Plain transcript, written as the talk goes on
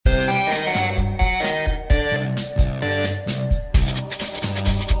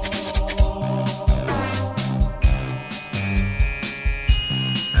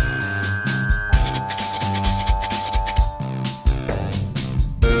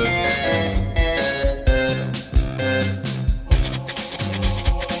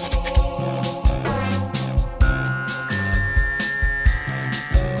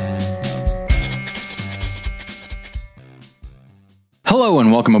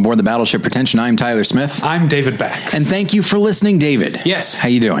welcome aboard the Battleship Pretension. I'm Tyler Smith. I'm David Bax. And thank you for listening, David. Yes. How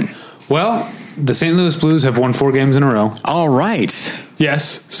you doing? Well, the St. Louis Blues have won 4 games in a row. All right.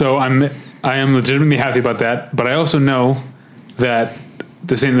 Yes. So I am legitimately happy about that. But I also know that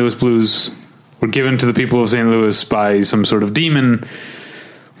the St. Louis Blues were given to the people of St. Louis by some sort of demon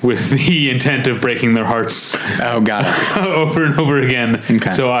with the intent of breaking their hearts. Oh, got it. Over and over again.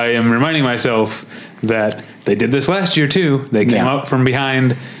 Okay. So I am reminding myself that they did this last year too. They came up from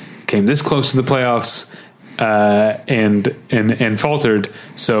behind, came this close to the playoffs, and faltered.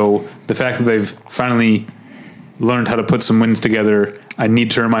 So the fact that they've finally learned how to put some wins together, I need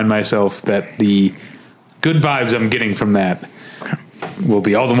to remind myself that the good vibes I'm getting from that will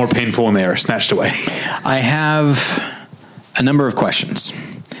be all the more painful when they are snatched away. I have a number of questions.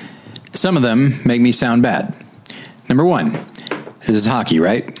 Some of them make me sound bad. Number one, this is hockey,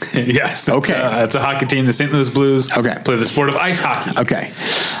 right? Yes. Okay. That's a hockey team. The St. Louis Blues play the sport of ice hockey. Okay.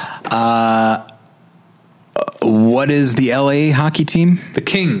 What is the LA hockey team? The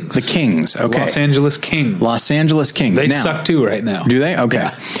Kings. The Kings. Okay. Los Angeles Kings. Los Angeles Kings. They suck too right now. Do they? Okay.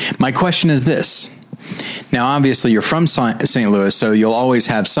 Yeah. My question is this. Now, obviously, you're from St. Louis, so you'll always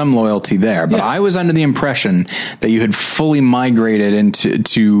have some loyalty there. But I was under the impression that you had fully migrated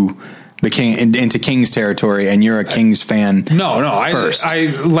into Kings territory, and you're a Kings fan. No. First. I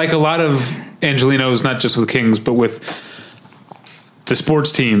like a lot of Angelinos, not just with Kings, but with the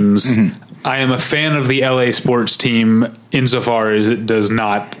sports teams. Mm-hmm. I am a fan of the LA sports team insofar as it does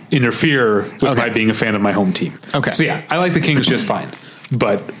not interfere with my being a fan of my home team. Okay. So yeah, I like the Kings just fine.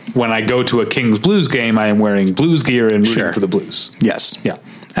 But when I go to a Kings Blues game, I am wearing Blues gear and rooting for the Blues. Yes. Yeah.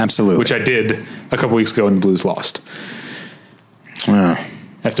 Absolutely. Which I did a couple weeks ago and the Blues lost. Wow.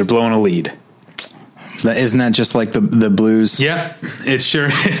 After blowing a lead. Isn't that just like the Blues? Yeah, it sure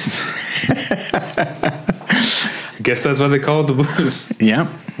is. I guess that's why they call it the Blues. Yeah.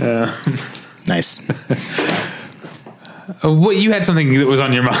 Nice. What, you had something that was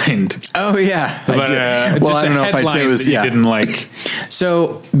on your mind. Oh, yeah. But, I did. Well, I don't know if I'd say it was... You didn't like.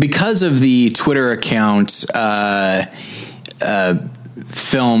 So, because of the Twitter account, film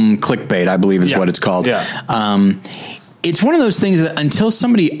clickbait, I believe is what it's called. Yeah. It's one of those things that until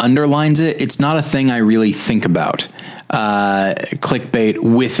somebody underlines it, it's not a thing I really think about. Clickbait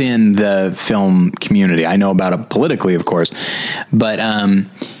within the film community. I know about it politically, of course, but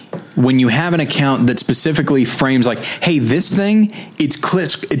when you have an account that specifically frames like, hey, this thing, it's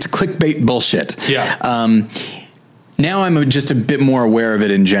clickbait bullshit. Yeah. Now I'm just a bit more aware of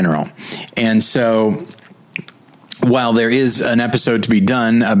it in general. And so while there is an episode to be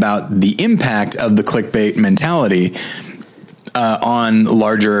done about the impact of the clickbait mentality on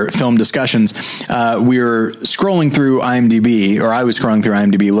larger film discussions, we were scrolling through IMDb, or I was scrolling through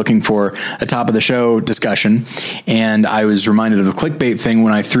IMDb looking for a top of the show discussion, and I was reminded of the clickbait thing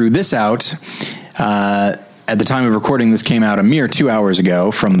when I threw this out. At the time of recording, this came out a mere 2 hours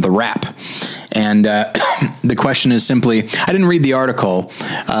ago from The Wrap. And the question is simply, I didn't read the article.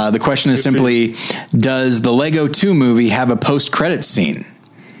 The question is simply, does the Lego 2 movie have a post-credits scene?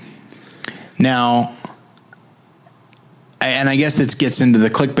 Now, and I guess this gets into the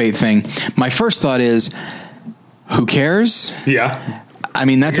clickbait thing. My first thought is, who cares? Yeah. I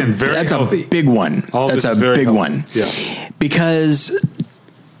mean, that's a big one. That's a big one. Yeah. Because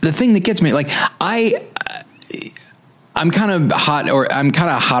the thing that gets me, like, I'm kind of hot or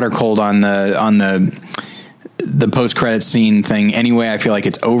cold on the post credit scene thing. Anyway, I feel like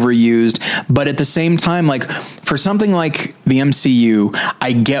it's overused, but at the same time, like for something like the MCU,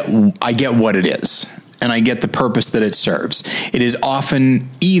 I get what it is, and I get the purpose that it serves. It is often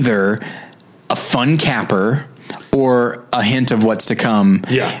either a fun capper or a hint of what's to come,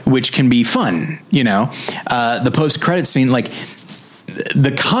 which can be fun. You know, the post credit scene, like,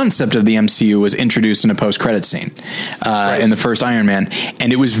 the concept of the MCU was introduced in a post-credit scene in the first Iron Man,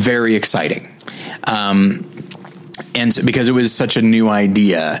 and it was very exciting. And so, because it was such a new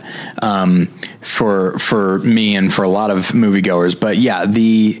idea for me and for a lot of moviegoers. But yeah,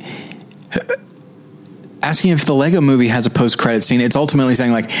 asking if the Lego movie has a post-credit scene, it's ultimately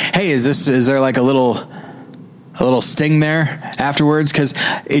saying like, hey, is there like a little sting there afterwards? Because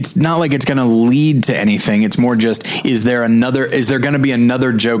it's not like it's going to lead to anything. It's more just, is there going to be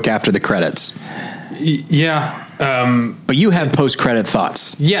another joke after the credits? Yeah. But you have post-credit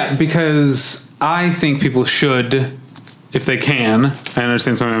thoughts. Yeah, because I think people should, if they can. I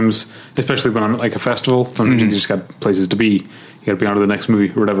understand sometimes, especially when I'm at like a festival, sometimes you just got places to be. You got to be on to the next movie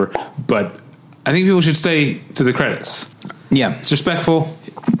or whatever. But I think people should stay to the credits. Yeah. It's respectful.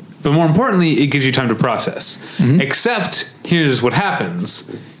 But more importantly, it gives you time to process. Mm-hmm. Except, here's what happens.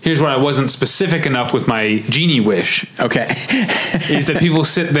 here's where I wasn't specific enough with my genie wish. Okay. Is that people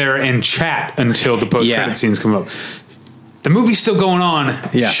sit there and chat until the post-credit scenes come up. The movie's still going on.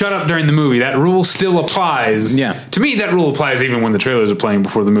 Yeah. Shut up during the movie. That rule still applies. Yeah. To me, that rule applies even when the trailers are playing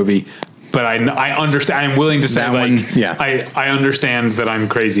before the movie. But I understand. I'm willing to say, That like, one, yeah. I understand that I'm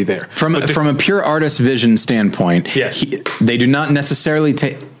crazy there. From a pure artist vision standpoint, Yes. They do not necessarily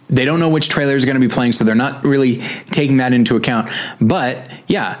take. They don't know which trailer is going to be playing, so they're not really taking that into account. But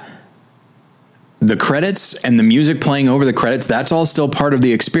yeah, the credits and the music playing over the credits, that's all still part of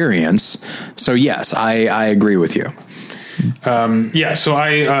the experience. So yes, I agree with you. Yeah, so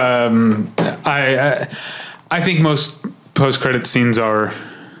I think most post-credit scenes are,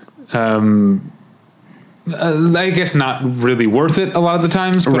 I guess, not really worth it a lot of the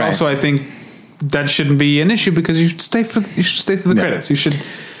times. But Right. also, I think that shouldn't be an issue because you should stay through the credits. You should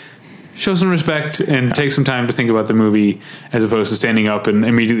show some respect and take some time to think about the movie, as opposed to standing up and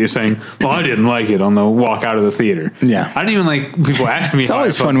immediately saying, "Well, I didn't like it," on the walk out of the theater. Yeah. I don't even like people asking me. It's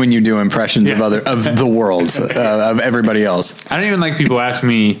always fun when you do impressions Yeah. of the world of everybody else. I don't even like people ask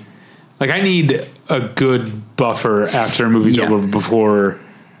me, like, I need a good buffer after a movie's Yeah. over before,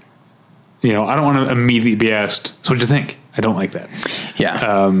 I don't want to immediately be asked, so what'd you think? I don't like that.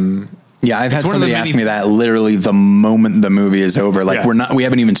 Yeah. Yeah, I've had one of the somebody ask many- me that literally the moment the movie is over. Like Yeah. we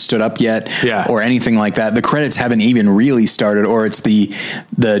haven't even stood up yet, Yeah. or anything like that. The credits haven't even really started, or it's the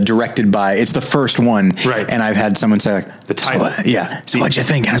directed by. It's the first one, Right. And I've had someone say, like, The title. So what'd you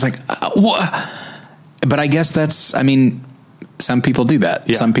think? And I was like, what? But I guess that's. I mean, some people do that.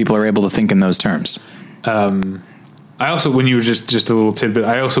 Yeah. Some people are able to think in those terms. I also, when you were just a little tidbit,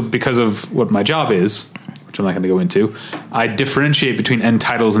 I also, because of what my job is, which I'm not going to go into, I differentiate between end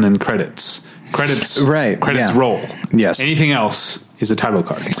titles and end credits. Credits Right, yeah. roll. Yes. Anything else is a title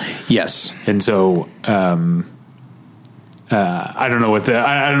card. Yes. And so, I don't know what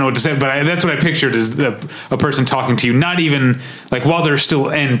I don't know what to say, but that's what I pictured is a person talking to you, not even like while there's still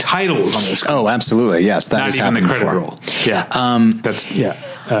end titles on the screen. Oh, absolutely. Yes, that Not has even the happened credit before. roll.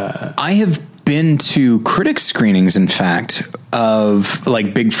 Yeah. I have been to critic screenings, in fact, of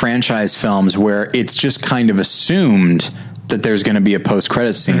like big franchise films where it's just kind of assumed that there's going to be a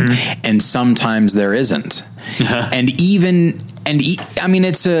post-credit scene, and sometimes there isn't. I mean,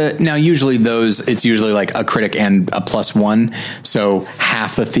 it's now usually it's usually like a critic and a +1, so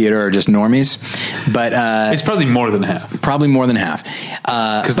half the theater are just normies, but it's probably more than half. probably more than half.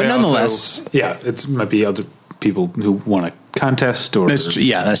 But nonetheless, it might be other people who want a contest, or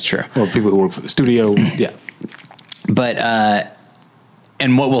that's true. or people who work for the studio. Yeah, But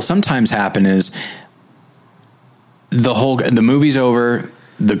and what will sometimes happen is the movie's over,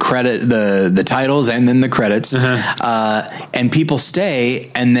 the credit, the titles, and then the credits, and people stay,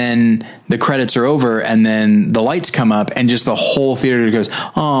 and then the credits are over, and then the lights come up, and just the whole theater goes,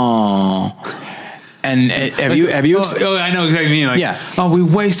 "Oh." And have you? I know exactly what you mean. Like, Yeah. Oh, we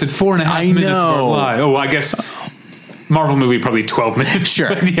wasted 4.5 minutes of our know. life. Oh, well, I guess Marvel movie probably 12 minutes.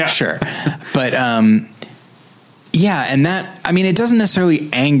 Sure, Yeah. sure. But yeah, and that, I mean, it doesn't necessarily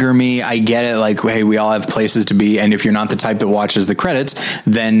anger me. I get it. Like, hey, we all have places to be, and if you're not the type that watches the credits,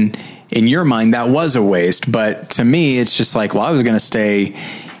 then in your mind that was a waste. But to me, it's just like, well, I was going to stay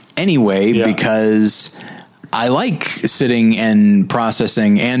anyway because I like sitting and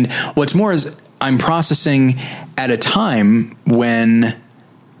processing. And what's more is I'm processing at a time when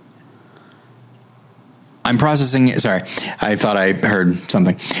sorry, I thought I heard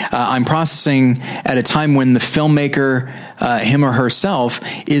something. I'm processing at a time when the filmmaker, him or herself,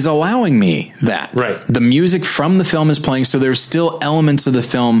 is allowing me that. Right. The music from the film is playing, so there's still elements of the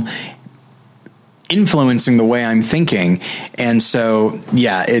film influencing the way I'm thinking. And so,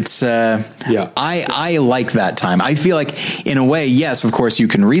 yeah, it's, I like that time. I feel like in a way, yes, of course you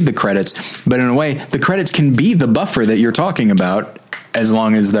can read the credits, but in a way the credits can be the buffer that you're talking about, as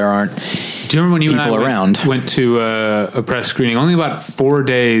long as there aren't Do you remember when you people and I around. went to a press screening only about 4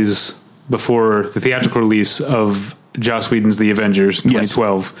 days before the theatrical release of Joss Whedon's The Avengers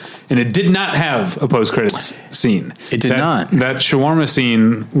 2012, and it did not have a post-credits scene. It did not. That shawarma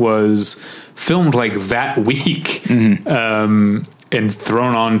scene was filmed like that week, and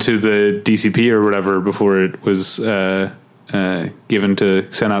thrown onto the DCP or whatever before it was sent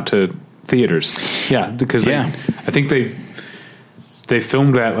out to theaters. Yeah, because I think they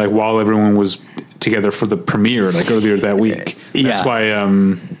filmed that like while everyone was together for the premiere, like earlier that week. That's why,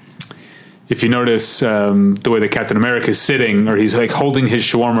 if you notice the way that Captain America is sitting, or he's like holding his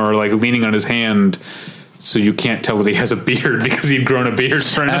shawarma or like leaning on his hand, so you can't tell that he has a beard because he'd grown a beard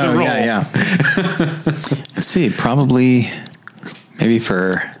for another role. Let's see, probably maybe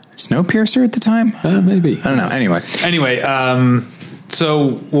for Snowpiercer at the time. Maybe. I don't know. Anyway,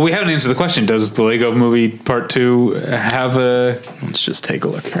 So we haven't answered the question. Does the Lego Movie Part 2 have a... Let's just take a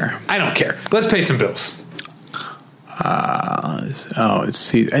look here. I don't care. Let's pay some bills.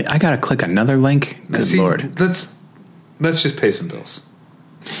 See, I got to click another link. Good Lord. Let's just pay some bills.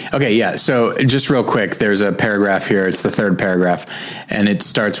 Okay, yeah. So just real quick, there's a paragraph here. It's the third paragraph, and it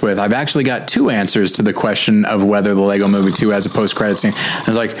starts with, I've actually got 2 answers to the question of whether the Lego Movie 2 has a post-credit scene. I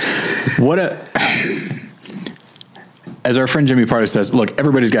was like, what a... As our friend Jimmy Pardo says, look,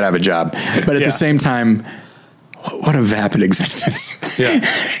 everybody's got to have a job. But at the same time, what a vapid existence. Yeah.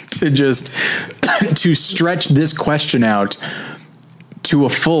 to stretch this question out to a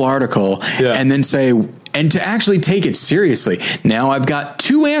full article and then say, and to actually take it seriously. Now I've got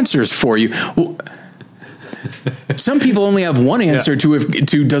 2 answers for you. Well, some people only have one answer to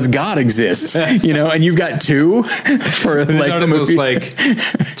does God exist? You know, and you've got 2 for like the movie. Like,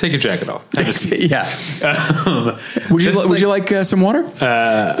 take your jacket off. Have a seat. Would you like some water?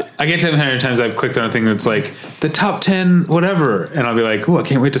 I get to how many times I've clicked on a thing that's like the top 10 whatever, and I'll be like, oh, I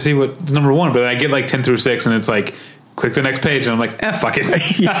can't wait to see what's number 1. But I get like 10 through 6, and it's like, click the next page, and I'm like, fuck it.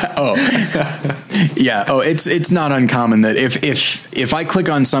 It's not uncommon that if I click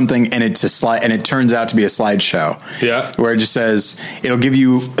on something and it's a slide and it turns out to be a slideshow, where it just says, it'll give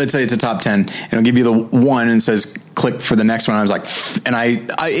you, let's say it's a top 10, and it'll give you the one and says click for the next one. I was like, and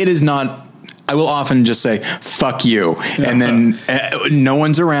it is not. I will often just say, fuck you. And then no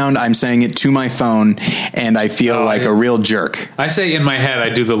one's around. I'm saying it to my phone, and I feel like a real jerk. I say in my head,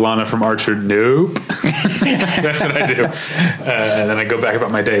 I do the Lana from Archer, nope. That's what I do. And then I go back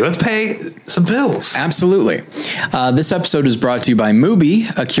about my day. Let's pay some bills. Absolutely. This episode is brought to you by Mubi,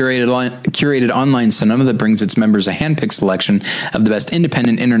 a curated online cinema that brings its members a hand-picked selection of the best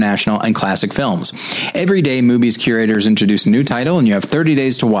independent, international, and classic films. Every day, Mubi's curators introduce a new title, and you have 30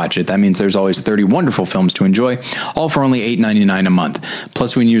 days to watch it. That means there's always 30 wonderful films to enjoy, all for only $8.99 a month.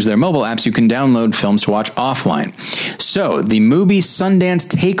 Plus, when you use their mobile apps, you can download films to watch offline. So, the Mubi Sundance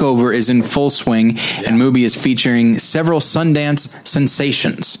takeover is in full swing, and Mubi is featuring several Sundance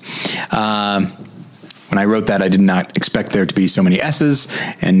sensations. When I wrote that, I did not expect there to be so many S's,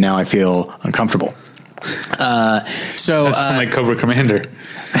 and now I feel uncomfortable. That's like Cobra Commander.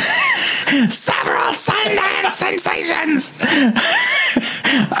 Several Sundance sensations.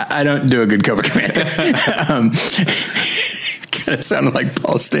 I don't do a good Cobra Commander. Kind of sounded like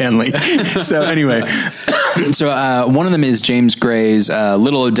Paul Stanley. So anyway, one of them is James Gray's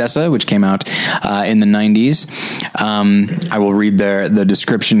Little Odessa, which came out in the 90s. I will read the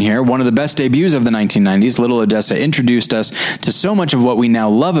description here. One of the best debuts of the 1990s, Little Odessa introduced us to so much of what we now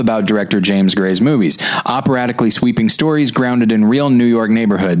love about director James Gray's movies. Operatically sweeping stories grounded in real New York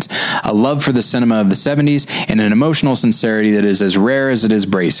neighborhoods, a love for the cinema of the 70s, and an emotional sincerity that is as rare as it is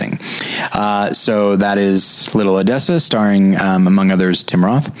bracing. So that is Little Odessa, starring, among others, Tim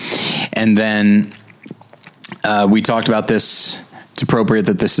Roth. And then we talked about this. It's appropriate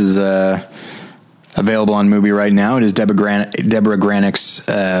that this is available on Mubi right now. It is Deborah Granick's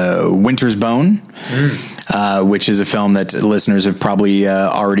Winter's Bone, which is a film that listeners have probably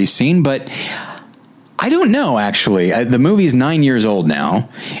already seen, but I don't know, actually. The movie's 9 years old now,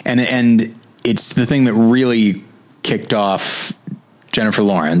 and it's the thing that really kicked off Jennifer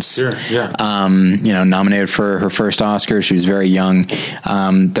Lawrence. Sure, yeah. Nominated for her first Oscar. She was very young.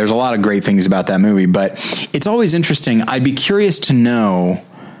 There's a lot of great things about that movie, but it's always interesting. I'd be curious to know,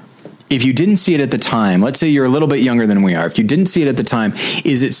 if you didn't see it at the time, let's say you're a little bit younger than we are. If you didn't see it at the time,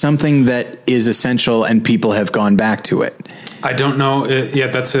 is it something that is essential and people have gone back to it? I don't know.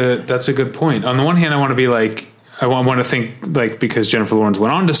 That's a good point. On the one hand, I want to be like, I want to think like, because Jennifer Lawrence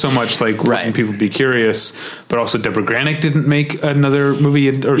went on to so much, like letting people be curious, but also Deborah Granick didn't make another movie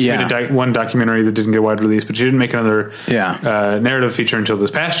or made one documentary that didn't get wide release, but she didn't make another narrative feature until this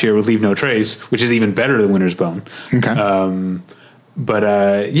past year with Leave No Trace, which is even better than Winter's Bone. Okay. But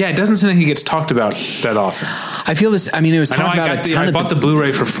it doesn't seem like he gets talked about that often. I feel this. I mean, it was talked about a ton. I bought the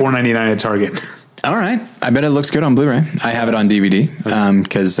Blu-ray for $4.99 at Target. All right. I bet it looks good on Blu-ray. I have it on DVD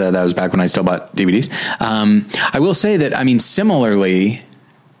because that was back when I still bought DVDs. I will say that, I mean, similarly,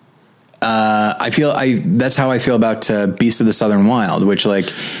 that's how I feel about Beasts of the Southern Wild, which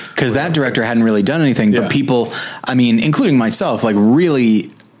because that director hadn't really done anything, but people, I mean, including myself,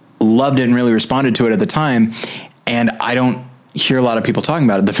 really loved it and really responded to it at the time. And I don't hear a lot of people talking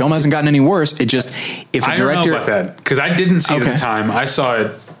about it. The film hasn't gotten any worse. It just, if a director... I don't know about that, because I didn't see it at the time. I saw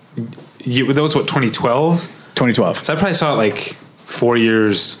it... that was 2012? 2012. So I probably saw it 4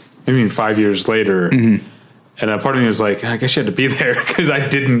 years, maybe even 5 years later. Mm-hmm. And a part of me was like, I guess you had to be there because I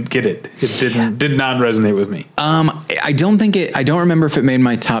didn't get it. It did not resonate with me. I don't remember if it made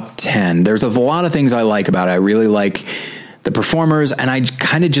my top 10. There's a lot of things I like about it. I really like the performers, and I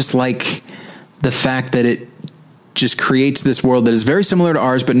kind of just like the fact that it just creates this world that is very similar to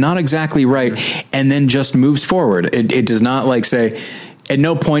ours, but not exactly right, and then just moves forward. It does not like say, at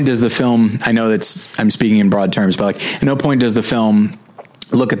no point does the film, I know that's, I'm speaking in broad terms, but like at no point does the film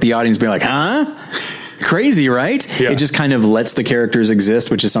look at the audience and be like, huh? Crazy, right? Yeah. It just kind of lets the characters exist,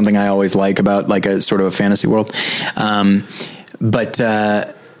 which is something I always like about like a sort of a fantasy world.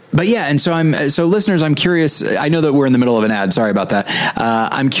 But yeah, and so listeners, I'm curious. I know that we're in the middle of an ad. Sorry about that.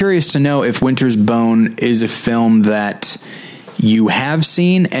 I'm curious to know if Winter's Bone is a film that you have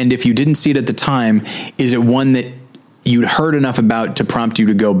seen, and if you didn't see it at the time, is it one that you'd heard enough about to prompt you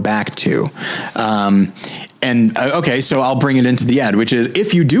to go back to? Okay, so I'll bring it into the ad, which is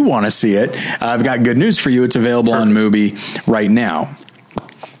if you do want to see it, I've got good news for you. It's available on Mubi right now.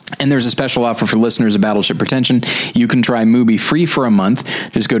 And there's a special offer for listeners of Battleship Pretension. You can try Mubi free for a month.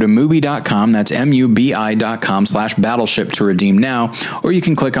 Just go to Mubi.com. That's MUBI.com/Battleship to redeem now. Or you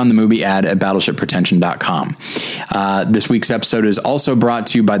can click on the Mubi ad at BattleshipPretension.com. This week's episode is also brought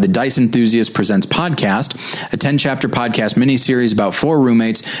to you by the Dice Enthusiast Presents Podcast, a 10-chapter podcast miniseries about 4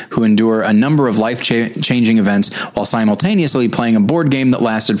 roommates who endure a number of life-changing events while simultaneously playing a board game that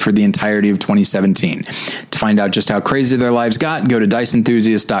lasted for the entirety of 2017. To find out just how crazy their lives got, go to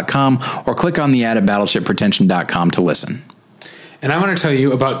DiceEnthusiast.com or click on the ad at BattleshipPretension.com to listen. And I want to tell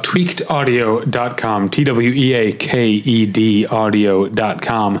you about tweakedaudio.com,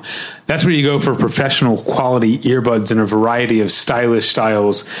 TweakedAudio.com. That's where you go for professional quality earbuds in a variety of stylish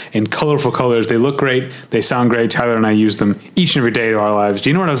styles and colorful colors. They look great. They sound great. Tyler and I use them each and every day of our lives. Do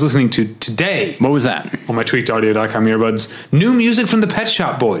you know what I was listening to today? What was that? On my tweakedaudio.com earbuds. New music from the Pet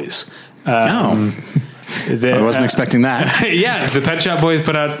Shop Boys. I wasn't expecting that. Yeah, the Pet Shop Boys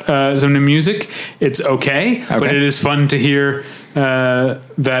put out some new music. It's okay, but it is fun to hear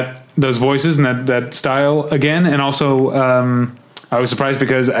those voices and that style again. And also, I was surprised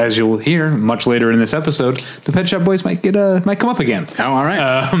because, as you'll hear much later in this episode, the Pet Shop Boys might come up again. Oh, all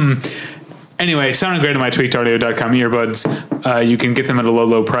right. Anyway, sounding great on my tweakedaudio.com earbuds. You can get them at a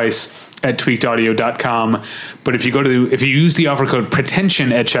low price at tweakedaudio.com. But if you use the offer code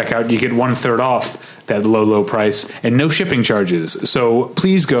pretension at checkout, you get 1/3 off that low price and no shipping charges. So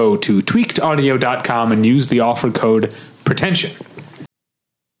please go to tweakedaudio.com and use the offer code pretension.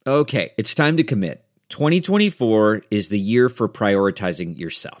 Okay, it's time to commit. 2024 is the year for prioritizing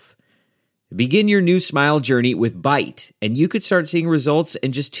yourself. Begin your new smile journey with Byte, and you could start seeing results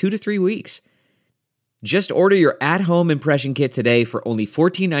in just 2 to 3 weeks. Just order your at-home impression kit today for only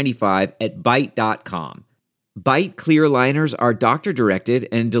 $14.95 at Byte.com. Byte clear liners are doctor-directed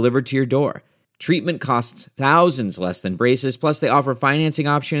and delivered to your door. Treatment costs thousands less than braces, plus they offer financing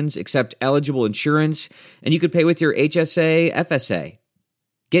options, accept eligible insurance, and you could pay with your HSA, FSA.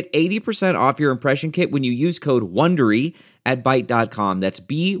 Get 80% off your impression kit when you use code WONDERY at Byte.com. That's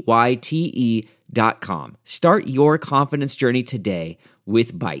BYTE.com. Start your confidence journey today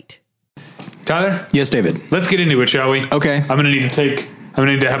with Byte. Tyler? Yes, David. Let's get into it, shall we? Okay. I'm going to need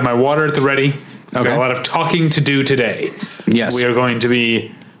to have my water at the ready. We've got a lot of talking to do today. Yes. We are going to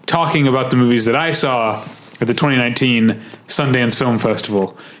be talking about the movies that I saw at the 2019 Sundance Film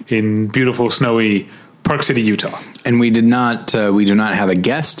Festival in beautiful, snowy Park City, Utah. And we do not have a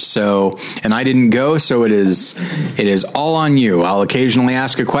guest, and I didn't go, so it is all on you. I'll occasionally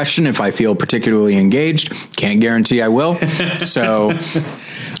ask a question if I feel particularly engaged. Can't guarantee I will. So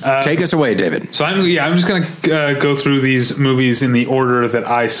take us away, David. So I'm just going to go through these movies in the order that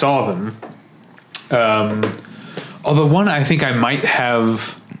I saw them. Although one I think I might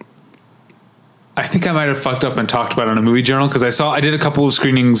have fucked up and talked about it on a movie journal because I did a couple of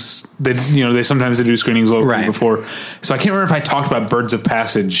screenings that, they sometimes do screenings locally before. So I can't remember if I talked about Birds of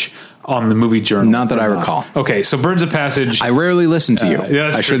Passage on the movie journal. Not that I recall. Okay. So Birds of Passage. I rarely listen to you.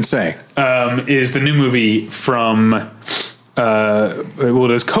 I should say, is the new movie from,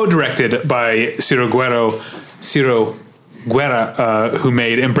 it is co-directed by Ciro Guerra, who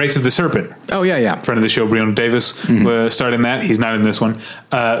made Embrace of the Serpent. Oh, yeah. Friend of the show, Breonna Davis, starred in that. He's not in this one.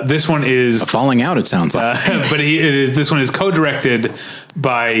 This one is... A falling out, it sounds like. But this one is co-directed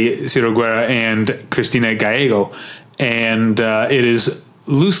by Ciro Guerra and Cristina Gallego. And it is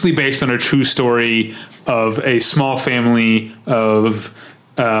loosely based on a true story of a small family of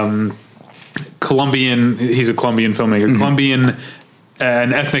Colombian... He's a Colombian filmmaker. Colombian,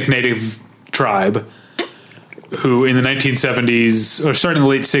 an ethnic native tribe who in the 1970s or starting in the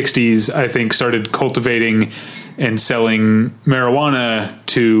late 60s, I think, started cultivating and selling marijuana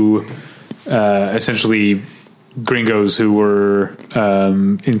to essentially gringos who were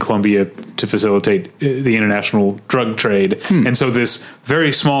in Colombia to facilitate the international drug trade. And so this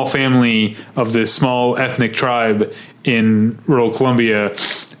very small family of this small ethnic tribe in rural Colombia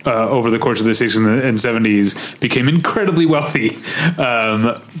over the course of the 60s and 70s became incredibly wealthy,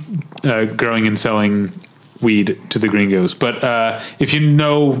 growing and selling weed to the gringos. But if you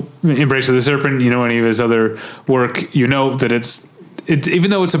know Embrace of the Serpent, you know any of his other work, you know that it's even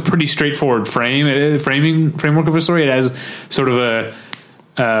though it's a pretty straightforward framework of a story, it has sort of a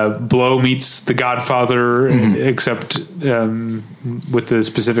Blow meets The Godfather, except with the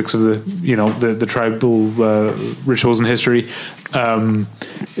specifics of the tribal rituals and history.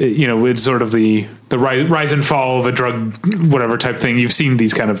 It's sort of the rise and fall of a drug, whatever type thing. You've seen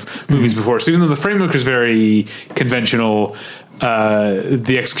these kind of movies before. So even though the framework is very conventional,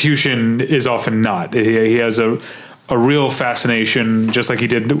 the execution is often not. He has a real fascination, just like he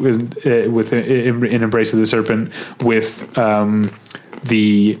did in Embrace of the Serpent, with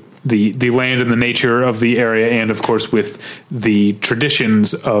the land and the nature of the area, and of course with the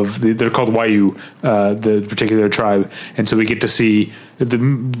traditions of they're called Wayuu, the particular tribe. And so we get to see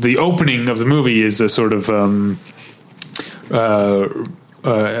the opening of the movie is a sort of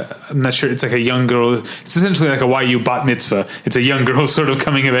I'm not sure. It's like a young girl. It's essentially like a Wayuu bat mitzvah. It's a young girl sort of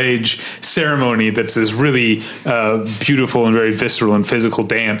coming of age ceremony that's this really beautiful and very visceral and physical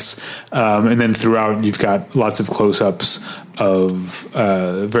dance. And then throughout, you've got lots of close-ups of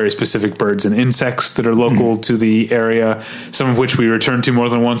very specific birds and insects that are local to the area, some of which we return to more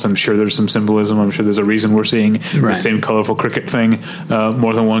than once. I'm sure there's some symbolism. I'm sure there's a reason we're seeing the same colorful cricket thing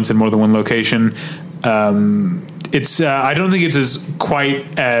more than once in more than one location. It's I don't think it quite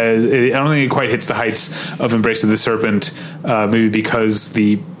hits the heights of Embrace of the Serpent, maybe because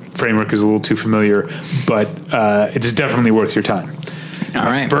the framework is a little too familiar, but it's definitely worth your time. All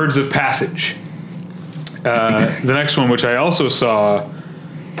right. Birds of Passage. The next one, which I also saw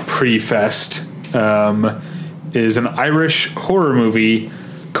pre-fest, is an Irish horror movie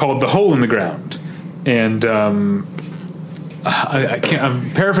called The Hole in the Ground. And I'm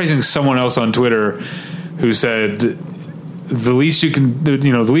paraphrasing someone else on Twitter who said the least you can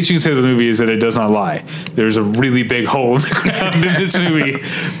say of the movie is that it does not lie. There's a really big hole in the ground in this movie,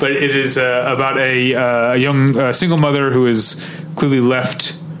 but it is about a young single mother who has clearly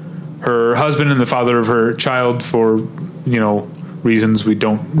left her husband and the father of her child for reasons we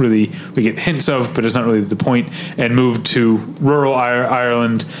get hints of, but it's not really the point, and moved to rural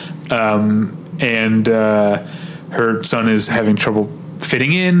Ireland, and her son is having trouble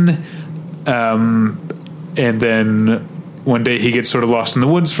fitting in. And then one day he gets sort of lost in the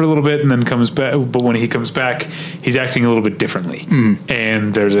woods for a little bit and then comes back. But when he comes back, he's acting a little bit differently.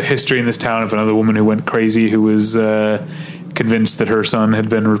 And there's a history in this town of another woman who went crazy, who was convinced that her son had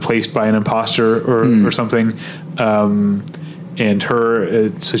been replaced by an imposter or something. And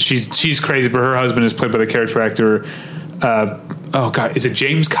her, so she's crazy, but her husband is played by the character actor. Oh God, is it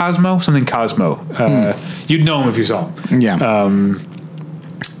James Cosmo? Something Cosmo. You'd know him if you saw him.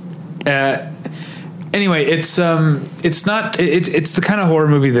 Yeah. Anyway, it's not. It's the kind of horror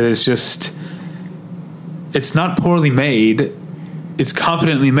movie that is just. It's not poorly made. It's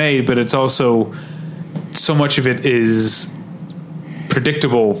competently made, but it's also so much of it is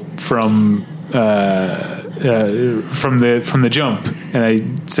predictable from the jump. And I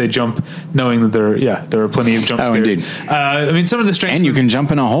say jump, knowing that there are plenty of jump scares. Indeed. I mean, some of the strengths, and you can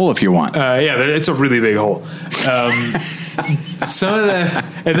jump in a hole if you want. It's a really big hole. Some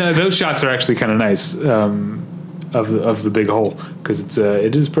of those shots are actually kind of nice of the big hole, because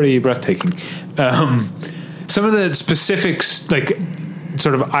it is pretty breathtaking. Some of the specifics, like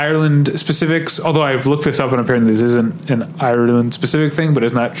sort of Ireland specifics, although I've looked this up and apparently this isn't an Ireland specific thing, but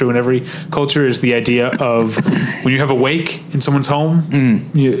it's not true in every culture, is the idea of when you have a wake in someone's home.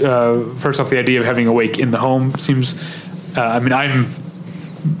 First off, the idea of having a wake in the home seems.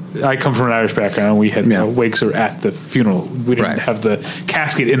 I come from an Irish background. We had wakes are at the funeral. We didn't have the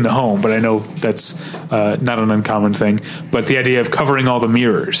casket in the home, but I know that's not an uncommon thing. But the idea of covering all the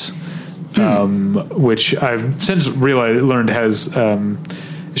mirrors, which I've since learned has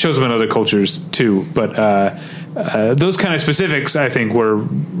shows up in other cultures too. But those kind of specifics, I think, were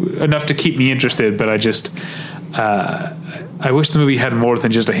enough to keep me interested. But I just I wish the movie had more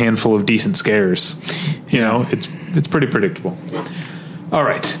than just a handful of decent scares. It's pretty predictable. All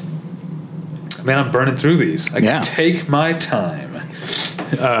right. Man, I'm burning through these. I can take my time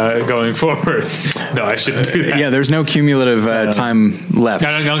going forward. No, I shouldn't do that. There's no cumulative time left.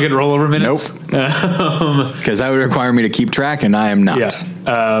 I don't get rollover minutes? Nope. Because that would require me to keep track, and I am not. Yeah.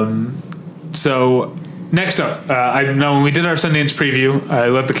 So Next up, I know when we did our Sundance preview, I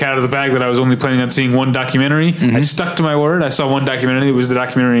let the cat out of the bag that I was only planning on seeing one documentary. I stuck to my word. I saw one documentary. It was the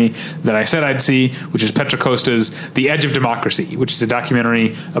documentary that I said I'd see, which is Petra Costa's The Edge of Democracy, which is a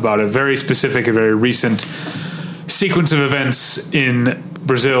documentary about a very specific, a very recent sequence of events in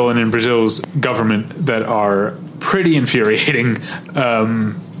Brazil and in Brazil's government that are pretty infuriating.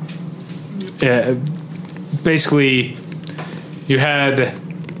 Basically, you had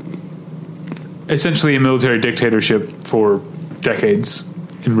essentially a military dictatorship for decades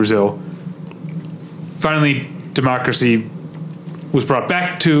in Brazil. Finally, democracy was brought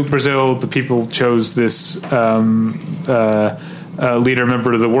back to Brazil. The people chose this leader,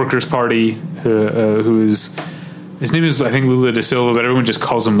 member of the Workers' Party, who is, his name is, I think, Lula da Silva, but everyone just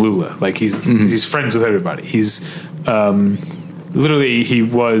calls him Lula. Like he's friends with everybody. He's literally, he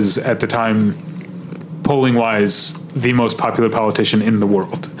was at the time, polling wise, the most popular politician in the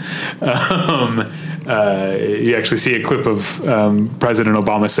world. You actually see a clip of President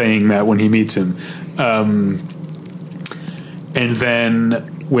Obama saying that when he meets him. And then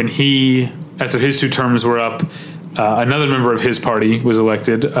when after his 2 terms were up, another member of his party was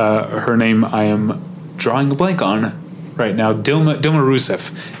elected. Her name I am drawing a blank on right now. Dilma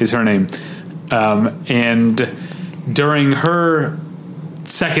Rousseff is her name. And during her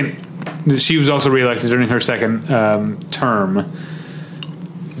second, she was also reelected during her second term.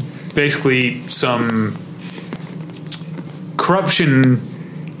 Basically, some corruption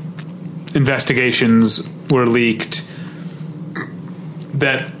investigations were leaked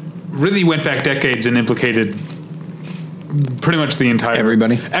that really went back decades and implicated pretty much the entire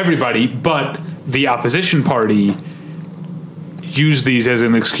everybody, but the opposition party used these as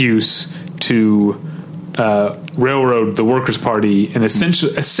an excuse to railroad the Workers' Party and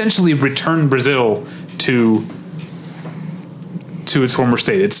essentially return Brazil to its former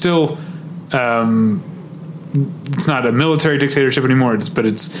state. It's still it's not a military dictatorship anymore, but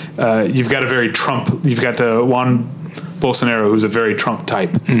it's you've got Juan Bolsonaro, who's a very Trump type,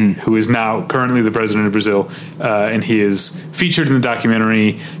 who is now currently the president of Brazil, and he is featured in the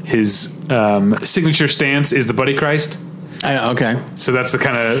documentary. His signature stance is the Buddy Christ. Okay. So that's the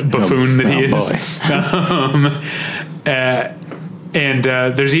kind of buffoon that he is. And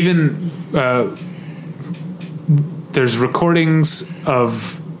there's even there's recordings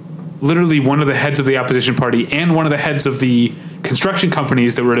of literally one of the heads of the opposition party and one of the heads of the construction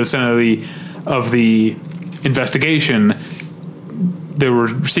companies that were at the center of the investigation. They were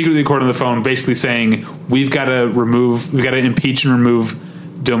secretly recording on the phone, basically saying, we've got to impeach and remove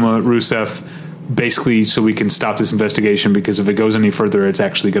Dilma Rousseff, basically so we can stop this investigation, because if it goes any further, it's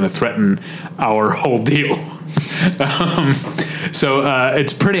actually going to threaten our whole deal. So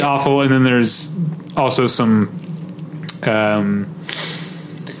it's pretty awful. And then there's also some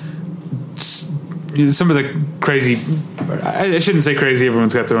of the crazy, I shouldn't say crazy,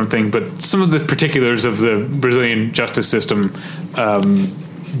 everyone's got their own thing, but some of the particulars of the Brazilian justice system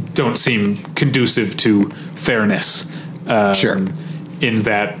don't seem conducive to fairness. Sure. In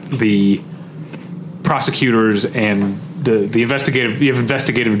that the prosecutors and the investigative, you have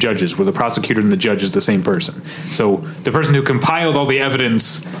investigative judges where the prosecutor and the judge is the same person. So the person who compiled all the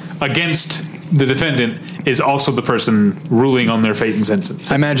evidence against the defendant is also the person ruling on their fate and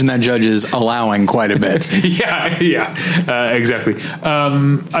sentence. I imagine that judge is allowing quite a bit. Exactly. I've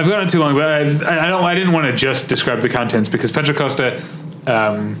gone on too long, but I didn't want to just describe the contents, because Petra Costa,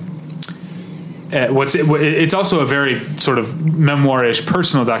 it's also a very sort of memoirish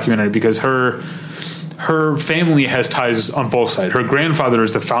personal documentary, because her family has ties on both sides. Her grandfather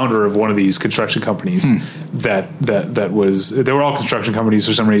is the founder of one of these construction companies they were all construction companies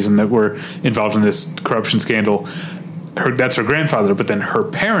for some reason that were involved in this corruption scandal. That's her grandfather, but then her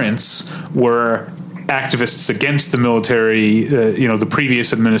parents were activists against the military, the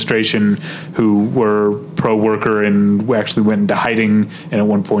previous administration, who were pro-worker and actually went into hiding, and at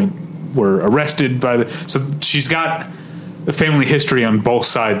one point were arrested so she's got a family history on both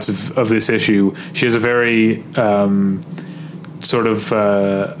sides of this issue. She has a very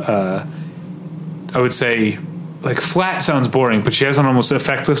I would say, like, flat sounds boring, but she has an almost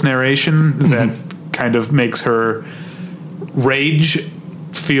effectless narration that kind of makes her rage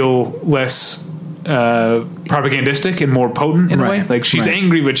feel less propagandistic and more potent in a way. Like, she's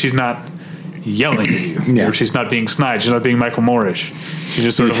angry, but she's not yelling at you, or she's not being snide. She's not being Michael Moorish. She's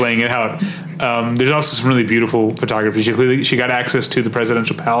just sort of laying it out. There's also some really beautiful photography. She got access to the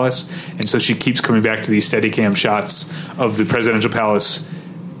presidential palace, and so she keeps coming back to these Steadicam shots of the presidential palace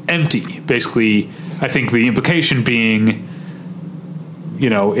empty. Basically, I think the implication being,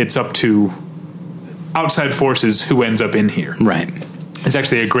 it's up to outside forces who ends up in here. Right. It's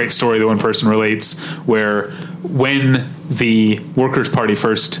actually a great story that one person relates, where when the Workers' Party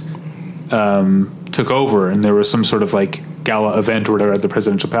first took over, and there was some sort of like gala event or whatever at the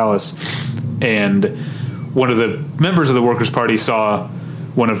presidential palace, and one of the members of the Workers' Party saw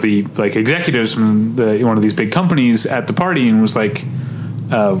one of the like executives from one of these big companies at the party and was like,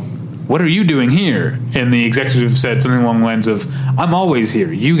 what are you doing here? And the executive said something along the lines of, I'm always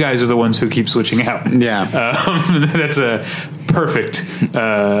here. You guys are the ones who keep switching out. Yeah. That's a perfect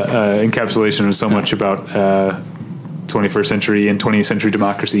encapsulation of so much about 21st century and 20th century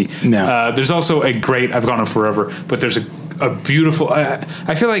democracy. Yeah. There's also a great, I've gone on forever, but there's a beautiful,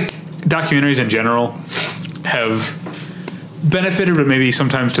 I feel like documentaries in general have benefited, but maybe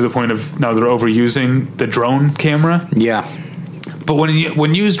sometimes to the point of now they're overusing the drone camera. Yeah. But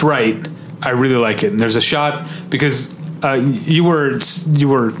when used right, I really like it. And there's a shot because you were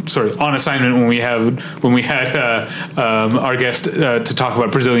on assignment when we had our guest to talk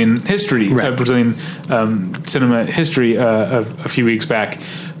about Brazilian history, right. Brazilian cinema history a few weeks back.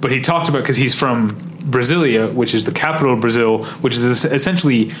 But he talked about, because he's from Brasilia, which is the capital of Brazil, which is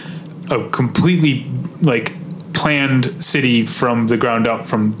essentially a completely like planned city from the ground up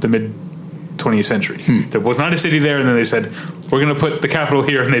from the mid 20th century. There was not a city there, and then they said, we're going to put the capital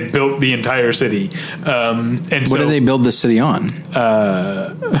here, and they built the entire city. And what did they build the city on?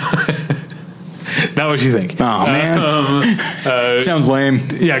 Not what you think. Oh, man. Sounds lame.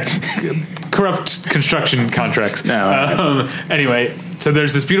 Yeah, corrupt construction contracts. No. Anyway, so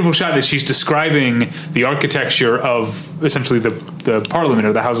there's this beautiful shot that she's describing the architecture of essentially the parliament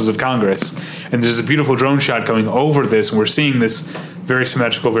or the houses of Congress. And there's a beautiful drone shot going over this, and we're seeing this very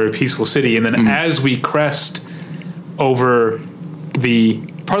symmetrical, very peaceful city. And then as we crest over the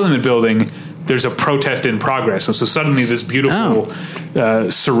parliament building, there's a protest in progress. And so suddenly this beautiful,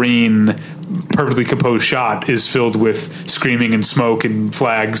 serene, perfectly composed shot is filled with screaming and smoke and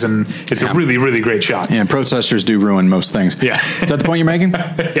flags, and it's a really, really great shot. Yeah, protesters do ruin most things. Yeah. Is that the point you're making?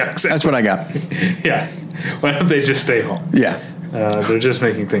 Yeah, exactly. That's what I got. Yeah. Why don't they just stay home? Yeah. They're just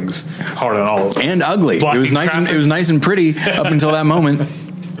making things hard on all of us. And ugly. It was nice. It was nice and pretty up until that moment.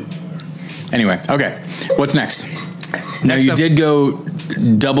 Anyway, okay. What's next? Now you did go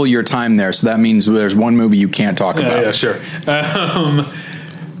double your time there, so that means there's one movie you can't talk about. Yeah, sure.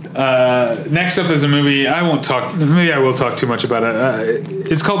 Next up is a movie I won't talk. Maybe I will talk too much about it.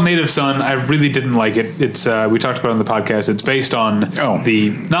 It's called Native Son. I really didn't like it. It's we talked about it on the podcast. It's based on the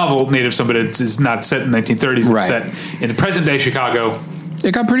novel Native Son, but it's not set in the 1930s. It's set in the present day Chicago.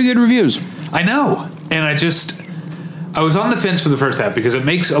 It got pretty good reviews. I know, and I was on the fence for the first half because it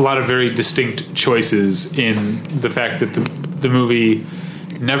makes a lot of very distinct choices in the fact that the movie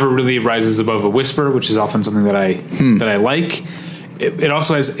never really rises above a whisper, which is often something that I like. It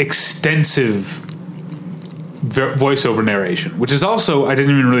also has extensive voiceover narration, which is also, I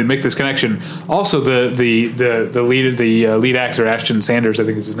didn't even really make this connection. Also, the lead actor Ashton Sanders, I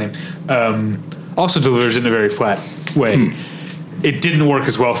think is his name, also delivers it in a very flat way. It didn't work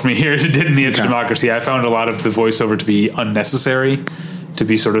as well for me here as it did in The Edge of Democracy. I found a lot of the voiceover to be unnecessary, to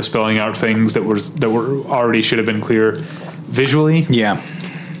be sort of spelling out things that were already should have been clear visually. Yeah.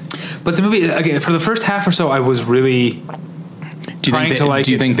 But the movie, again, for the first half or so, I was really do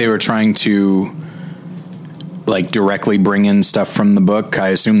you think they were trying to like directly bring in stuff from the book? I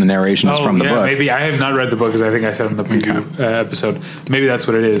assume the narration is from the book. Maybe. I have not read the book, because I think I said in the preview episode. Maybe that's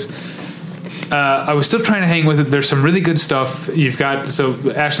what it is. I was still trying to hang with it. There's some really good stuff. You've got,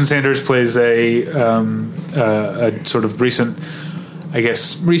 Ashton Sanders plays a sort of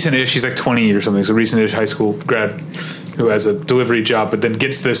recent-ish, she's like 20 or something, so recent-ish high school grad who has a delivery job, but then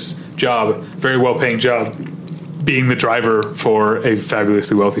gets this job, very well-paying job, being the driver for a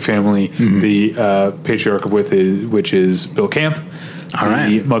fabulously wealthy family, the patriarch of which is Bill Camp.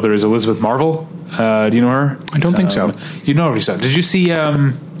 The mother is Elizabeth Marvel. Do you know her? I don't think so. You know her stuff. Did you see...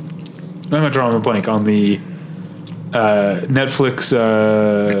 I'm not drawing a blank on the Netflix,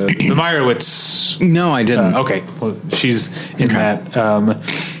 the Meyerowitz. No, I didn't. Okay, well, she's in that,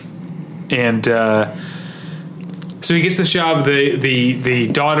 so he gets this job. The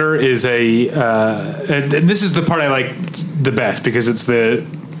daughter is and this is the part I like the best, because it's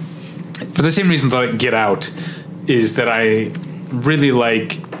for the same reasons I like Get Out, is that I really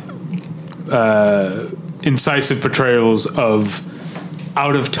like incisive portrayals of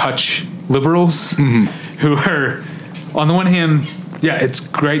out of touch liberals who are, on the one hand, it's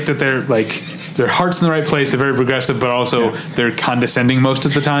great that they're like, their heart's in the right place, they're very progressive, but also they're condescending most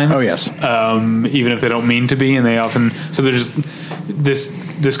of the time. Oh yes. Even if they don't mean to be, and they often, so there's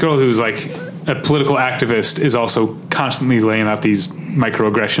this girl who's like a political activist is also constantly laying out these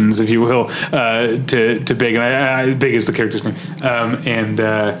microaggressions, if you will, to Big, and Big is the character's name,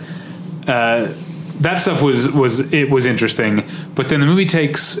 that stuff was interesting. But then the movie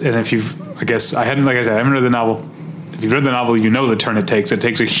takes, and if you've, I haven't read the novel. If you've read the novel, you know the turn it takes. It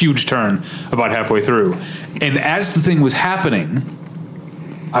takes a huge turn about halfway through. And as the thing was happening,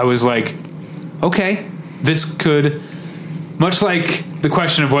 I was like, okay, this could, much like the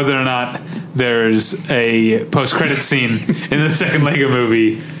question of whether or not there's a post-credit scene in the second Lego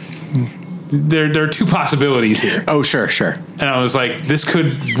movie, there are two possibilities here. Oh, sure. And I was like, this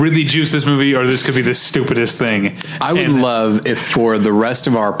could really juice this movie, or this could be the stupidest thing. I would love if for the rest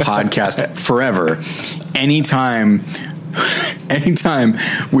of our podcast forever, anytime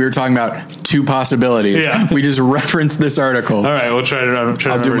we were talking about two possibilities, we just reference this article. All right, we'll try to.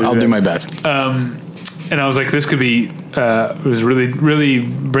 I'll do my best. And I was like, this could be was really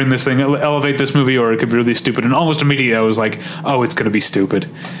bring this thing, elevate this movie, or it could be really stupid. And almost immediately, I was like, oh, it's going to be stupid.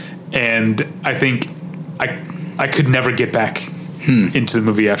 And I think I could never get back into the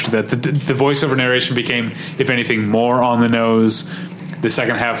movie after that. The voiceover narration became, if anything, more on the nose. The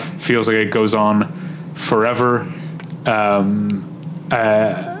second half feels like it goes on forever. I'm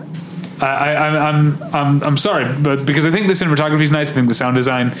sorry, but because I think the cinematography is nice, I think the sound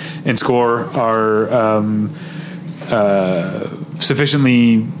design and score are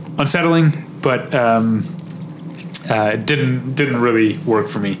sufficiently unsettling, but it didn't really work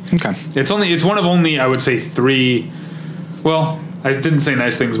for me. Okay, it's one of only, I would say, three. Well, I didn't say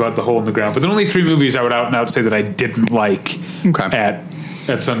nice things about The Hole in the Ground, but there are only three movies I would out and out say that I didn't like at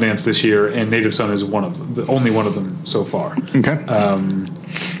Sundance this year, and Native Son is one of them, the only one of them so far. Okay.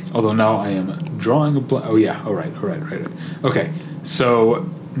 Although now I am drawing a blank. Oh yeah. All right. Okay. So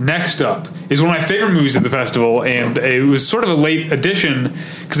next up is one of my favorite movies at the festival, and it was sort of a late addition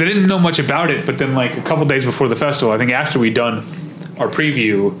because I didn't know much about it. But then, like a couple days before the festival, I think after we'd done our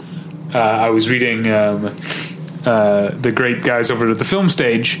preview, I was reading the great guys over at the Film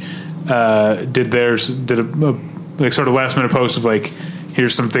Stage did a like sort of last minute post of like,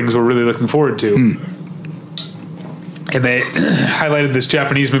 here's some things we're really looking forward to. And they highlighted this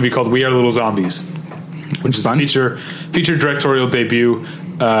Japanese movie called We Are Little Zombies, which is a feature directorial debut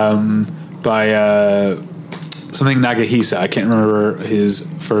by something Nagahisa. I can't remember his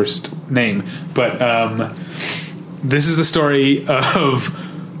first name, but this is the story of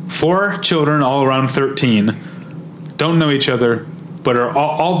 4 children, all around 13, don't know each other, but are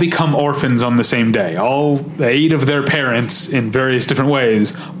all become orphans on the same day. All 8 of their parents, in various different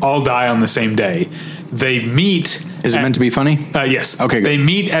ways, all die on the same day. They meet. Is it meant to be funny? Yes. Okay, good. They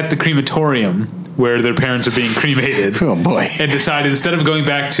meet at the crematorium where their parents are being cremated. Oh boy! And decide, instead of going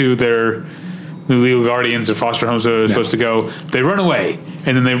back to their legal guardians or foster homes where they're supposed to go, they run away.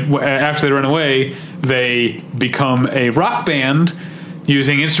 And then after they run away, they become a rock band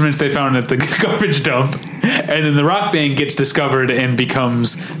using instruments they found at the garbage dump, and then the rock band gets discovered and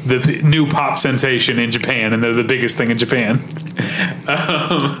becomes the new pop sensation in Japan, and they're the biggest thing in Japan.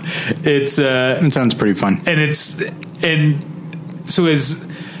 It sounds pretty fun, and so as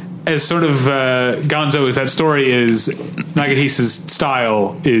sort of gonzo as that story is, Nagahisa's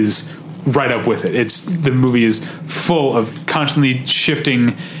style is right up with it. The movie is full of constantly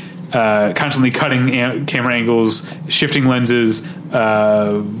shifting, constantly cutting camera angles, shifting lenses,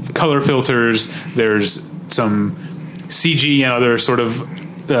 color filters. There's some CG and other sort of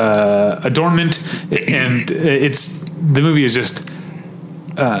adornment, and the movie is just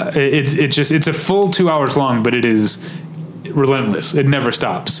it's a full 2 hours long, but it is relentless. It never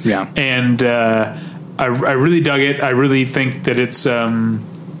stops. Yeah, and I really dug it. I really think that it's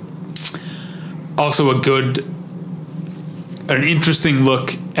also an interesting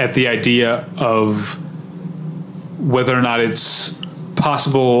look at the idea of whether or not it's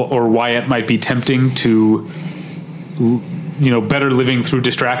possible, or why it might be tempting to, better living through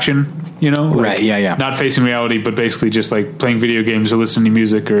distraction, right. Yeah. Not facing reality, but basically just like playing video games or listening to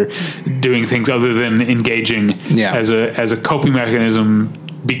music or doing things other than engaging as a coping mechanism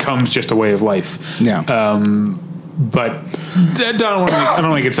becomes just a way of life. Yeah. But I don't want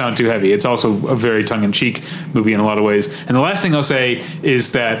to make it sound too heavy. It's also a very tongue-in-cheek movie in a lot of ways. And the last thing I'll say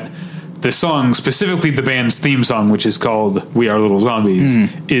is that the song, specifically the band's theme song, which is called We Are Little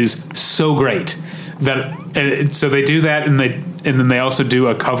Zombies, is so great. So they do that, and then they also do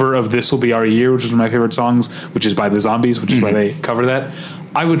a cover of This Will Be Our Year, which is one of my favorite songs, which is by the Zombies, which is why they cover that.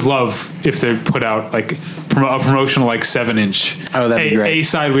 I would love if they put out like a promotional 7-inch. Oh, that'd be great. A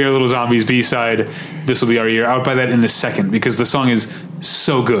side, We Are Little Zombies. B side, This Will Be Our Year. I would buy that in a second because the song is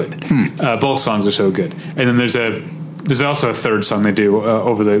so good. Both songs are so good. And then there's also a third song they do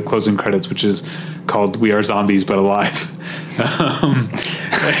over the closing credits, which is called We Are Zombies But Alive.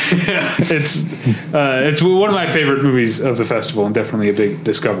 It's one of my favorite movies of the festival, and definitely a big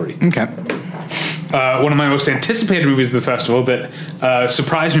discovery. Okay. One of my most anticipated movies of the festival that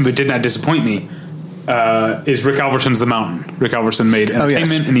surprised me but did not disappoint me is Rick Alverson's The Mountain. Rick Alverson made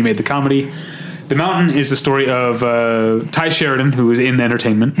entertainment, and he made the comedy. The Mountain is the story of Ty Sheridan, who is in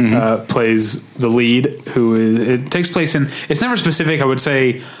entertainment, plays the lead. It takes place in, it's never specific, I would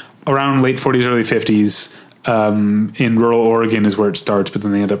say around late 40s, early 50s. In rural Oregon is where it starts, but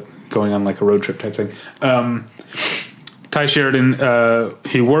then they end up going on like a road trip type thing. Ty Sheridan,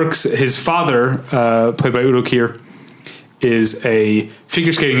 he works, his father, played by Udo Kier, is a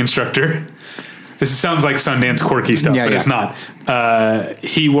figure skating instructor. This sounds like Sundance quirky stuff, but it's not.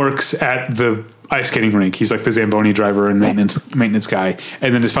 He works at the ice skating rink. He's like the Zamboni driver and maintenance guy.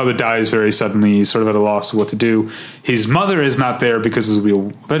 And then his father dies very suddenly. He's sort of at a loss of what to do. His mother is not there because, as we'll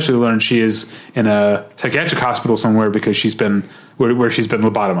eventually learn, she is in a psychiatric hospital somewhere because she's been where she's been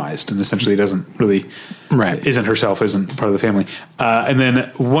lobotomized and essentially doesn't really isn't herself, isn't part of the family. And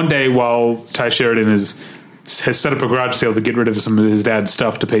then one day, while Ty Sheridan has set up a garage sale to get rid of some of his dad's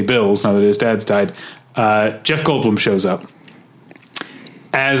stuff to pay bills now that his dad's died, Jeff Goldblum shows up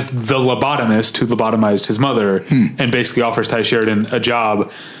as the lobotomist who lobotomized his mother and basically offers Ty Sheridan a job.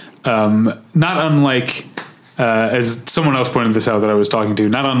 Not unlike, as someone else pointed this out that I was talking to,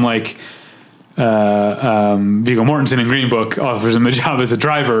 not unlike Viggo Mortensen in Green Book offers him a job as a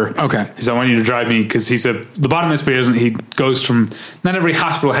driver. Okay. He says, I want you to drive me, because he's a lobotomist, but he goes from, not every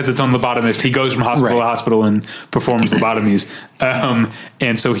hospital has its own lobotomist. He goes from hospital to hospital and performs lobotomies.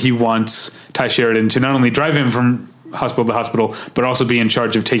 And so he wants Ty Sheridan to not only drive him from hospital to hospital, but also be in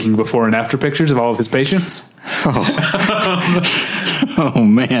charge of taking before and after pictures of all of his patients. Oh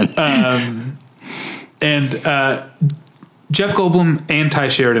man. And Jeff Goldblum and Ty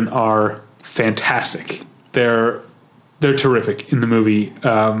Sheridan are fantastic. They're terrific in the movie. Jeff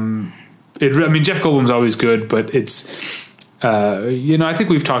Goldblum's always good, but it's, I think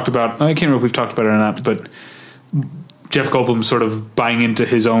we've talked about, I can't remember if we've talked about it or not, but Jeff Goldblum sort of buying into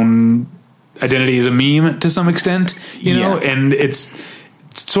his own identity as a meme to some extent, you know, and it's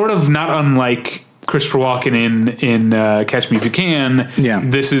sort of not unlike Christopher Walken in Catch Me If You Can. Yeah,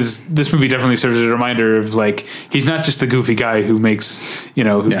 this movie definitely serves as a reminder of, like, he's not just the goofy guy who makes,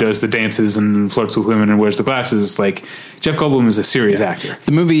 who does the dances and flirts with women and wears the glasses. Like, Jeff Goldblum is a serious actor.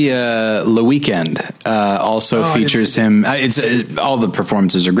 The movie Le Weekend also features him. It's all the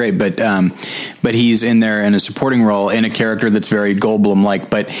performances are great, but he's in there in a supporting role in a character that's very Goldblum-like.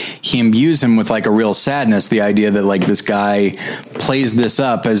 But he imbues him with like a real sadness. The idea that like this guy plays this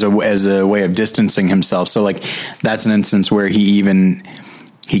up as a way of distancing himself. So like that's an instance where he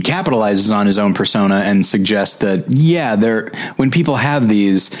capitalizes on his own persona and suggests that when people have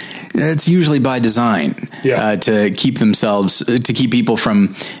these, it's usually by design to keep people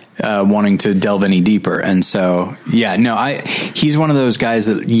from wanting to delve any deeper. And so he's one of those guys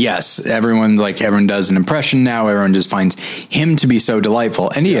that everyone does an impression now. Everyone just finds him to be so delightful,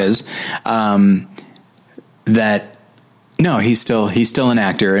 and he is. No, he's still an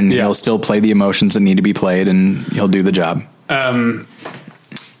actor, and he'll still play the emotions that need to be played, and he'll do the job. And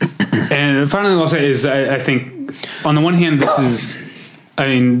finally, I'll say is I think on the one hand, this is,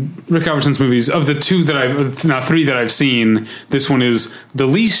 Rick Alverson's movies, of the three that I've seen, this one is the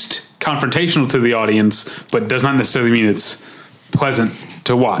least confrontational to the audience, but does not necessarily mean it's pleasant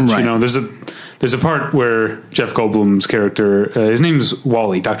to watch. Right. There's a part where Jeff Goldblum's character, his name's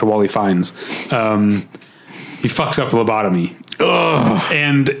Wally, Dr. Wally Fiennes. He fucks up lobotomy. Ugh.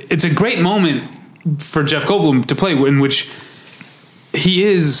 And it's a great moment for Jeff Goldblum to play, in which he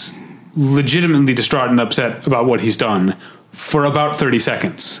is legitimately distraught and upset about what he's done for about 30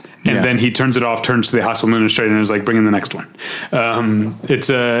 seconds. And then he turns it off, turns to the hospital administrator, and is like, bring in the next one. It's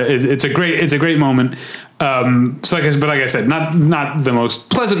a great moment. So like I said, not the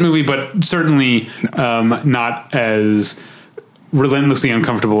most pleasant movie, but certainly not as relentlessly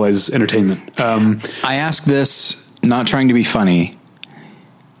uncomfortable as entertainment. I ask this not trying to be funny.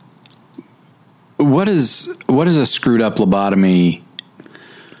 What is a screwed up lobotomy?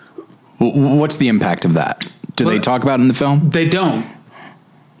 What's the impact of that? Do they talk about it in the film? They don't.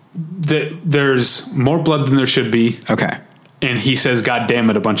 There's more blood than there should be. Okay. And he says "God damn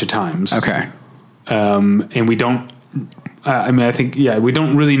it" a bunch of times. Okay. And we don't. I think we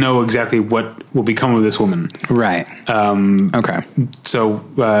don't really know exactly what will become of this woman. Right. Okay. So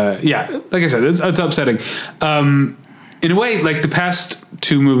like I said, it's upsetting. In a way, like the past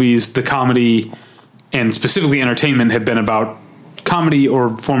two movies, the comedy and specifically entertainment have been about comedy or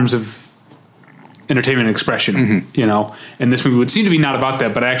forms of entertainment expression, and this movie would seem to be not about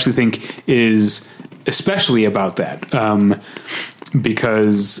that, but I actually think is especially about that.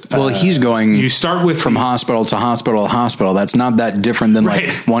 Because he's going. You start with from hospital to hospital to hospital. That's not that different than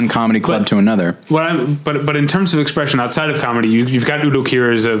like one comedy club to another. But in terms of expression outside of comedy, you've got Udo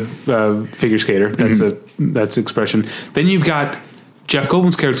Kier as a figure skater. That's expression. Then you've got Jeff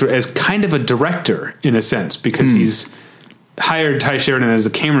Goldblum's character as kind of a director in a sense, because he's hired Ty Sheridan as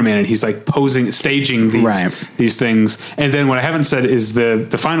a cameraman, and he's like staging these things. And then what I haven't said is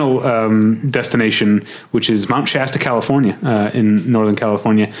the final destination, which is Mount Shasta, California, in Northern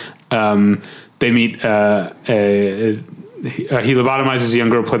California. They meet he lobotomizes a young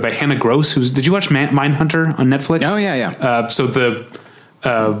girl played by Hannah Gross. Did you watch Mindhunter on Netflix? Oh yeah. So the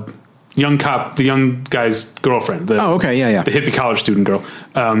young cop, the young guy's girlfriend. The hippie college student girl.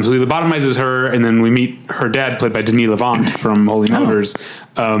 So he lobotomizes her, and then we meet her dad, played by Denis Lavant from Holy Motors,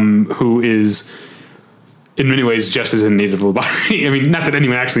 who is in many ways just as in need of lobotomy. I mean, not that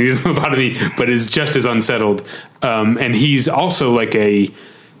anyone actually needs lobotomy, but is just as unsettled. And he's also like a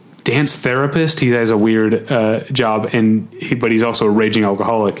dance therapist. He has a weird job, but he's also a raging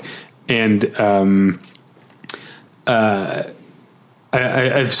alcoholic. And so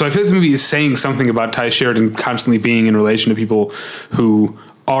I feel like this movie is saying something about Ty Sheridan constantly being in relation to people who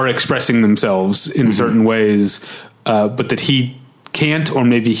are expressing themselves in certain ways, but that he can't, or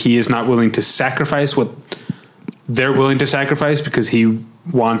maybe he is not willing to sacrifice what they're willing to sacrifice because he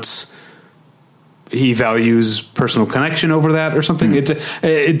values personal connection over that or something. It's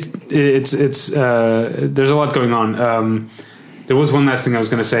there's a lot going on. There was one last thing I was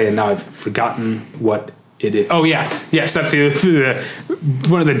going to say, and now I've forgotten what it is. Oh yeah, yes. That's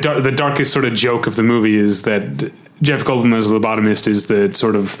one of the darkest sort of joke of the movie is that Jeff Goldblum as a lobotomist is the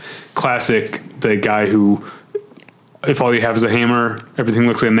sort of classic, the guy who, if all you have is a hammer, everything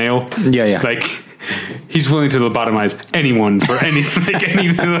looks like a nail. Yeah. Like he's willing to lobotomize anyone for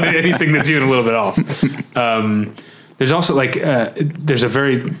anything that's even a little bit off. There's also there's a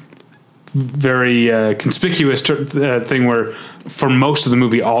very conspicuous thing where for most of the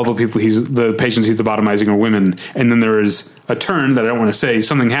movie, all the patients he's lobotomizing are women. And then there is a turn that I don't want to say,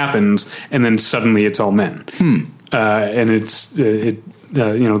 something happens, and then suddenly it's all men. And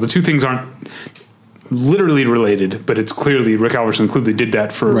the two things aren't literally related, but it's clearly Rick Alverson clearly did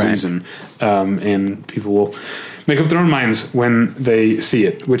that for a reason. And people will make up their own minds when they see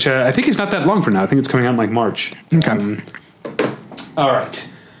it, which I think is not that long from now. I think it's coming out in like March. Okay. All right.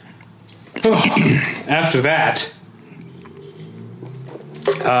 After that,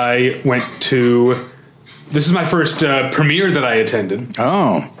 I went to. This is my first premiere that I attended.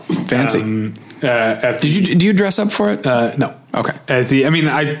 Oh, fancy! Do you dress up for it? No. Okay.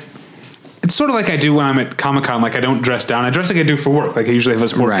 It's sort of like I do when I'm at Comic-Con. Like I don't dress down. I dress like I do for work. Like I usually have a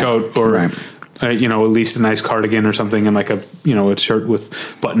sport coat or at least a nice cardigan or something, and like a shirt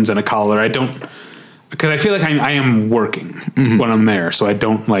with buttons and a collar. I don't, because I feel like I am working when I'm there, so I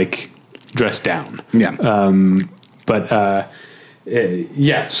don't like dress down. Yeah.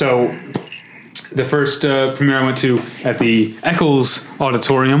 So the first premiere I went to at the Eccles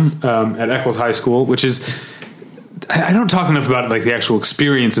Auditorium at Eccles High School, which is, I don't talk enough about like the actual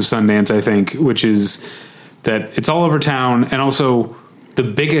experience of Sundance, I think, which is that it's all over town, and also the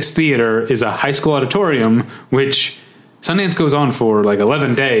biggest theater is a high school auditorium, which Sundance goes on for like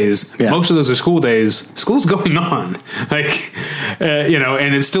 11 days. Yeah. Most of those are school days. School's going on,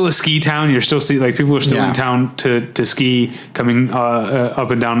 and it's still a ski town. You're still like people are still in town to ski, coming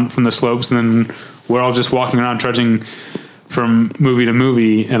up and down from the slopes, and then we're all just walking around trudging from movie to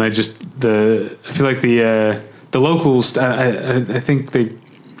movie. And I feel like the locals, I think they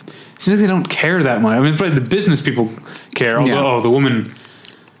seem like they don't care that much. I mean, probably the business people care. Although the woman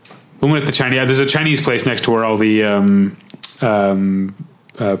at the Chinese, there's a Chinese place next to where all the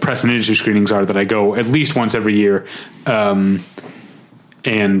press and industry screenings are that I go at least once every year.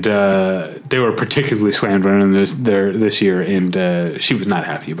 And they were particularly slammed running this year, and she was not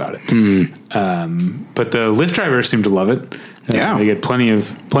happy about it. But the Lyft drivers seem to love it. They get plenty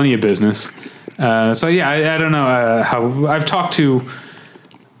of business. I don't know how. I've talked to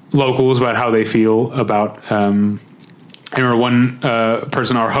locals about how they feel about. I remember one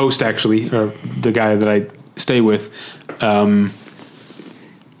person, our host actually, the guy that I stay with,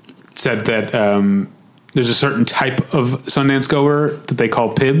 said that there's a certain type of Sundance goer that they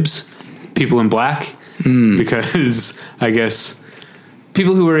call PIBs, people in black, because I guess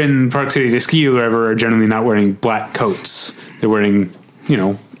people who are in Park City to ski or wherever are generally not wearing black coats. They're wearing,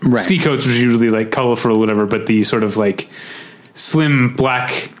 ski coats, which is usually like colorful or whatever, but the sort of like slim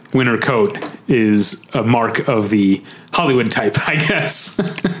black winter coat is a mark of the Hollywood type, I guess.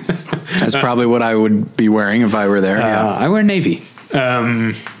 That's probably what I would be wearing if I were there. I wear navy.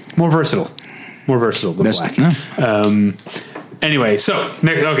 More versatile. more versatile than Black. No. Anyway, so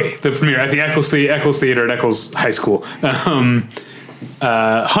the premiere at the Eccles Theater at Eccles High School.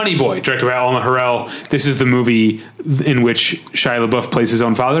 Honey Boy, directed by Alma Harrell. This is the movie in which Shia LaBeouf plays his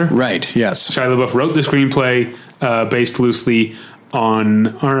own father. Right. Yes. Shia LaBeouf wrote the screenplay, based loosely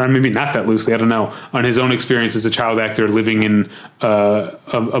on, or maybe not that loosely, I don't know, on his own experience as a child actor living in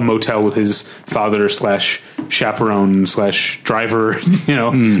a motel with his father / chaperone / driver.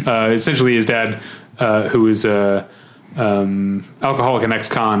 Essentially his dad, who is alcoholic and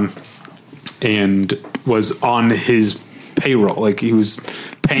ex-con, and was on his payroll. Like he was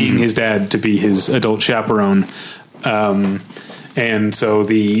paying his dad to be his adult chaperone. And so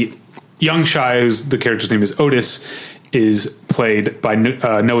the young Shia, the character's name is Otis, is played by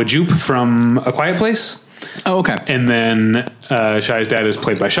Noah Jupe from A Quiet Place. Oh, okay. And then Shia's dad is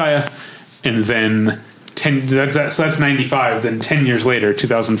played by Shia. And then that's 95. Then 10 years later,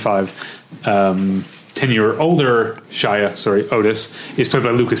 2005, 10-year-older Shia, Otis, is played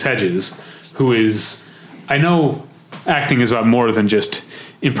by Lucas Hedges, who is, I know acting is about more than just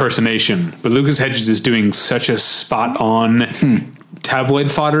impersonation, but Lucas Hedges is doing such a spot on tabloid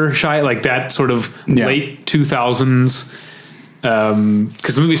fodder Shia, like that sort of late 2000s.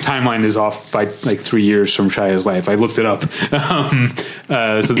 Because the movie's timeline is off by like 3 years from Shia's life. I looked it up.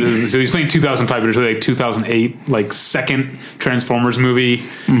 So he's playing 2005, but it's really like 2008, like second Transformers movie.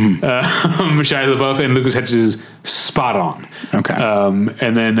 Shia LaBeouf and Lucas Hedges is spot on. Okay.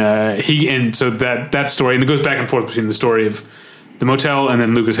 And then so that story, and it goes back and forth between the story of the motel and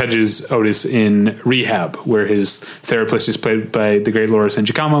then Lucas Hedges Otis in rehab, where his therapist is played by the great Laura San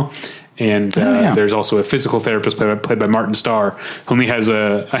Giacomo. And there's also a physical therapist played by Martin Starr, who only has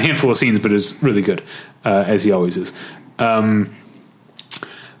a handful of scenes, but is really good, as he always is. The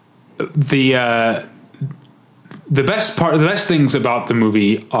best things about the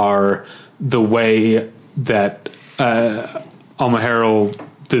movie are the way that Alma Harrell,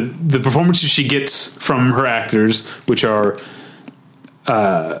 the performances she gets from her actors, which are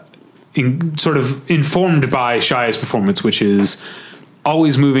sort of informed by Shia's performance, which is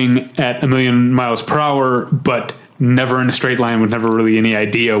always moving at 1,000,000 miles per hour, but never in a straight line, with never really any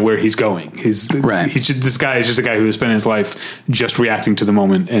idea where he's going. This guy is just a guy who has spent his life just reacting to the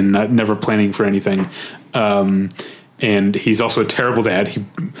moment and never planning for anything. And he's also a terrible dad.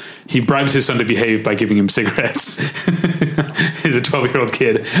 He bribes his son to behave by giving him cigarettes. He's a 12-year-old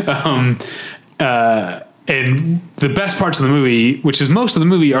kid. And the best parts of the movie, which is most of the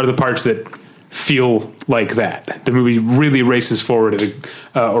movie, are the parts that feel like that. The movie really races forward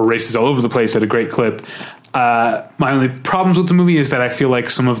or races all over the place at a great clip. My only problems with the movie is that I feel like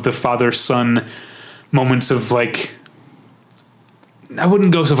some of the father-son moments of, like, I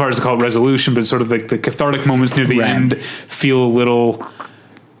wouldn't go so far as to call it resolution, but sort of like the cathartic moments near the end feel a little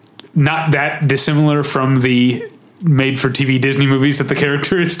not that dissimilar from the made-for-TV Disney movies that the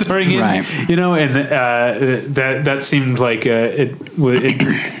character is starring in. Right. And that seemed like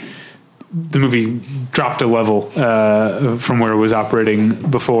the movie dropped a level from where it was operating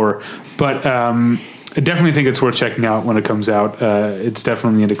before. But I definitely think it's worth checking out when it comes out. It's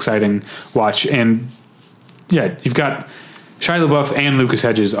definitely an exciting watch. And, yeah, you've got Shia LaBeouf and Lucas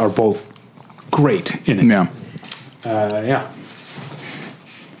Hedges are both great in it. Yeah. Yeah.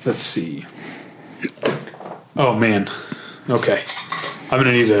 Let's see. Oh, man. Okay. I'm going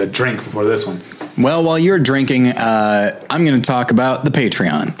to need a drink before this one. Well, while you're drinking, I'm going to talk about the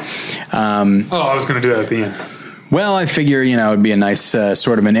Patreon. I was going to do that at the end. Well, I figure, it'd be a nice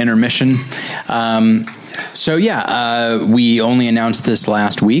sort of an intermission. We only announced this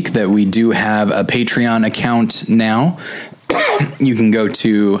last week that we do have a Patreon account now. You can go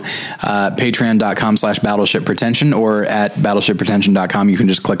to patreon.com/Battleship Pretension, or at battleshippretension.com. You can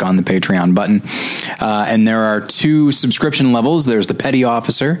just click on the Patreon button. And there are 2 subscription levels. There's the Petty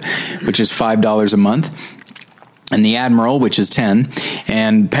Officer, which is $5 a month, and the Admiral, which is $10.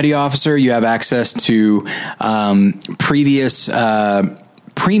 And Petty Officer, you have access to previous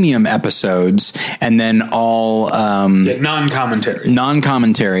premium episodes, and then all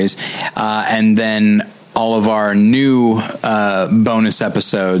non-commentaries, and then all of our new bonus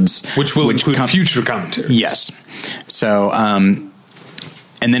episodes, which will include future commentary. Yes. So, and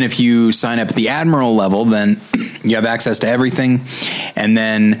then if you sign up at the Admiral level, then you have access to everything. And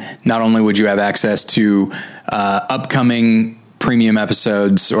then not only would you have access to upcoming premium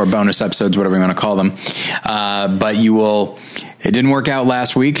episodes or bonus episodes, whatever you want to call them, but you will. It didn't work out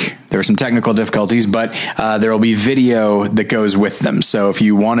last week. There were some technical difficulties, but there will be video that goes with them. So if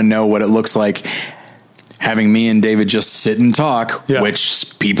you want to know what it looks like having me and David just sit and talk,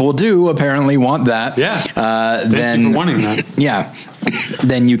 which people do apparently want that. Yeah. Thank you for wanting that. Yeah.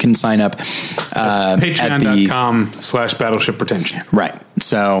 then you can sign up Patreon.com/Battleship Pretension. Right.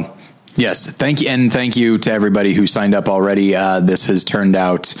 So, yes, thank you. And thank you to everybody who signed up already. This has turned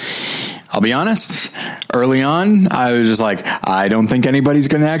out, I'll be honest, early on, I was just like, I don't think anybody's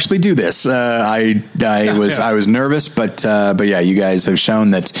going to actually do this. I was nervous, but yeah, you guys have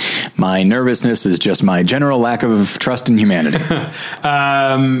shown that my nervousness is just my general lack of trust in humanity.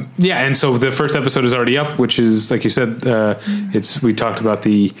 Yeah. And so the first episode is already up, which is, like you said, we talked about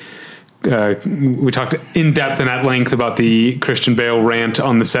we talked in depth and at length about the Christian Bale rant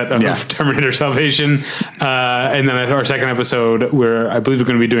on the set of Terminator Salvation. And then our second episode, where I believe we're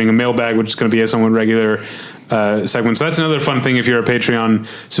going to be doing a mailbag, which is going to be a somewhat regular segment. So that's another fun thing if you're a Patreon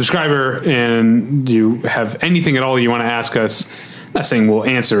subscriber and you have anything at all you want to ask us. I'm not saying we'll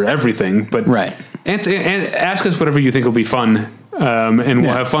answer everything, but ask us whatever you think will be fun. And we'll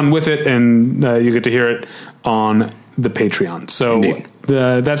have fun with it, and you get to hear it on the Patreon. So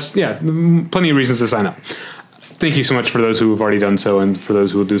that's plenty of reasons to sign up. Thank you so much for those who have already done so, and for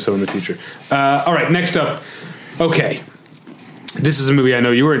those who will do so in the future. All right, next up. Okay, this is a movie I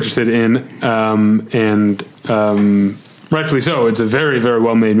know you were interested in, and rightfully so. It's a very, very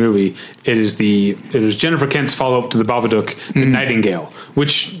well made movie. It is Jennifer Kent's follow up to The Babadook, The Nightingale,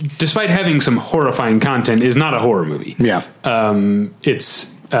 which, despite having some horrifying content, is not a horror movie. Yeah,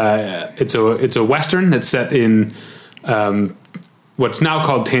 it's a Western that's set in what's now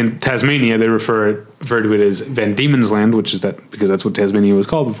called Tasmania. They refer to it as Van Diemen's Land, which is because that's what Tasmania was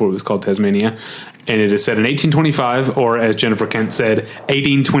called before it was called Tasmania. And it is set in 1825, or as Jennifer Kent said,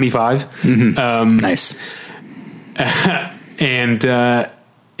 1825. Mm-hmm. Nice. And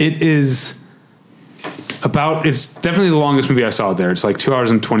it is it's definitely the longest movie I saw there. It's like 2 hours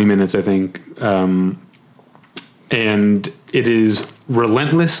and 20 minutes, I think. And it is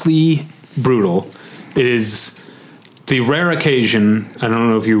relentlessly brutal. It is the rare occasion. I don't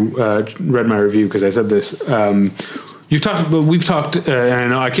know if you read my review, because I said this. We've talked,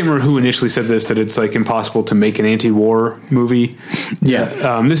 and I can't remember who initially said this, that it's like impossible to make an anti-war movie.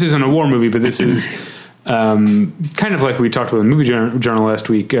 Yeah. This isn't a war movie, but this is kind of like we talked about in the movie journal last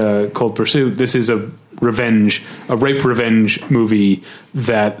week, Cold Pursuit. This is a rape revenge movie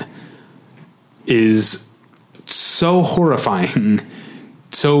that is so horrifying,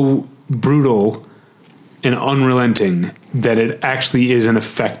 so brutal and unrelenting that it actually is an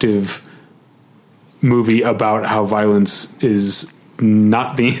effective movie about how violence is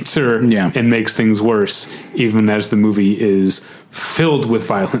not the answer and makes things worse, even as the movie is filled with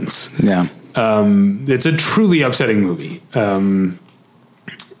violence. Yeah. It's a truly upsetting movie.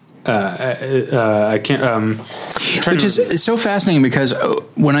 I can't. Which is so fascinating, because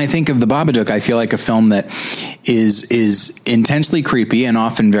when I think of The Babadook, I feel like a film that is intensely creepy and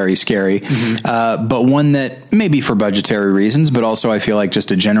often very scary, but one that, maybe for budgetary reasons, but also I feel like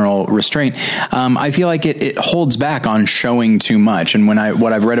just a general restraint, I feel like it holds back on showing too much. And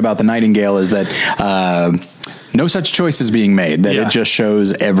what I've read about The Nightingale is that no such choice is being made, that it just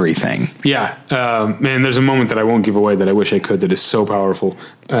shows everything. Yeah. Man, there's a moment that I won't give away that I wish I could, that is so powerful.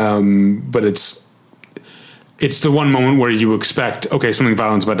 But it's the one moment where you expect, okay, something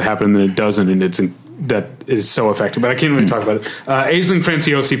violent's about to happen, and then it doesn't, and that is so effective. But I can't really talk about it. Aisling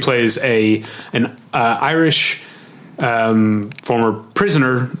Franciosi plays an Irish former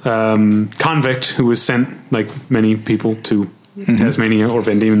prisoner, convict, who was sent, like many people, to Tasmania or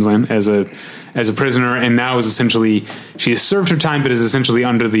Van Diemen's Land as a prisoner, and now is essentially, she has served her time, but is essentially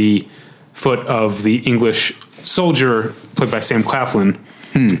under the foot of the English soldier played by Sam Claflin,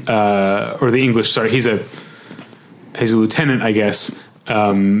 or the English. Sorry, he's a lieutenant, I guess,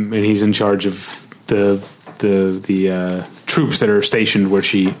 and he's in charge of the troops that are stationed where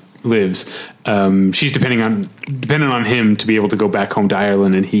she lives. She's dependent on him to be able to go back home to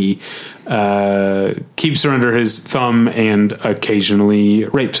Ireland, and he keeps her under his thumb and occasionally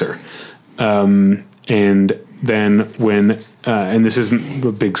rapes her. And then when and this isn't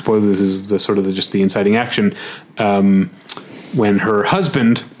a big spoiler, this is the sort of just the inciting action, when her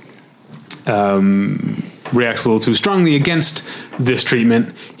husband reacts a little too strongly against this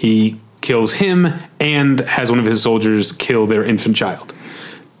treatment, he kills him and has one of his soldiers kill their infant child,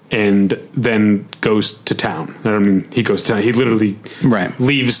 and then goes to town. I mean, he goes to town. He literally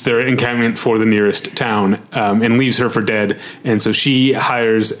leaves their encampment for the nearest town, and leaves her for dead. And so she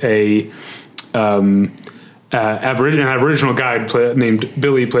hires an Aboriginal guide named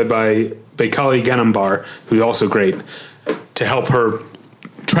Billy, played by Bekali Ganambar, who's also great, to help her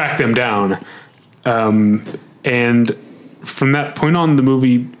track them down. And from that point on, the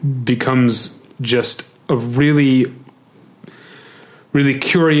movie becomes just a really, really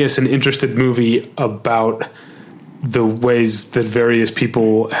curious and interested movie about the ways that various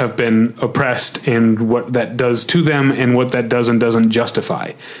people have been oppressed and what that does to them and what that does and doesn't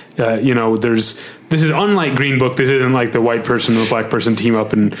justify. This is unlike Green Book. This isn't like the white person and the black person team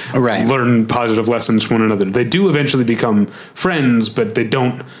up and learn positive lessons from one another. They do eventually become friends, but they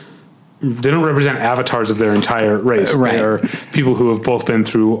don't represent avatars of their entire race. They are people who have both been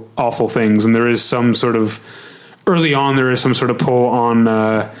through awful things. And there is some sort of, early on, there is some sort of pull on,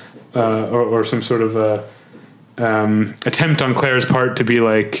 or some sort of, attempt on Claire's part to be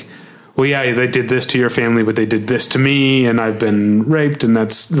like, well, yeah, they did this to your family, but they did this to me, and I've been raped, and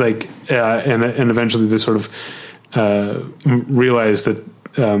that's like, and eventually they sort of realize that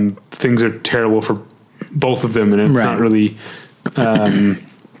things are terrible for both of them, and it's not really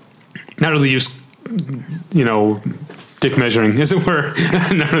use, dick measuring, as it were,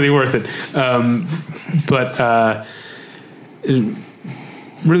 not really worth it. But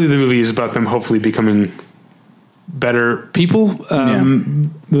really, the movie is about them hopefully becoming better people,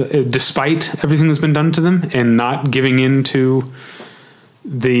 despite everything that's been done to them, and not giving in to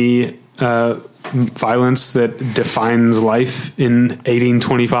the violence that defines life in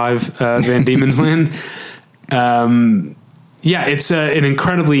 1825 Van Diemen's Land. It's an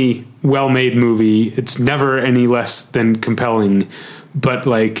incredibly well-made movie. It's never any less than compelling, but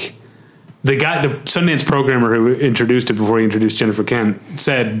like the Sundance programmer who introduced it before he introduced Jennifer Kent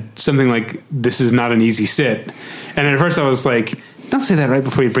said something like, "This is not an easy sit." And at first I was like, don't say that right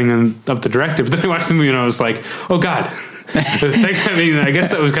before you bring up the director. But then I watched the movie and I was like, oh God. I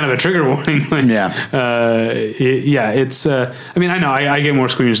guess that was kind of a trigger warning. It's, I know I get more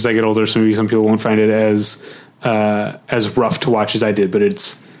squeamish as I get older, so maybe some people won't find it as rough to watch as I did, but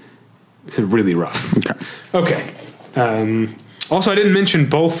it's really rough. Okay. Also, I didn't mention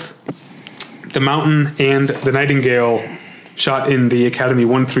both The Mountain and The Nightingale shot in the Academy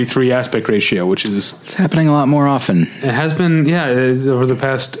 1:3:3 aspect ratio, which is... It's happening a lot more often. It has been, over the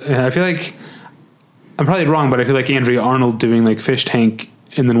past... I feel like... I'm probably wrong, but I feel like Andrea Arnold doing like Fish Tank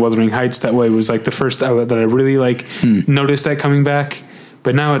and then Wuthering Heights that way was like the first that I really noticed that coming back.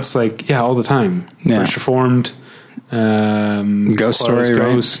 But now it's like, all the time. Yeah. First Reformed... Ghost Story,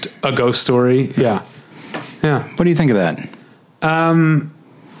 Ghost, right? A Ghost Story, yeah. What do you think of that?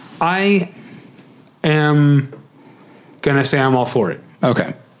 I am gonna say I'm all for it.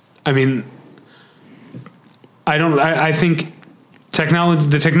 Okay. I mean, I think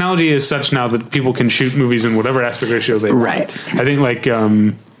the technology is such now that people can shoot movies in whatever aspect ratio they want. Right. I think like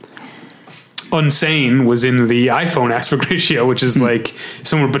Unsane was in the iPhone aspect ratio, which is like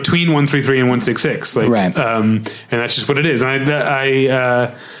somewhere between 1:3:3 and 1:6:6. Like, right. And that's just what it is. And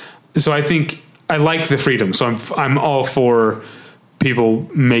so I think I like the freedom. So I'm all for people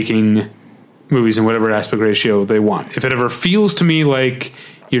making movies in whatever aspect ratio they want. If it ever feels to me like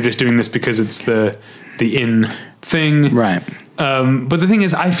you're just doing this because it's the in thing. Right. But the thing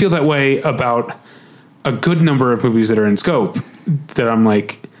is, I feel that way about a good number of movies that are in scope, that I'm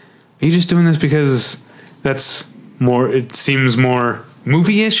like, are you just doing this because that's more, it seems more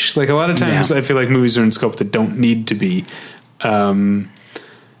movie-ish? Like a lot of times I feel like movies are in scope that don't need to be,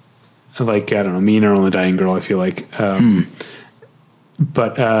 like, I don't know, Me and Earl and the Dying Girl, I feel like.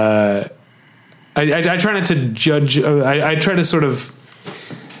 But I try not to judge. I try to sort of,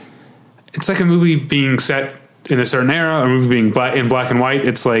 it's like a movie being set in a certain era, a movie being in black and white.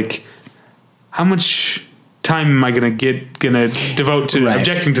 It's like, how much time am I gonna devote to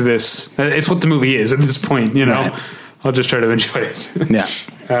objecting to this? It's what the movie is at this point, you know. Right. I'll just try to enjoy it. Yeah.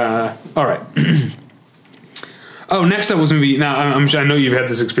 All right. Oh, next up was movie. Now I know you've had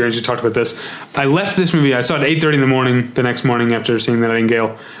this experience. You talked about this. I left this movie. I saw it at 8:30 in the morning. The next morning after seeing The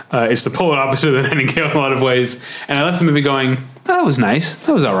Nightingale, it's the polar opposite of The Nightingale in a lot of ways. And I left the movie going, oh, that was nice.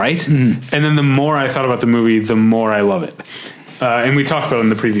 That was all right. Mm-hmm. And then the more I thought about the movie, the more I love it. And we talked about it in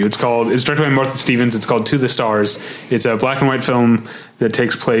the preview. It's directed by Martha Stevens. It's called To the Stars. It's a black and white film that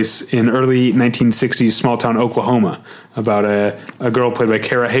takes place in early 1960s small town Oklahoma about a girl played by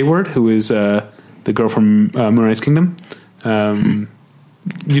Kara Hayward, who is the girl from Moonrise Kingdom. You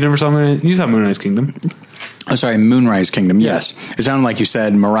never saw You saw Moonrise Kingdom. Oh, sorry, Moonrise Kingdom. Yes. It sounded like you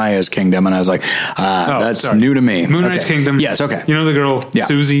said Mariah's Kingdom, and I was like, that's new to me. Moonrise Kingdom. Yes, okay. You know the girl,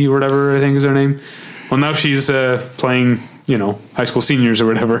 Susie or whatever, I think is her name? Well, now she's playing, high school seniors or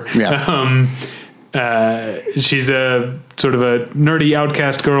whatever. Yeah. She's a sort of a nerdy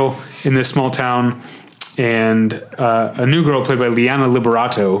outcast girl in this small town, and a new girl played by Liana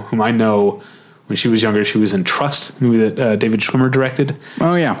Liberato, whom I know when she was younger. She was in Trust, a movie that David Schwimmer directed.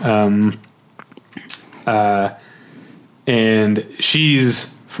 Oh, yeah. And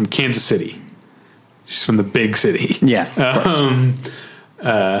she's from Kansas City. She's from the big city. Yeah.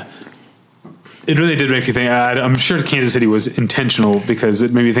 It really did make you think. I'm sure Kansas City was intentional because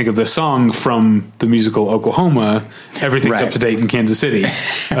it made me think of the song from the musical Oklahoma, Everything's Right. Up to Date in Kansas City,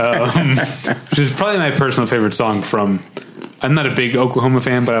 which is probably my personal favorite song from. I'm not a big Oklahoma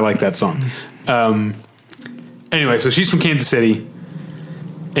fan, but I like that song. Anyway, so she's from Kansas City,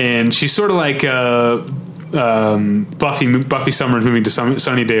 and she's sort of like Buffy Summers moving to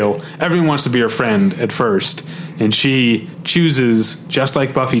Sunnydale. Everyone wants to be her friend at first, and she chooses, just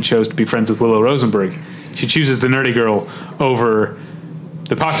like Buffy chose to be friends with Willow Rosenberg, she chooses the nerdy girl over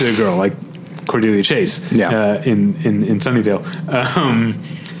the popular girl, like Cordelia Chase, in Sunnydale.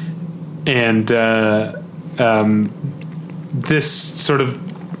 This sort of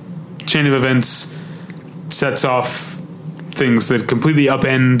chain of events sets off things that completely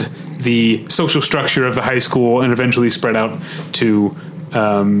upend the social structure of the high school and eventually spread out to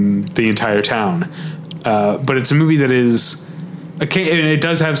the entire town. But it's a movie that is okay, and it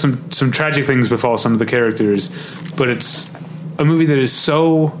does have some tragic things befall some of the characters, but it's a movie that is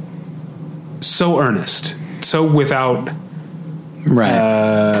so earnest, so without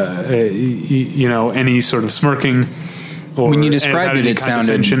any sort of smirking. Or when you described it, it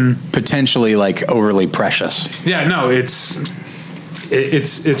sounded potentially like overly precious. Yeah, no, it's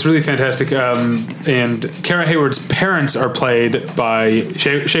really fantastic. And Kara Hayward's parents are played by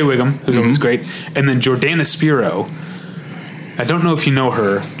Shea Wiggum, who's always great, and then Jordana Spiro. I don't know if you know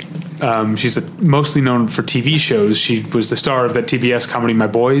her. She's mostly known for TV shows. She was the star of that TBS comedy My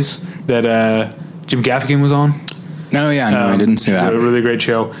Boys that Jim Gaffigan was on. No, I didn't see that. A really great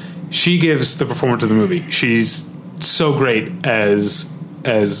show. She gives the performance of the movie. She's so great as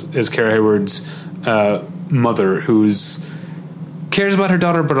Kara Hayward's mother, who's cares about her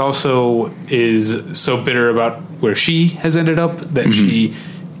daughter, but also is so bitter about where she has ended up that she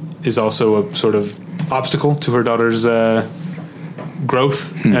is also a sort of obstacle to her daughter's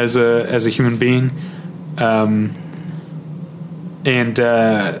growth as a human being. I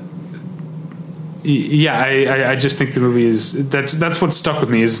just think the movie is that's what stuck with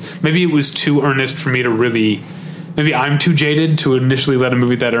me. Is maybe it was too earnest for me to really. Maybe I'm too jaded to initially let a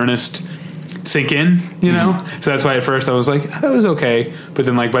movie that earnest sink in, you know? So that's why at first I was like, that was okay. But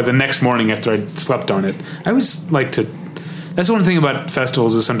then like by the next morning after I'd slept on it, I always like to... That's one thing about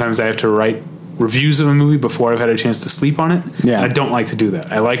festivals is sometimes I have to write reviews of a movie before I've had a chance to sleep on it. Yeah. And I don't like to do that.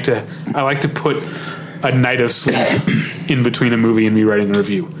 I like to put a night of sleep in between a movie and me writing a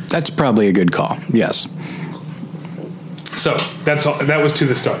review. That's probably a good call, yes. So that's all. That was To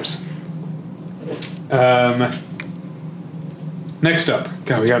the Stars. Next up,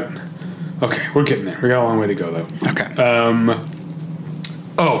 God, we're getting there. We got a long way to go, though. Okay.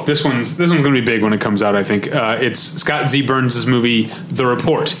 This one's going to be big when it comes out, I think. It's Scott Z. Burns' movie, The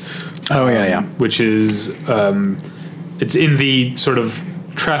Report. Oh, yeah. Which is, it's in the sort of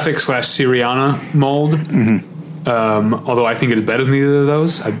Traffic/Syriana mold. Although I think it is better than either of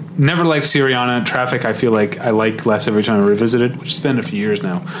those. I've never liked Syriana. Traffic, I feel like I like less every time I revisit it, which has been a few years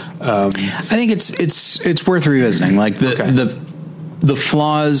now. I think it's worth revisiting. Like the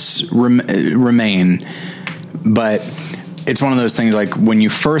flaws remain, but it's one of those things like when you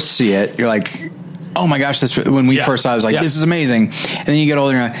first see it, you're like, oh my gosh, when we first saw it, I was like, this is amazing. And then you get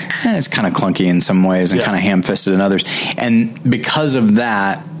older and you're like, it's kind of clunky in some ways and kind of ham-fisted in others. And because of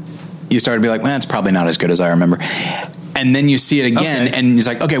that, you start to be like, well, it's probably not as good as I remember. And then you see it again and it's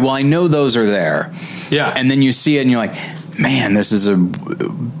like, okay, well, I know those are there. Yeah. And then you see it and you're like, man, this is a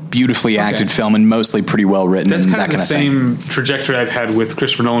beautifully acted film and mostly pretty well written. That's and kind of the same trajectory I've had with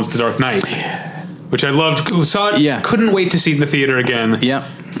Christopher Nolan's The Dark Knight, which I loved. Saw it, couldn't wait to see it in the theater again. Yeah.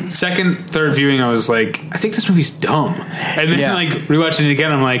 Second, third viewing, I was like, I think this movie's dumb. And then like rewatching it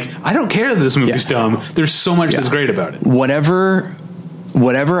again, I'm like, I don't care that this movie's dumb. There's so much that's great about it. Whatever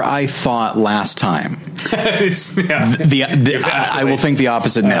I thought last time, I will think the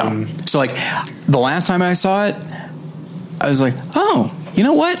opposite now. So like the last time I saw it, I was like, oh, you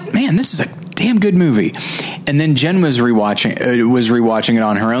know what, man, this is a damn good movie. And then Jen was rewatching it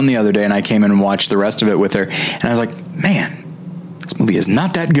on her own the other day, and I came in and watched the rest of it with her, and I was like, man, this movie is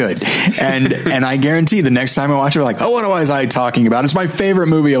not that good. And I guarantee the next time I watch it, I'm like, oh, what was I talking about? It's my favorite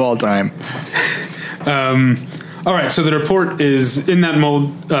movie of all time. All right, so The Report is in that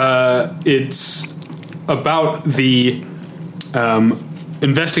mold. It's about the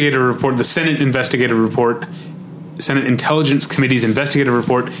investigative report, the Senate investigative report, Senate Intelligence Committee's investigative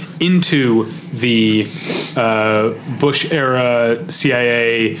report into the Bush-era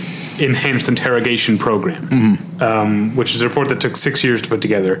CIA enhanced interrogation program, which is a report that took 6 years to put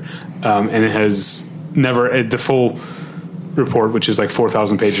together, and it has never the full report, which is like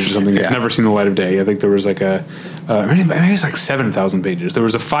 4,000 pages or something. It's never seen the light of day. I think there was like maybe it's like 7,000 pages. There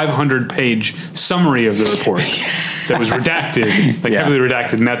was a 500-page summary of the report that was redacted, heavily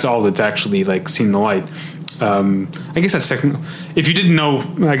redacted, and that's all that's actually like seen the light. I guess that's technical. If you didn't know,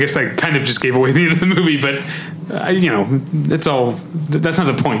 I guess that kind of just gave away the end of the movie, but that's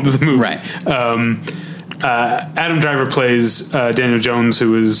not the point of the movie. Right. Adam Driver plays Daniel Jones,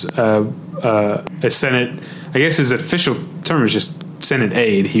 who is a Senate, I guess his official term is just Senate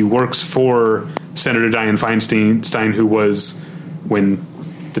aide. He works for Senator Dianne Feinstein, who was, when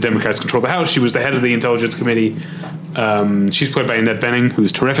the Democrats controlled the House, she was the head of the Intelligence Committee. She's played by Annette Bening,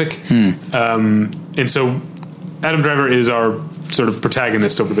 who's terrific. And so Adam Driver is our sort of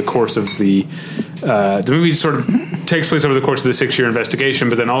protagonist over the course of the movie. Sort of takes place over the course of the 6-year investigation,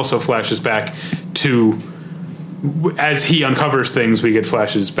 but then also flashes back to, as he uncovers things, we get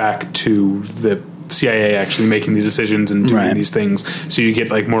flashes back to the CIA actually making these decisions and doing these things. So you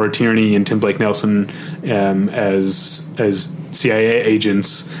get like Maura Tierney and Tim Blake Nelson as CIA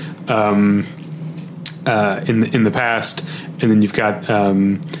agents in the past, and then you've got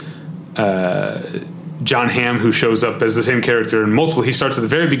John Hamm, who shows up as the same character in multiple. He starts at the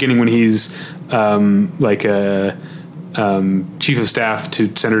very beginning when he's like a chief of staff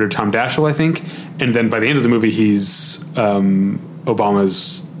to Senator Tom Daschle, I think, and then by the end of the movie, he's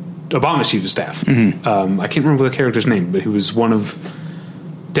Obama's chief of staff. I can't remember the character's name, but he was one of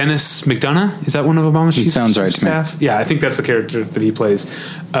Dennis McDonough. Is that one of Obama's chief sounds right staff? to me. Yeah, I think that's the character that he plays.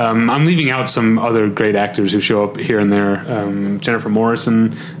 I'm leaving out some other great actors who show up here and there. Jennifer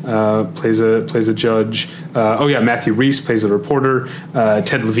Morrison plays a judge. Matthew Reese plays a reporter.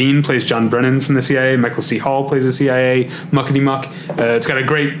 Ted Levine plays John Brennan from the CIA. Michael C. Hall plays the CIA. Muckety Muck. It's got a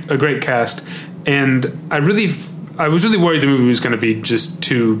great cast, and I was really worried the movie was going to be just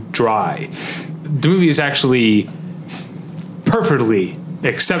too dry. The movie is actually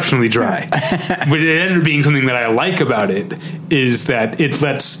exceptionally dry. But it ended up being something that I like about it is that it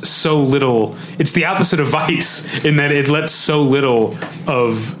lets so little. It's the opposite of Vice in that it lets so little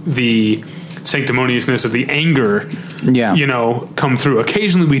of the sanctimoniousness of the anger, come through.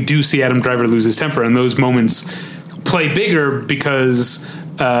 Occasionally we do see Adam Driver lose his temper, and those moments play bigger because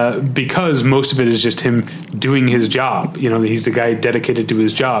most of it is just him doing his job. He's the guy dedicated to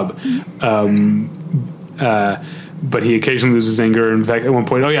his job. But he occasionally loses anger. In fact, at one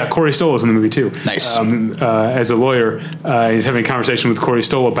point, Corey Stoll is in the movie too. Nice. As a lawyer, he's having a conversation with Corey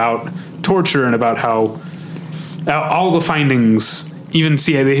Stoll about torture and about how all the findings, even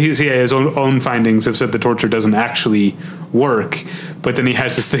CIA's own findings, have said the torture doesn't actually work. But then he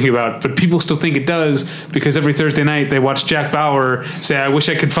has this thing about, but people still think it does because every Thursday night they watch Jack Bauer say, "I wish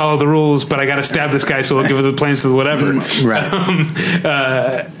I could follow the rules, but I got to stab this guy, so I'll give it the plans to the whatever." Right.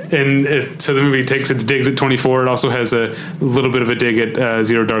 So the movie takes its digs at 24. It also has a little bit of a dig at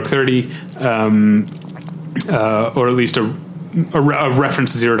Zero Dark 30, or at least a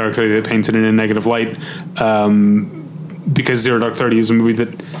reference to Zero Dark 30 that paints it in a negative light, because Zero Dark 30 is a movie that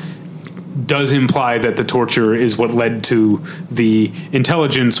does imply that the torture is what led to the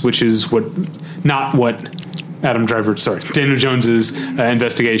intelligence, which is not what Daniel Jones's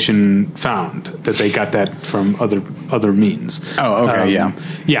investigation found, that they got that from other means. Oh, okay,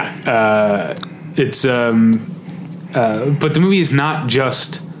 it's but the movie is not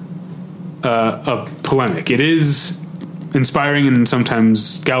just a polemic. It is inspiring and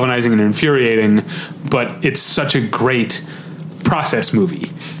sometimes galvanizing and infuriating, but it's such a great process movie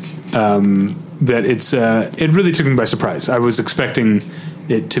that it really took me by surprise. I was expecting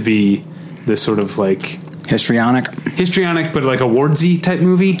it to be this sort of like histrionic, but like awardsy type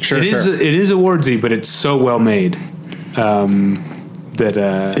movie. It is awardsy, but it's so well made.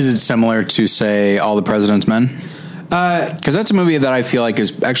 Is it similar to, say, All the President's Men? Because that's a movie that I feel like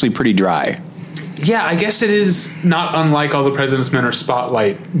is actually pretty dry. Yeah, I guess it is not unlike All the President's Men or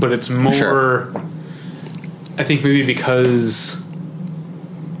Spotlight, but it's more, I think maybe because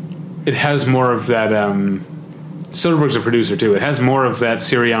it has more of that, Soderbergh's a producer too, it has more of that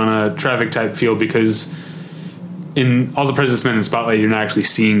Syriana traffic type feel, because in All the President's Men and Spotlight, you're not actually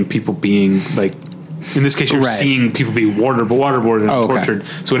seeing people being, like, in this case, you're seeing people be waterboarded and tortured.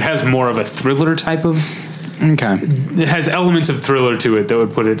 So it has more of a thriller type of... Okay. It has elements of thriller to it that would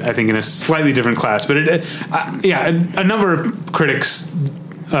put it, I think, in a slightly different class. But a number of critics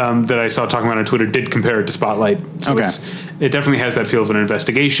that I saw talking about on Twitter did compare it to Spotlight. So it definitely has that feel of an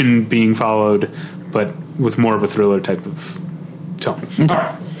investigation being followed, but with more of a thriller type of tone. Okay. All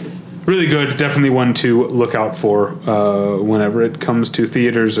right. Really good. Definitely one to look out for whenever it comes to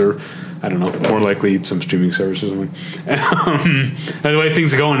theaters or I don't know, more likely some streaming service or something. The way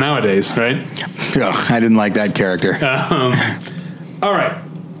things are going nowadays, right? Ugh, I didn't like that character. All right.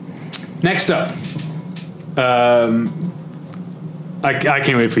 Next up. I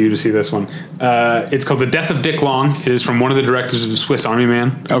can't wait for you to see this one. It's called The Death of Dick Long. It is from one of the directors of Swiss Army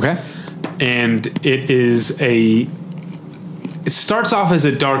Man. Okay. And it starts off as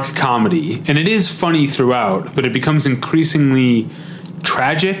a dark comedy, and it is funny throughout, but it becomes increasingly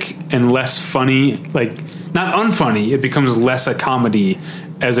tragic and less funny. Like, not unfunny, it becomes less a comedy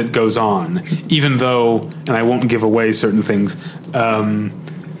as it goes on, even though, and I won't give away certain things,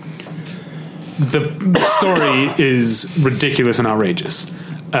 the story is ridiculous and outrageous.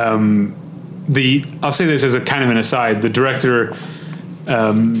 I'll say this as a kind of an aside. The director,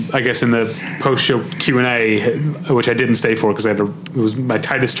 I guess in the post-show Q&A, which I didn't stay for because it was my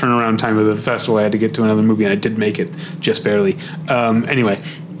tightest turnaround time of the festival. I had to get to another movie, and I did make it just barely. Anyway,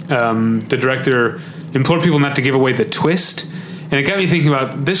 the director implored people not to give away the twist, and it got me thinking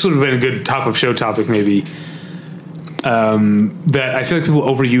about this would have been a good top-of-show topic maybe. That I feel like people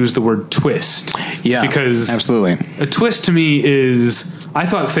overuse the word twist. Yeah, because absolutely. A twist to me is, I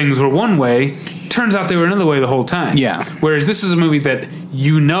thought things were one way, turns out they were another way the whole time. Yeah. Whereas this is a movie that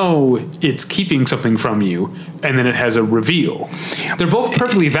it's keeping something from you, and then it has a reveal. They're both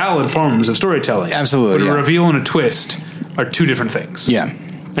perfectly valid forms of storytelling. Absolutely. But a reveal and a twist are two different things. Yeah.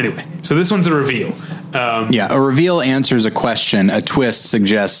 Anyway, so this one's a reveal. A reveal answers a question. A twist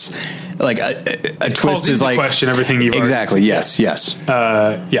suggests, like a twist is like question everything you've exactly. Already, yes.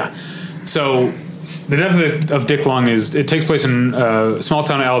 Yeah. So the death of Dick Long it takes place in small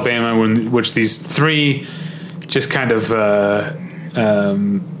town Alabama, which these three just kind of I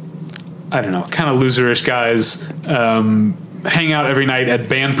don't know, kind of loserish guys hang out every night at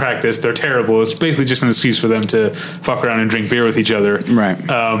band practice. They're terrible. It's basically just an excuse for them to fuck around and drink beer with each other. Right.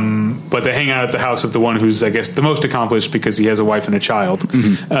 But they hang out at the house of the one who's, I guess, the most accomplished because he has a wife and a child.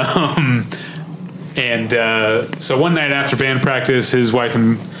 Mm-hmm. So one night after band practice, his wife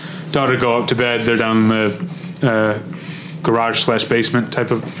and daughter go up to bed. They're down in the garage/basement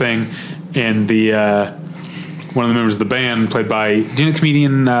type of thing. And the one of the members of the band, played by, do you know the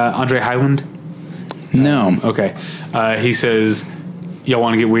comedian Andre Hyland? No. Okay. He says, y'all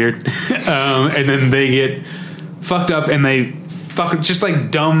want to get weird? And then they get fucked up, and they fuck just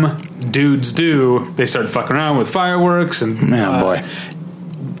like dumb dudes do. They start fucking around with fireworks and boy.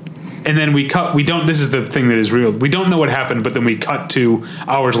 And then we don't, this is the thing that is real. We don't know what happened, but then we cut to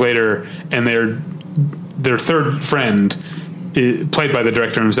hours later, and their third friend, played by the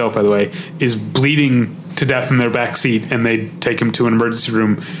director himself, by the way, is bleeding to death in their back seat, and they take him to an emergency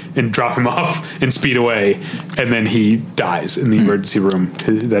room and drop him off and speed away, and then he dies in the emergency room.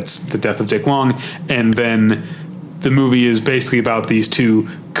 That's the death of Dick Long. And then the movie is basically about these two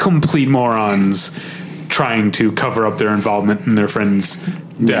complete morons trying to cover up their involvement in their friend's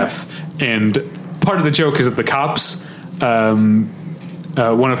death. And part of the joke is that the cops, one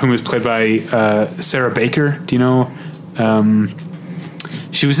of whom is played by Sarah Baker. Do you know?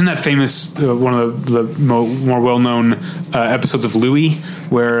 She was in that famous, one of the more well-known episodes of Louie,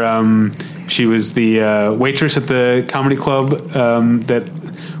 where she was the waitress at the comedy club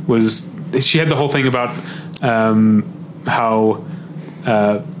she had the whole thing about how...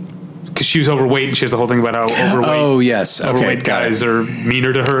 because she was overweight, and she has the whole thing about how overweight. Oh yes, okay, overweight guys are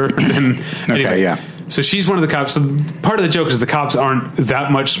meaner to her. Than, okay, yeah. So she's one of the cops. So part of the joke is the cops aren't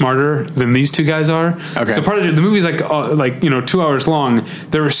that much smarter than these two guys are. Okay. So part of the movie's like 2 hours long.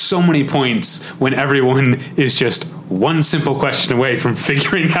 There are so many points when everyone is just one simple question away from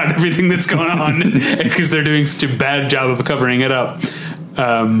figuring out everything that's going on because they're doing such a bad job of covering it up.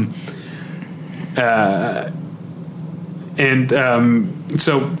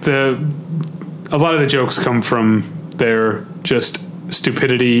 So a lot of the jokes come from their just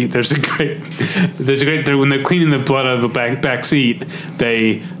stupidity. There's a great when they're cleaning the blood out of the back seat,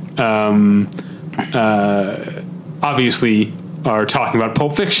 they obviously are talking about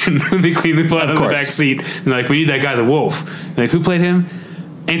Pulp Fiction when they clean the blood out of the back seat, and like, we need that guy, the wolf. And like, who played him?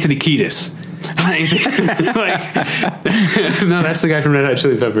 Anthony Kiedis. No, that's the guy from Red Hot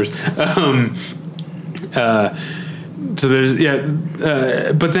Chili Peppers. So there's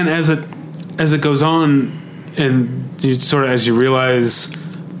but then as it goes on, and you sort of, as you realize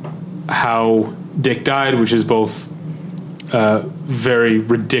how Dick died, which is both very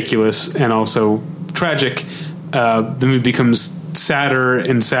ridiculous and also tragic, the movie becomes sadder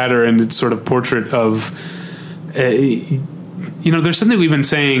and sadder, and it's sort of portrait of there's something we've been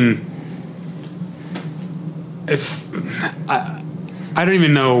saying. If I don't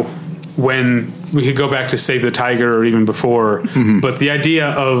even know when we could go back to Save the Tiger or even before, but the idea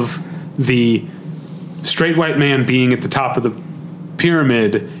of the straight white man being at the top of the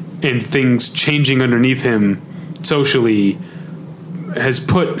pyramid and things changing underneath him socially has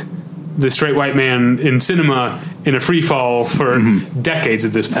put the straight white man in cinema in a free fall for decades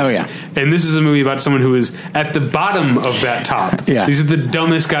at this point. Oh, yeah. And this is a movie about someone who is at the bottom of that top. Yeah. These are the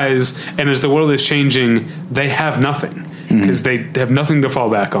dumbest guys, and as the world is changing, they have nothing because they have nothing to fall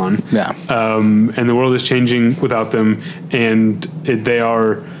back on. Yeah. And the world is changing without them, and they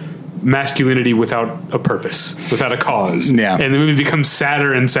are masculinity without a purpose, without a cause. Yeah. And the movie becomes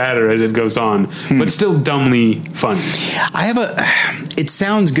sadder and sadder as it goes on, but still dumbly funny. It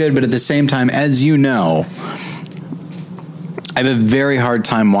sounds good, but at the same time, as you know, I have a very hard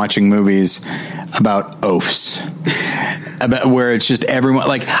time watching movies about oafs. About where it's just everyone,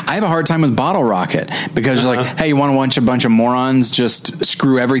 like, I have a hard time with Bottle Rocket because like, hey, you want to watch a bunch of morons just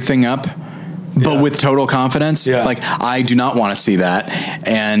screw everything up? But with total confidence, like, I do not want to see that.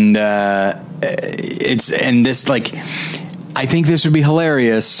 And I think this would be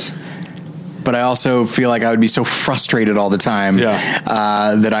hilarious, but I also feel like I would be so frustrated all the time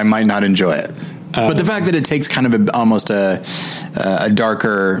that I might not enjoy it. But the fact that it takes kind of almost a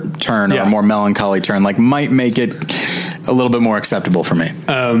darker turn or a more melancholy turn, like, might make it a little bit more acceptable for me.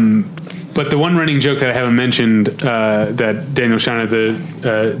 But the one running joke that I haven't mentioned, that Daniel Shaina, the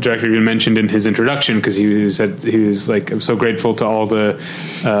director, even mentioned in his introduction, because he was like, I'm so grateful to all the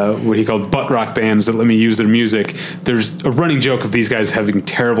what he called butt rock bands that let me use their music. There's a running joke of these guys having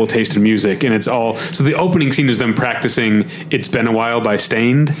terrible taste in music, and it's all so. The opening scene is them practicing "It's Been a While" by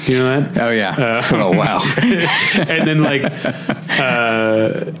Stained. You know that? Oh yeah. Oh wow. And then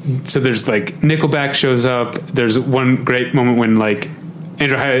so there's like Nickelback shows up. There's one great moment when like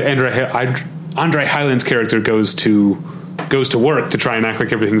Andre Hyland's character goes to work to try and act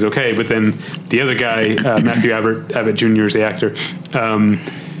like everything's okay, but then the other guy, Matthew Abbott Jr. is the actor,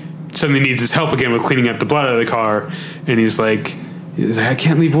 suddenly needs his help again with cleaning up the blood out of the car, and he's like, I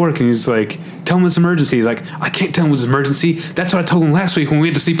can't leave work, and he's like, tell him it's an emergency. He's like, I can't tell him it's an emergency. That's what I told him last week when we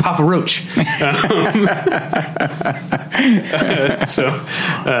went to see Papa Roach.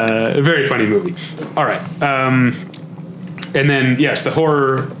 A very funny movie. All right. And then, yes, the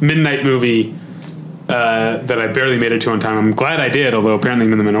horror midnight movie that I barely made it to on time. I'm glad I did, although apparently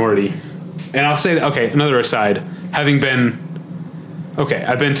I'm in the minority. And I'll say that, okay, another aside. I've been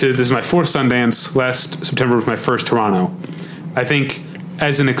to, this is my fourth Sundance. Last September was my first Toronto. I think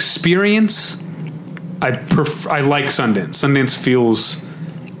as an experience, I like Sundance. Sundance feels,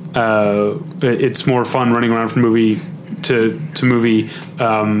 it's more fun running around from movie to movie.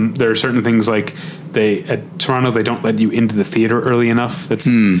 There are certain things like, at Toronto, they don't let you into the theater early enough. That's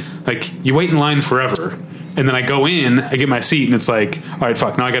like, you wait in line forever, and then I go in, I get my seat, and it's like, all right,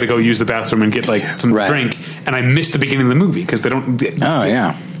 fuck, now I got to go use the bathroom and get like some drink, and I missed the beginning of the movie because they don't. Oh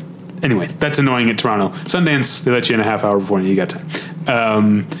yeah. Anyway, that's annoying at Toronto. Sundance, they let you in a half hour before you got time.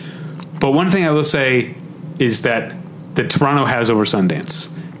 But one thing I will say is that Toronto has over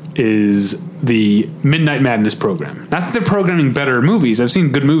Sundance is the Midnight Madness program. Not that they're programming better movies. I've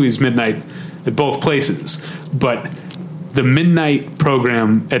seen good movies midnight at both places, but the midnight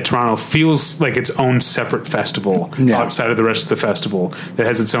program at Toronto feels like its own separate festival outside of the rest of the festival that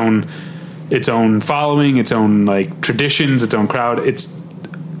has its own following, its own like traditions, its own crowd. It's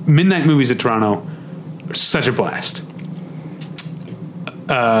midnight movies at Toronto are such a blast.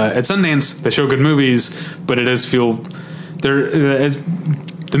 At Sundance, they show good movies, but it does feel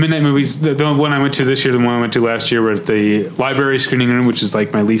the midnight movies, the one I went to this year, the one I went to last year, were at the library screening room, which is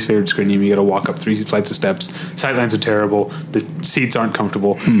like my least favorite screening room. You got to walk up 3 flights of steps. Sightlines are terrible. The seats aren't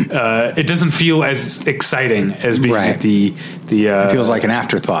comfortable. It doesn't feel as exciting as being at the. It feels like an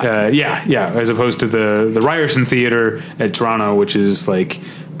afterthought. As opposed to the Ryerson Theater at Toronto, which is like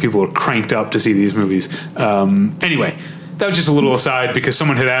people are cranked up to see these movies. Anyway, that was just a little aside because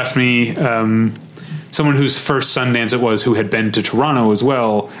someone had asked me. Someone whose first Sundance it was, who had been to Toronto as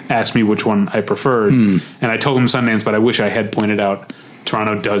well, asked me which one I preferred. And I told him Sundance, but I wish I had pointed out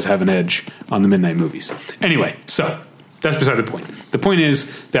Toronto does have an edge on the midnight movies. Anyway, so that's beside the point. The point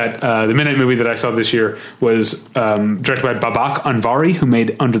is that the midnight movie that I saw this year was directed by Babak Anvari, who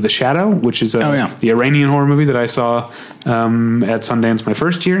made Under the Shadow, which is the Iranian horror movie that I saw at Sundance my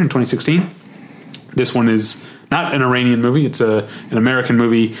first year in 2016. This one is not an Iranian movie. It's an American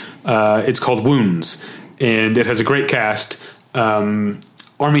movie. It's called Wounds, and it has a great cast. Armie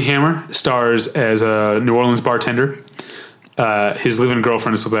Hammer stars as a New Orleans bartender. His live-in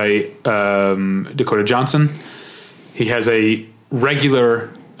girlfriend is played by Dakota Johnson. He has a regular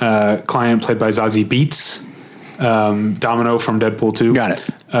client played by Zazie Beetz, Domino from Deadpool 2. Got it.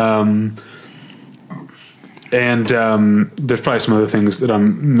 And there's probably some other things that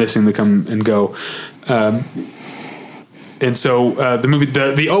I'm missing that come and go. And so the movie,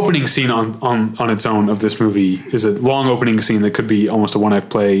 the opening scene on its own of this movie is a long opening scene that could be almost a one-act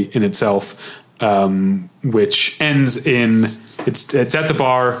play in itself, which ends in it's at the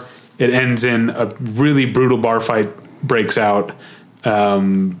bar. It ends in a really brutal bar fight breaks out.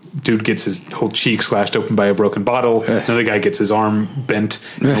 Dude gets his whole cheek slashed open by a broken bottle. Another guy gets his arm bent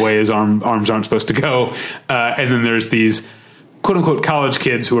in a way his arms aren't supposed to go. And then there's these quote unquote college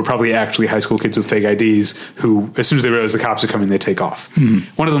kids who are probably actually high school kids with fake IDs who, as soon as they realize the cops are coming, they take off.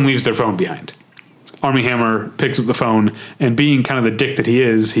 One of them leaves their phone behind. Armie Hammer picks up the phone, and being kind of the dick that he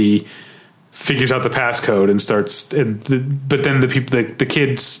is, he figures out the passcode and starts. But then the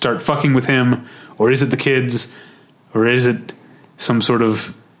kids start fucking with him, or is it the kids, or is it some sort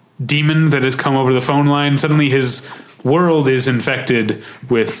of demon that has come over the phone line? Suddenly, his world is infected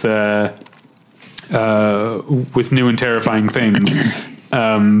with new and terrifying things.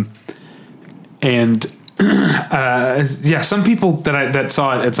 Some people that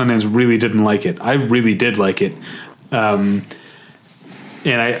saw it at Sundance really didn't like it. I really did like it. But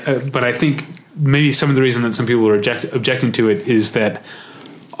I think maybe some of the reason that some people are objecting to it is that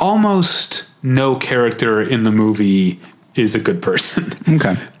almost no character in the movie is a good person.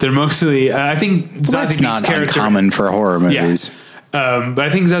 Okay. They're mostly, I think Zazie that's Beetz' not character, uncommon for horror movies. Yeah. But I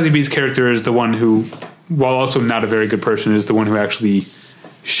think Zazie Beetz' character is the one who, while also not a very good person, is the one who actually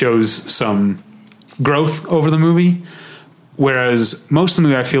shows some growth over the movie. Whereas most of the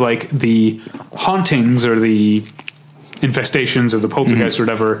movie, I feel like the hauntings or the infestations or the poltergeists or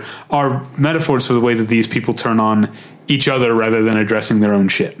whatever are metaphors for the way that these people turn on each other rather than addressing their own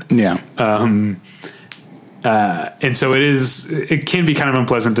shit. Yeah. And so it can be kind of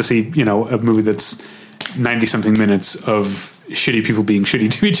unpleasant to see, a movie that's 90 something minutes of shitty people being shitty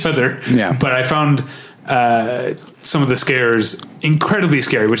to each other. Yeah. But I found some of the scares incredibly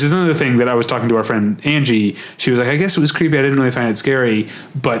scary, which is another thing that I was talking to our friend Angie. She was like, I guess it was creepy. I didn't really find it scary,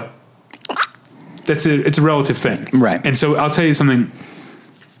 but it's a relative thing. Right. And so I'll tell you something.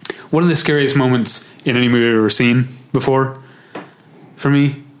 One of the scariest moments in any movie I've ever seen before for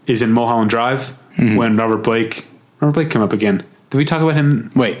me is in Mulholland Drive when Robert Blake came up again. Did we talk about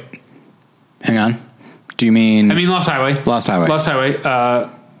him? Wait, hang on. Do you mean? I mean Lost Highway. Lost Highway.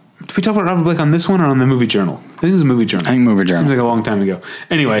 Did we talk about Robert Blake on this one or on the Movie Journal? I think it was a Movie Journal. Seems like a long time ago.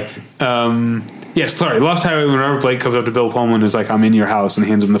 Anyway, yes, sorry. Lost Highway, when Robert Blake comes up to Bill Pullman and is like, I'm in your house, and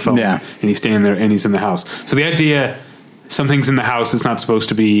hands him the phone. Yeah. And he's standing there and he's in the house. So the idea, something's in the house, it's not supposed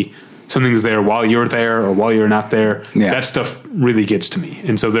to be, something's there while you're there or while you're not there. Yeah. That stuff really gets to me.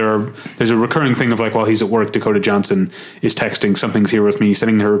 And so there's a recurring thing of like, while he's at work, Dakota Johnson is texting, something's here with me,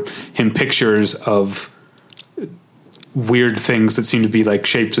 sending him pictures of weird things that seem to be like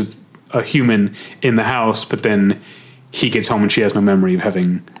shapes of a human in the house, but then he gets home and she has no memory of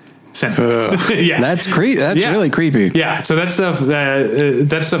having sent it. Yeah. That's That's really creepy. Yeah. So that stuff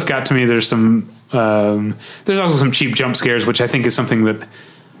got to me. There's some, there's also some cheap jump scares, which I think is something that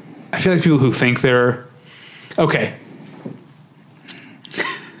I feel like people who think they're okay.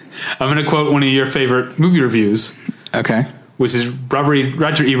 I'm going to quote one of your favorite movie reviews. Okay. Which is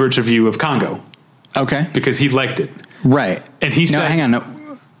Roger Ebert's review of Congo. Okay. Because he liked it. Right. And he said, hang on. No.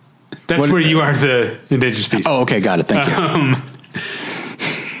 That's where you are the endangered species. Oh, okay. Got it. Thank you.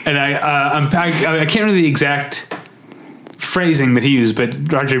 And I can't remember the exact phrasing that he used, but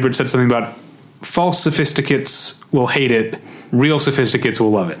Roger Ebert said something about false sophisticates will hate it. Real sophisticates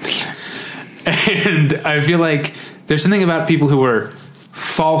will love it. And I feel like there's something about people who are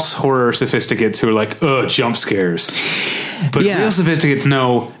false horror sophisticates who are like, jump scares. But real sophisticates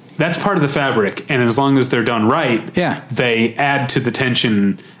know that's part of the fabric, and as long as they're done right, they add to the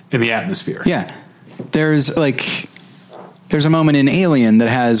tension in the atmosphere. Yeah. There's a moment in Alien that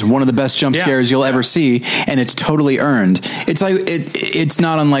has one of the best jump scares you'll ever see, and it's totally earned. It's like it's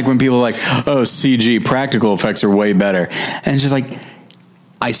not unlike when people are like, CG practical effects are way better. And it's just like,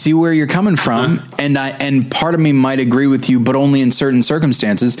 I see where you're coming from, and part of me might agree with you, but only in certain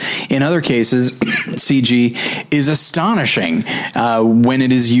circumstances. In other cases, CG is astonishing when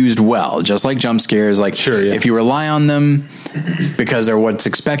it is used well, just like jump scares. Like, if you rely on them because they're what's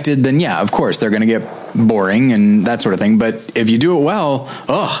expected, then of course they're going to get boring and that sort of thing. But if you do it well,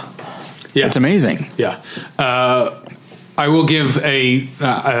 it's amazing. Yeah. I will give a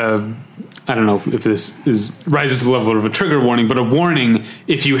I don't know if this rises to the level of a trigger warning, but a warning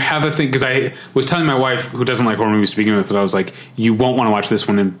if you have a thing, because I was telling my wife, who doesn't like horror movies to begin with, that I was like, you won't want to watch this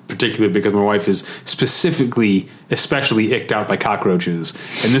one in particular because my wife is especially icked out by cockroaches,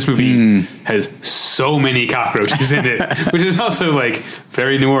 and this movie has so many cockroaches in it, which is also like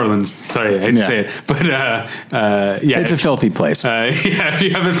very New Orleans. Sorry, I hate to say it, but yeah, it's a filthy place. Yeah, if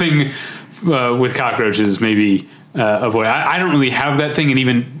you have a thing with cockroaches, maybe avoid. I don't really have that thing, and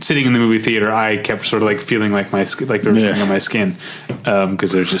even sitting in the movie theater, I kept sort of like feeling like my like they were sitting on my skin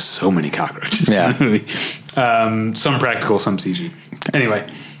because there's just so many cockroaches in the movie. Some practical, some CG. Anyway,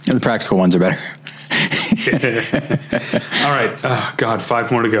 the practical ones are better. All right. Oh, God,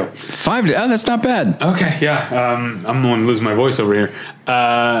 5 more to go. 5? That's not bad. Okay, yeah. I'm the one losing my voice over here.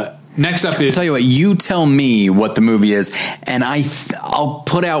 Next up is... I'll tell you what, you tell me what the movie is, and I'll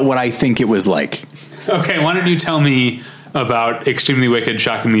put out what I think it was like. Okay, why don't you tell me about Extremely Wicked,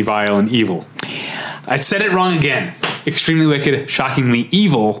 Shockingly Vile, and Evil? I said it wrong again. Extremely Wicked, Shockingly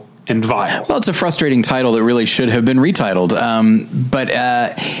Evil, and Vile. Well, it's a frustrating title that really should have been retitled.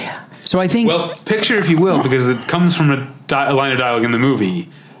 So I think... Well, picture, if you will, because it comes from a line of dialogue in the movie,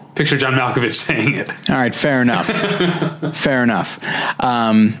 picture John Malkovich saying it. All right, fair enough. Fair enough.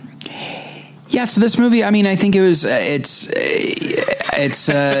 Yeah, so this movie, I mean, I think it's Zac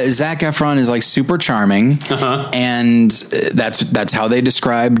Efron is like super charming, and that's how they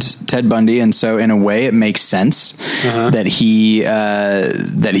described Ted Bundy, and so in a way, it makes sense that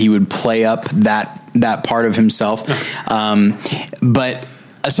he would play up that part of himself. But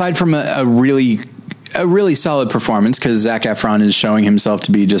aside from a really solid performance, because Zac Efron is showing himself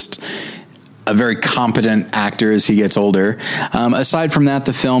to be just a very competent actor as he gets older. Aside from that,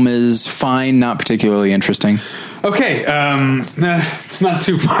 the film is fine, not particularly interesting. Okay, it's not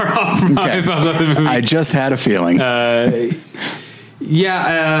too far off from how I felt about the movie. I just had a feeling. I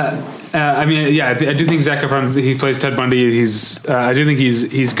mean, yeah, I do think Zac Efron, he plays Ted Bundy. I do think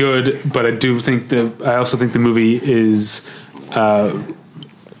he's good, but I also think the movie is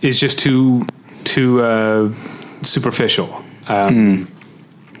just too superficial.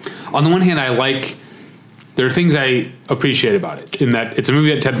 On the one hand, there are things I appreciate about it, in that it's a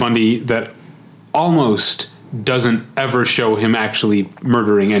movie about Ted Bundy that almost doesn't ever show him actually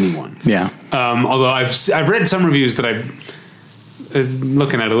murdering anyone. Yeah. Although I've read some reviews that I'm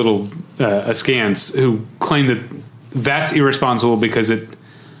looking at a little askance, who claim that that's irresponsible because it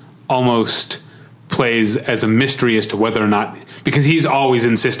almost plays as a mystery as to whether or not, because he's always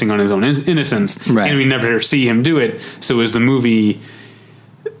insisting on his own innocence, and we never see him do it. So is the movie...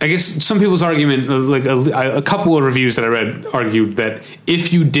 I guess some people's argument, like a couple of reviews that I read, argued that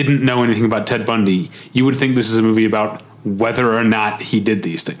if you didn't know anything about Ted Bundy, you would think this is a movie about whether or not he did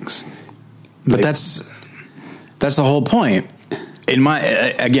these things. But that's the whole point.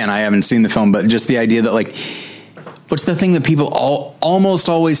 Again, I haven't seen the film, but just the idea that, like, what's the thing that people almost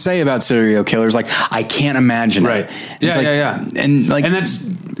always say about serial killers? Like, I can't imagine it. Yeah. And that's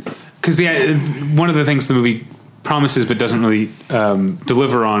because one of the things the movie promises but doesn't really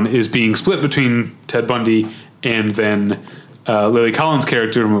deliver on is being split between Ted Bundy and then Lily Collins'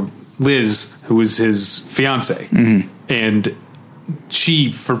 character, Liz, who was his fiance. And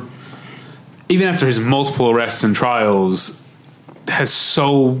she, even after his multiple arrests and trials, has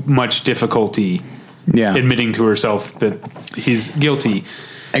so much difficulty admitting to herself that he's guilty.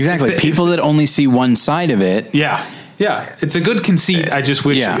 Exactly. People that only see one side of it. Yeah. It's a good conceit. I just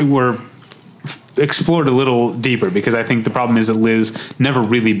wish it were explored a little deeper, because I think the problem is that Liz never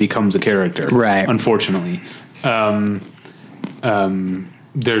really becomes a character, right? Unfortunately,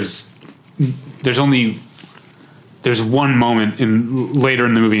 there's one moment later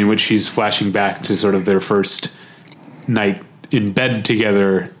in the movie in which she's flashing back to sort of their first night in bed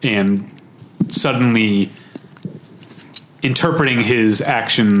together, and suddenly interpreting his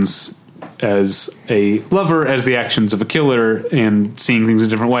actions as a lover as the actions of a killer, and seeing things a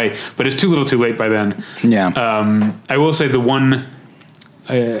different way, but it's too little too late by then. I will say the one,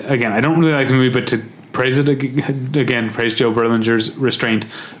 again, I don't really like the movie, but to praise it again, praise Joe Berlinger's restraint.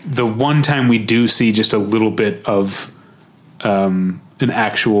 The one time we do see just a little bit of an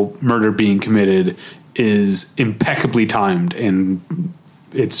actual murder being committed is impeccably timed, and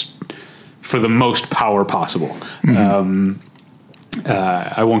it's for the most power possible.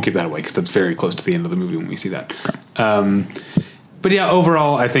 I won't give that away because that's very close to the end of the movie when we see that. But yeah,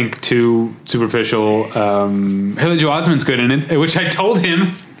 overall, I think too superficial. Haley Joel Osment's good in it, which I told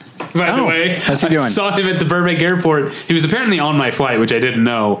him, by the way. How's he doing? I saw him at the Burbank airport. He was apparently on my flight, which I didn't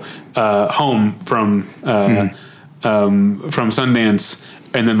know, home from Sundance.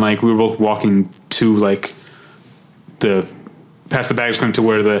 And then, like, we were both walking to, like, the past the baggage claim to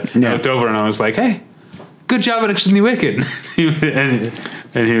where I looked over and I was like, hey, good job at Extremely Wicked.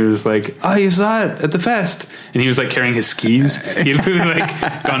 and he was like, oh, you saw it at the fest. And he was like carrying his skis. He had literally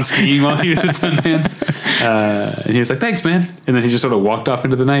like gone skiing while he was at Sundance. And he was like, thanks, man. And then he just sort of walked off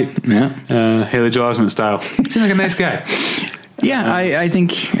into the night. Yeah. Haley Joel Osment style. Seems like a nice guy. Yeah, I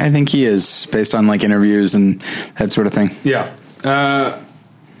think he is, based on like interviews and that sort of thing. Yeah.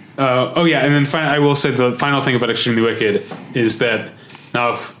 Oh yeah, and then I will say the final thing about Extremely Wicked is that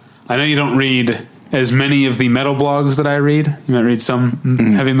now I know you don't read as many of the metal blogs that I read. You might read some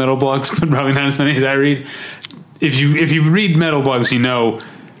heavy metal blogs, but probably not as many as I read. If you read metal blogs,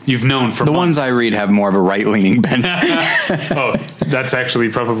 you've known for the months. ones I read have more of a right-leaning bent. Oh, that's actually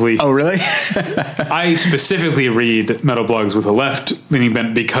probably. Oh, really? I specifically read metal blogs with a left-leaning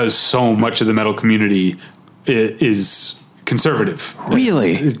bent because so much of the metal community is conservative.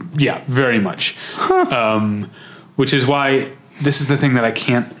 Really? Yeah, very much. Which is why this is the thing that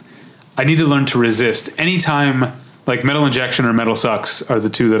I need to learn to resist. Anytime, like Metal Injection or Metal Sucks are the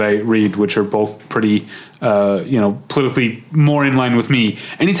two that I read, which are both pretty, politically more in line with me.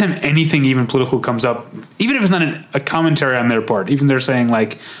 Anytime anything even political comes up, even if it's not a commentary on their part, even they're saying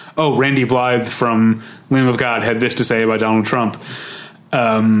like, oh, Randy Blythe from Lamb of God had this to say about Donald Trump,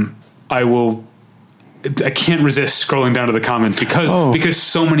 I can't resist scrolling down to the comments because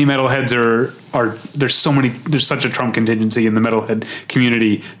so many metalheads there's such a Trump contingency in the metalhead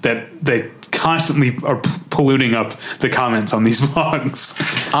community that they constantly are polluting up the comments on these blogs.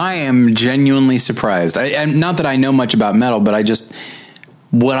 I am genuinely surprised. And not that I know much about metal, but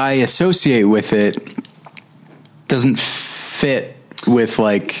what I associate with it doesn't fit with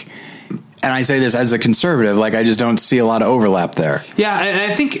like. And I say this as a conservative, like I just don't see a lot of overlap there. Yeah,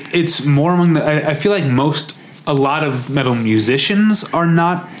 and I think it's more among I feel like a lot of metal musicians are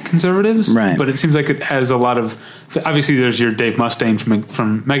not conservatives, right? But it seems like it has a lot of. Obviously, there's your Dave Mustaine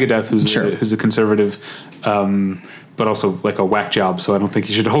from Megadeth, who's a conservative, but also like a whack job. So I don't think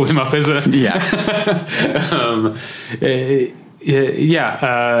you should hold him up as a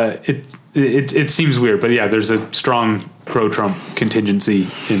It seems weird, but yeah, there's a strong pro-Trump contingency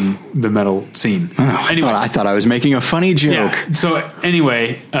in the metal scene. Oh, anyway, I thought I was making a funny joke. Yeah. So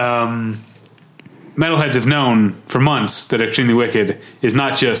anyway, metalheads have known for months that Extremely Wicked is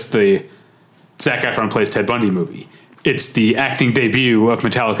not just the Zac Efron plays Ted Bundy movie. It's the acting debut of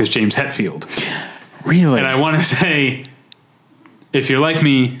Metallica's James Hetfield. Really? And I want to say, if you're like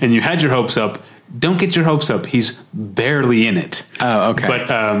me and you had your hopes up, don't get your hopes up. He's barely in it. Oh, okay. But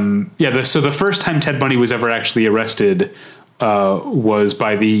so the first time Ted Bundy was ever actually arrested was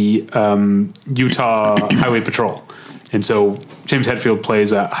by the Utah Highway Patrol, and so James Hetfield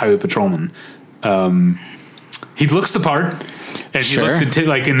plays a highway patrolman. He looks the part, and he looks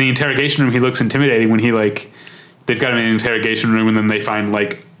like in the interrogation room. He looks intimidating when he they've got him in an interrogation room, and then they find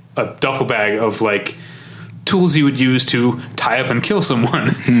like a duffel bag of like tools you would use to tie up and kill someone.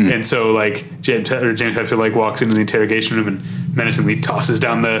 And so like James Hetfield like walks into the interrogation room and menacingly tosses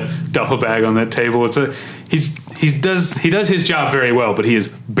down the duffel bag on that table. He does his job very well, but he is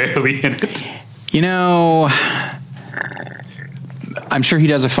barely in it. I'm sure he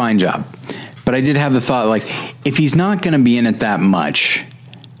does a fine job, but I did have the thought, like, if he's not going to be in it that much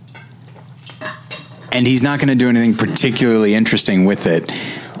and he's not going to do anything particularly interesting with it,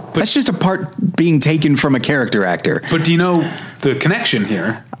 that's just a part being taken from a character actor. But do you know the connection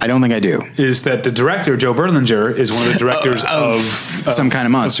here? I don't think I do. Is that the director, Joe Berlinger, is one of the directors of Some Kind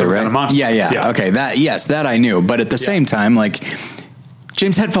of Monster, right? Kind of Monster. Yeah. Okay, that I knew. But at the same time, like,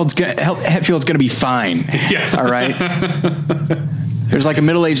 James Hetfield's going to be fine. Yeah. All right? There's like a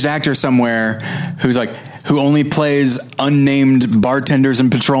middle-aged actor somewhere who only plays unnamed bartenders and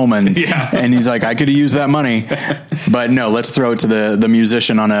patrolmen. Yeah. And he's like, I could have used that money. But no, let's throw it to the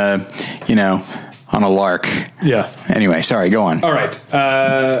musician on a lark. Yeah. Anyway, sorry, go on. All right.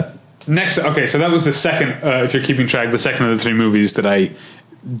 Next. Okay. So that was the second, if you're keeping track, the second of the three movies that I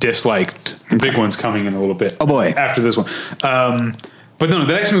disliked. The big one's coming in a little bit. Oh boy. After this one. But no,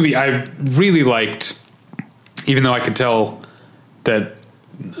 the next movie I really liked, even though I could tell that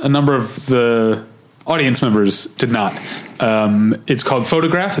a number of the audience members did not. It's called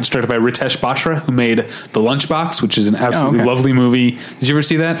Photograph. It's directed by Ritesh Batra, who made The Lunchbox, which is an absolutely lovely movie. Did you ever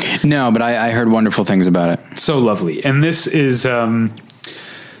see that? No, but I heard wonderful things about it. So lovely. And this is similarly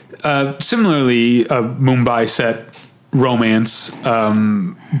a Mumbai set romance,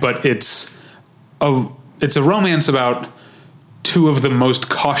 but it's a romance about two of the most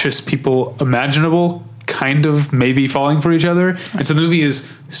cautious people imaginable kind of maybe falling for each other. And so the movie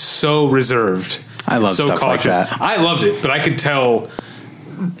is so reserved. I love stuff cautious. like that. I loved it, but I could tell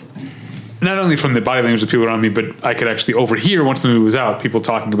not only from the body language of people around me, but I could actually overhear once the movie was out, people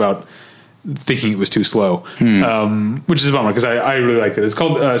talking about thinking it was too slow, which is a bummer because I really liked it. It's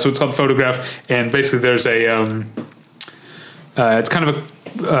called it's called Photograph, and basically there's a it's kind of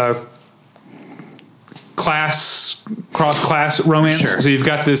a cross-class romance. Sure. So you've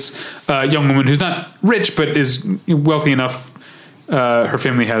got this young woman who's not rich but is wealthy enough. Her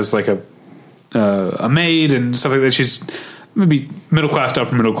family has like a maid and stuff like that. She's maybe middle class to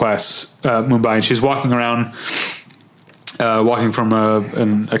upper middle class Mumbai, and she's walking around. Walking from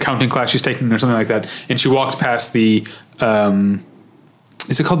an accounting class she's taking or something like that, and she walks past the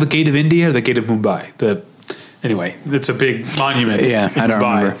is it called the Gate of India or the Gate of Mumbai? Anyway, it's a big monument. Yeah, I don't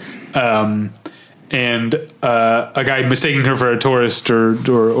remember. And a guy mistaking her for a tourist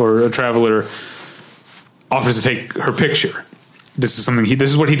or a traveler offers to take her picture. This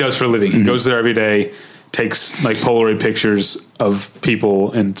is what he does for a living. He goes there every day, takes like Polaroid pictures of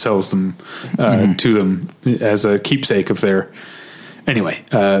people and sells them to them as a keepsake of their trip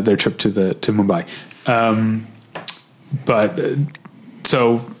to Mumbai. But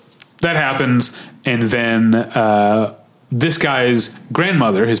so that happens, and then this guy's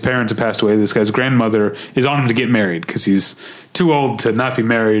grandmother, his parents have passed away. This guy's grandmother is on him to get married because he's too old to not be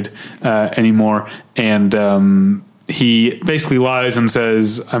married anymore, and he basically lies and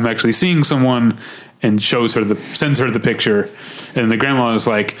says, "I'm actually seeing someone." And sends her the picture, and the grandma is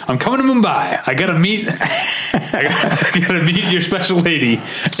like, "I'm coming to Mumbai. I gotta meet your special lady."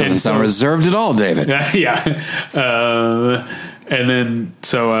 Doesn't sound reserved at all, David. Yeah. And then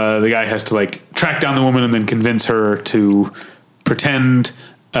the guy has to like track down the woman and then convince her to pretend,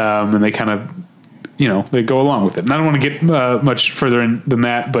 and they kind of, they go along with it. And I don't want to get much further in than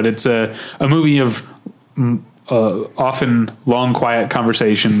that, but it's a movie of often long, quiet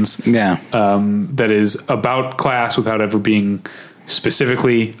conversations. Yeah. That is about class without ever being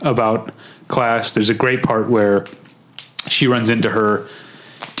specifically about class. There's a great part where she runs into her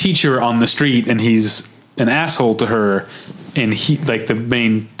teacher on the street and he's an asshole to her. And he, like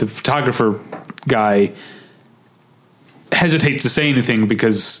the photographer guy, hesitates to say anything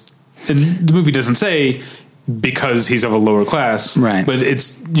because the movie doesn't say because he's of a lower class, right? But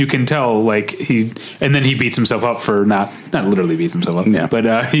you can tell like and then he beats himself up for not literally beats himself up, yeah.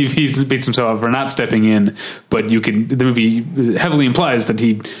 But he beats himself up for not stepping in. But the movie heavily implies that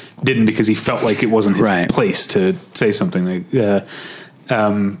he didn't because he felt like it wasn't his place to say something like.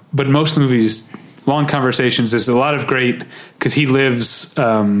 But most of the movie's long conversations. There's a lot of great because he lives.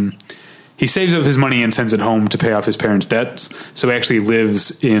 He saves up his money and sends it home to pay off his parents' debts. So he actually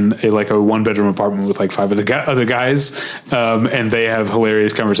lives in a 1-bedroom apartment with like 5 other guys. And they have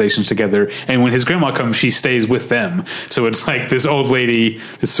hilarious conversations together. And when his grandma comes, she stays with them. So it's like this old lady,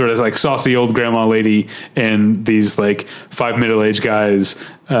 this sort of like saucy old grandma lady, and these like 5 middle-aged guys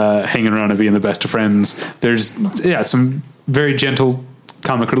hanging around and being the best of friends. There's some very gentle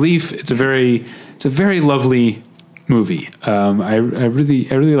comic relief. It's a very lovely movie. I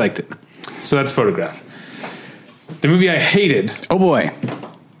really liked it. So that's Photograph. The movie I hated. Oh boy.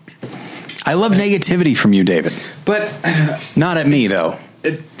 I love negativity from you, David. But not at me though.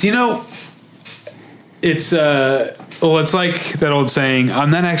 It's it's like that old saying,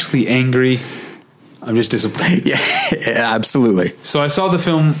 I'm not actually angry, I'm just disappointed. Yeah, absolutely. So I saw the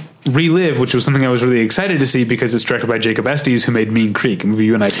film Relive, which was something I was really excited to see because it's directed by Jacob Estes, who made Mean Creek, a movie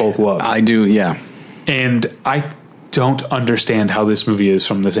you and I both love. I do, yeah. And I don't understand how this movie is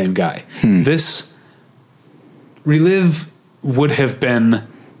from the same guy. This Relive would have been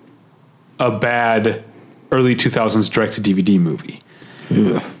a bad early 2000s direct-to-DVD movie.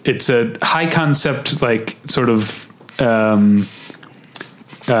 Ugh. It's a high concept, like sort of time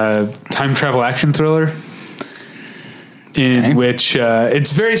travel action thriller in which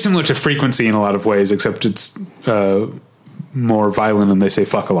it's very similar to Frequency in a lot of ways, except it's more violent and they say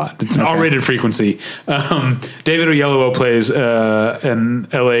fuck a lot. It's an R-rated Frequency. David Oyelowo plays an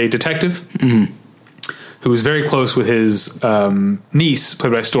LA detective who is very close with his niece,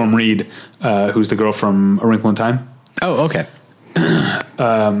 played by Storm Reed, who's the girl from A Wrinkle in Time. Oh, okay.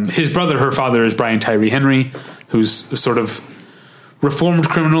 His brother, her father, is Brian Tyree Henry, who's a sort of reformed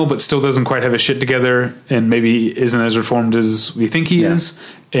criminal, but still doesn't quite have his shit together, and maybe isn't as reformed as we think he is.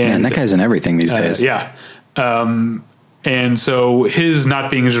 And man, that guy's in everything these days. Yeah. And so his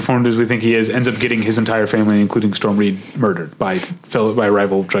not being as reformed as we think he is ends up getting his entire family, including Storm Reed, murdered by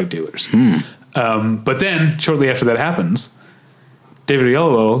rival drug dealers. But then, shortly after that happens, David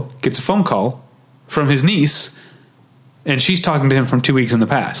Oyelowo gets a phone call from his niece, and she's talking to him from 2 weeks in the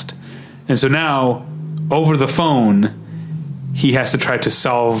past. And so now, over the phone, he has to try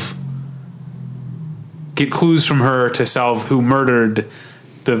to get clues from her to solve who murdered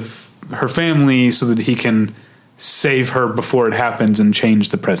her family so that he can save her before it happens and change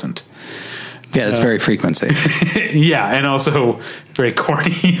the present. Yeah, it's very frequency. Yeah, and also very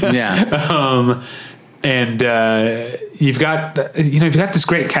corny. Yeah. And you've got this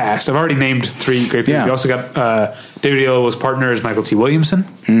great cast. I've already named 3 great people. Yeah. You also got David Oyelowo's partner is Michael T. Williamson,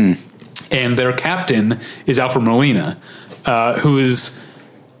 and their captain is Alfred Molina, who is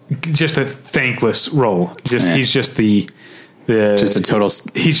just a thankless role. He's just the just a total.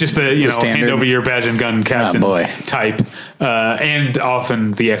 He's just the hand over your badge and gun captain type, and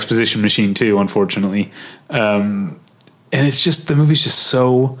often the exposition machine too. Unfortunately, and it's just the movie's just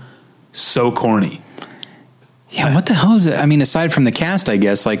so corny. Yeah, what the hell is it? I mean, aside from the cast, I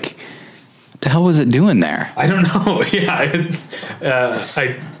guess, like, what the hell was it doing there? I don't know. Yeah,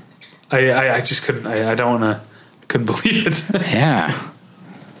 I just couldn't. I don't want to. Couldn't believe it. Yeah,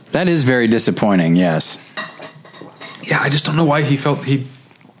 that is very disappointing. Yes. Yeah, I just don't know why I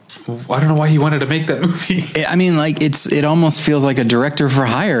don't know why he wanted to make that movie. I mean, like, it almost feels like a director for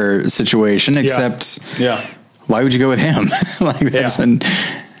hire situation, except why would you go with him? Like, that's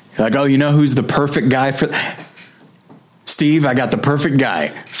like, oh, you know who's the perfect guy for Steve? I got the perfect guy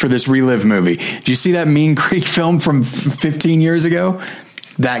for this Relive movie. Did you see that Mean Creek film from 15 years ago?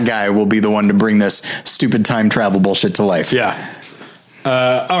 That guy will be the one to bring this stupid time travel bullshit to life. Yeah.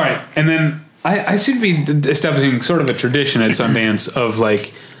 All right. And then I seem to be establishing sort of a tradition at Sundance of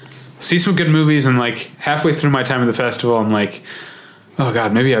like, see some good movies, and like halfway through my time at the festival, I'm like, oh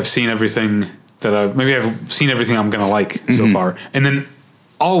God, maybe I've seen everything I'm going to like so far. And then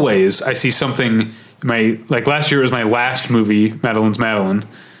always I see something, like last year was my last movie, Madeline's Madeline.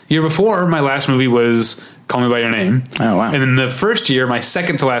 Year before, my last movie was Call Me By Your Name. Oh, wow. And then the first year, my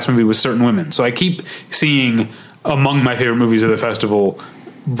second to last movie was Certain Women. So I keep seeing among my favorite movies of the festival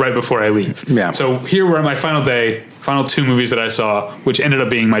right before I leave. Yeah. So here were my final 2 movies that I saw, which ended up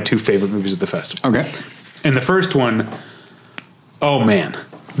being my 2 favorite movies of the festival. Okay. And the first one, oh man,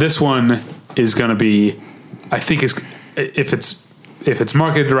 this one is going to be, I think if it's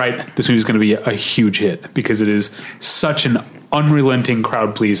marketed right, this movie is going to be a huge hit because it is such an unrelenting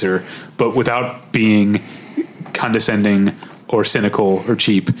crowd pleaser, but without being condescending or cynical or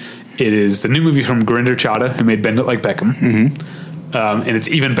cheap. It is the new movie from Gurinder Chadha, who made Bend It Like Beckham. And it's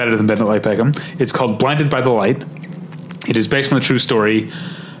even better than Bend It Like Beckham. It's called Blinded by the Light. It is based on the true story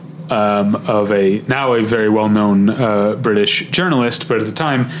of a very well-known British journalist, but at the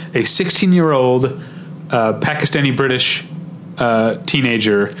time, a 16-year-old Pakistani-British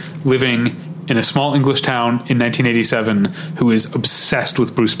teenager living in a small English town in 1987 who is obsessed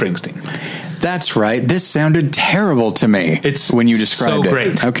with Bruce Springsteen. That's right. This sounded terrible to me. It's when you described so it.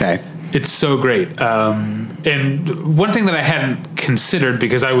 Great. Okay. It's so great. And one thing that I hadn't considered,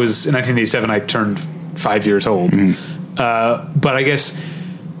 because I was in 1987, I turned 5 years old. But I guess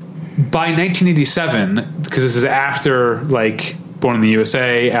by 1987, because this is after like Born in the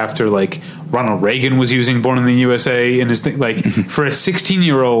USA, after like Ronald Reagan was using Born in the USA in his thing, like for a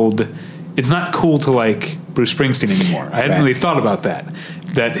 16-year-old, it's not cool to like Bruce Springsteen anymore. I hadn't really thought about that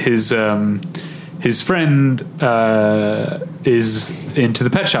his friend is into the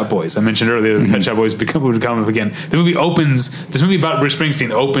Pet Shop Boys. I mentioned earlier the Pet Shop Boys would come up again. This movie about Bruce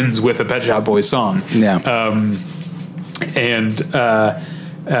Springsteen opens with a Pet Shop Boys song. Yeah. And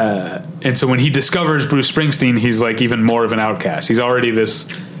so when he discovers Bruce Springsteen, he's like even more of an outcast. He's already this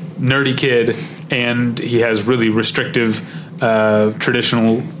nerdy kid, and he has really restrictive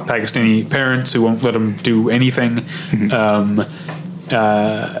traditional Pakistani parents who won't let him do anything.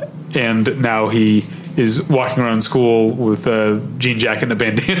 And now he is walking around school with a jean jacket and a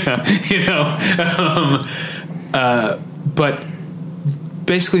bandana, but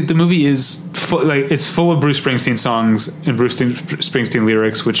basically the movie is it's full of Bruce Springsteen songs and Bruce Springsteen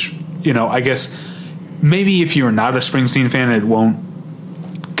lyrics, which, I guess maybe if you're not a Springsteen fan, it won't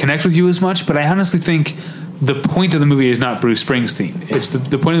connect with you as much. But I honestly think the point of the movie is not Bruce Springsteen. It's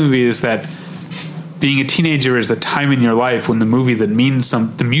the point of the movie is that being a teenager is the time in your life when the music that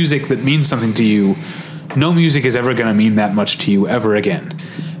means something to you, no music is ever going to mean that much to you ever again.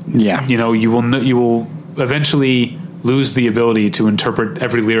 Yeah. You will eventually lose the ability to interpret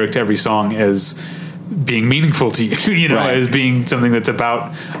every lyric to every song as being meaningful to you, as being something that's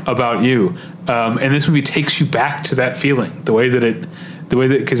about you. And this movie takes you back to that feeling,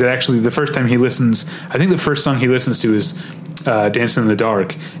 because it actually, the first time he listens, I think the first song he listens to is Dancing in the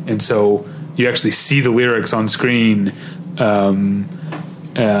Dark. And so you actually see the lyrics on screen. When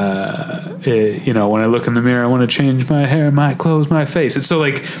I look in the mirror, I want to change my hair, my clothes, my face. It's so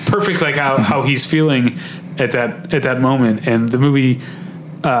like perfect, like how he's feeling at that moment. And the movie,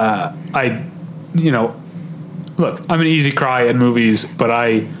 look, I'm an easy cry at movies, but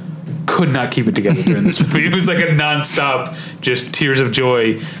I could not keep it together during this movie. It was like a nonstop, just tears of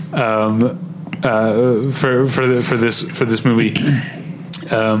joy for this movie.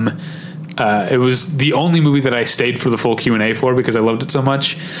 It was the only movie that I stayed for the full Q&A for because I loved it so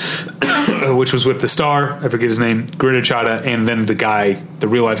much, which was with the star, I forget his name, Gurinder Chadha, and then the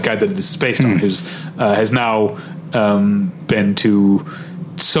real life guy that is based on, who's has now been to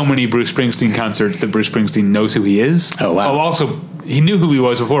so many Bruce Springsteen concerts that Bruce Springsteen knows who he is. Oh, wow. Also, he knew who he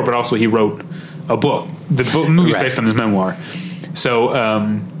was before, but also he wrote a book. The movie's based on his memoir. So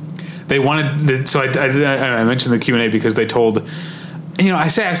they wanted... So I mentioned the Q&A because they told... I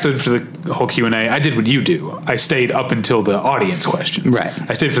say I stood for the whole Q&A. I did what you do. I stayed up until the audience questions. Right.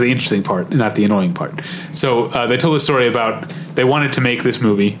 I stayed for the interesting part and not the annoying part. So they told a story about they wanted to make this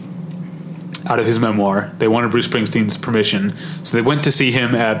movie out of his memoir. They wanted Bruce Springsteen's permission. So they went to see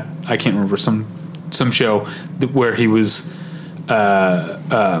him at, I can't remember, some show where he was... it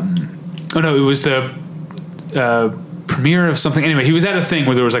was the... premiere of something. Anyway, he was at a thing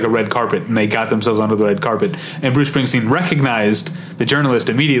where there was like a red carpet and they got themselves onto the red carpet, and Bruce Springsteen recognized the journalist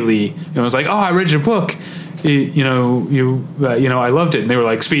immediately and was like, "Oh, I read your book. I loved it." And they were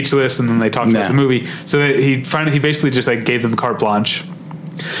like speechless, and then they talked about the movie. So he basically just like gave them carte blanche.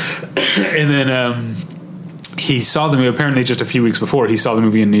 And then he saw the movie apparently just a few weeks before. He saw the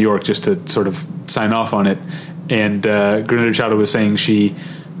movie in New York just to sort of sign off on it. And Gurinder Chadha was saying she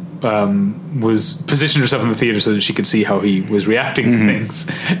was positioned herself in the theater so that she could see how he was reacting to things.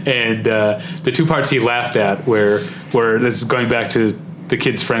 And the two parts he laughed at were this is going back to the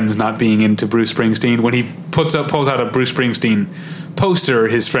kid's friends not being into Bruce Springsteen. When he pulls out a Bruce Springsteen poster,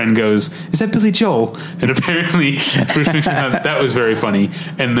 his friend goes, "Is that Billy Joel?" And apparently Bruce Springsteen, that was very funny.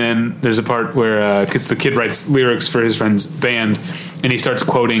 And then there's a part where because the kid writes lyrics for his friend's band, and he starts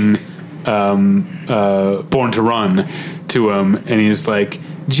quoting Born to Run to him, and he's like,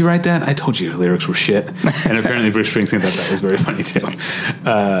 "Did you write that? I told you your lyrics were shit." And apparently Bruce Springsteen thought that was very funny too.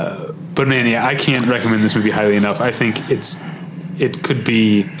 But man, yeah, I can't recommend this movie highly enough. I think it could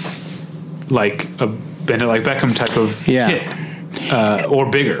be like a Bend It Like Beckham type of hit, or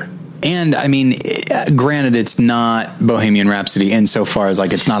bigger. And I mean, granted, it's not Bohemian Rhapsody insofar as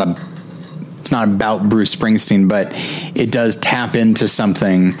like it's not about Bruce Springsteen, but it does tap into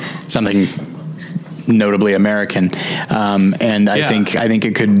something notably American, and I think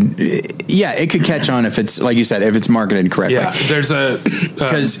it could catch on if it's, like you said, if it's marketed correctly. Yeah, there's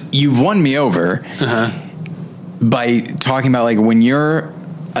because you've won me over by talking about like when you're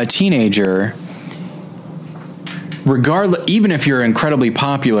a teenager, regardless, even if you're incredibly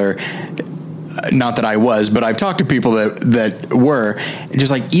popular. Not that I was, but I've talked to people that were,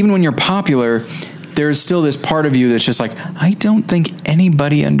 just like, even when you're popular, there's still this part of you that's just like, I don't think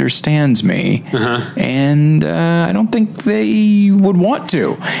anybody understands me, and I don't think they would want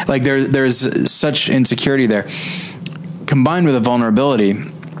to. Like there's such insecurity there, combined with a vulnerability,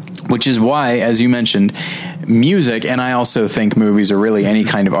 which is why, as you mentioned, music, and I also think movies are really any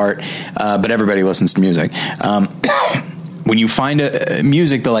kind of art, but everybody listens to music. When you find a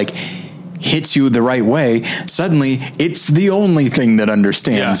music that like hits you the right way, suddenly it's the only thing that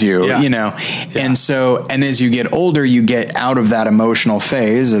understands you. And so, and as you get older, you get out of that emotional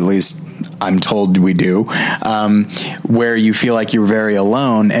phase, at least I'm told we do, where you feel like you're very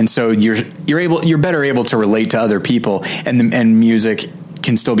alone, and so you're better able to relate to other people, and music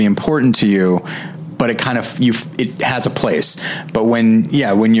can still be important to you, but it kind of it has a place. But when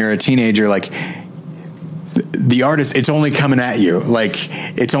you're a teenager, like, the artist, it's only coming at you, like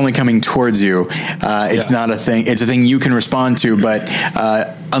it's only coming towards you. It's not a thing. It's a thing you can respond to, but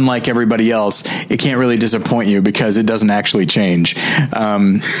unlike everybody else, it can't really disappoint you because it doesn't actually change.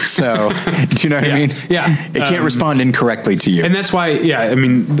 So do you know what I mean? Yeah. It can't respond incorrectly to you. And that's why, I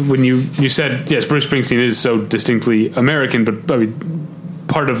mean, when you said, yes, Bruce Springsteen is so distinctly American, but I mean,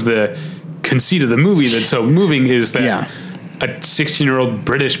 part of the conceit of the movie that's so moving is that a 16-year-old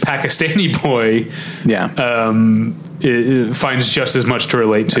British Pakistani boy finds just as much to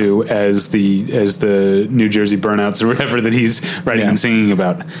relate to as the New Jersey burnouts or whatever that he's writing and singing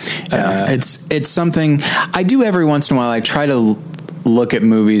about. It's something I do every once in a while. I try to look at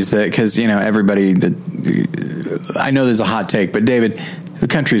movies that, because everybody that I know there's a hot take, but David, the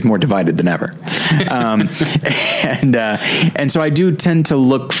country is more divided than ever. And so I do tend to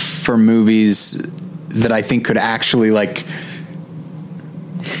look for movies that I think could actually like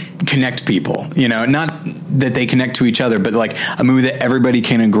connect people, not that they connect to each other, but like a movie that everybody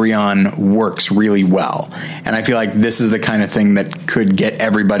can agree on works really well. And I feel like this is the kind of thing that could get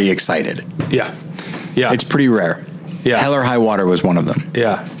everybody excited. Yeah. It's pretty rare. Yeah. Hell or High Water was one of them.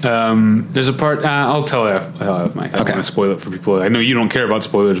 Yeah. There's a part, I'll tell you, Mike. I don't want to spoil it for people. I know you don't care about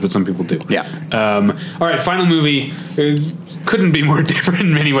spoilers, but some people do. Yeah. All right, final movie. Couldn't be more different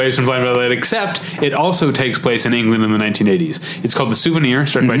in many ways from Blind Violet, except it also takes place in England in the 1980s. It's called The Souvenir,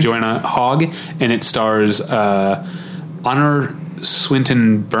 starred by Joanna Hogg, and it stars Honor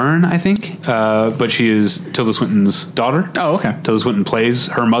Swinton Byrne, I think, but she is Tilda Swinton's daughter. Oh, okay. Tilda Swinton plays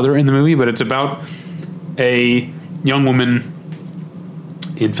her mother in the movie, but it's about a young woman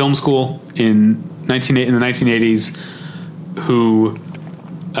in film school in the 1980s who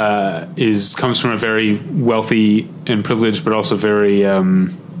comes from a very wealthy and privileged, but also very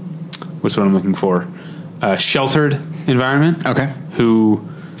what's what I'm looking for, sheltered environment. Okay. Who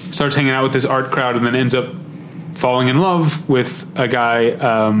starts hanging out with this art crowd and then ends up falling in love with a guy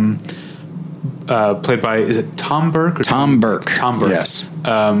played by, is it Tom Burke? Tom Burke. Tom Burke. Yes.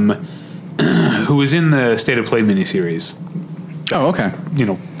 Who was in the State of Play miniseries. Oh, okay.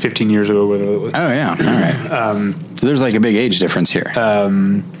 15 years ago, whatever it was. Oh, yeah. All right. So there's like a big age difference here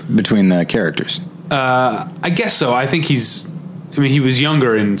between the characters. I guess so. I think he was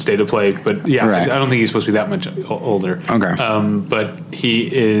younger in State of Play, but yeah, right. I don't think he's supposed to be that much older. Okay. But he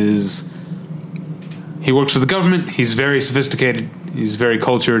works for the government. He's very sophisticated. He's very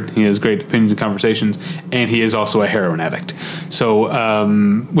cultured. He has great opinions and conversations, and he is also a heroin addict. So,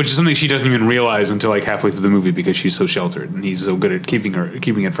 which is something she doesn't even realize until like halfway through the movie because she's so sheltered and he's so good at keeping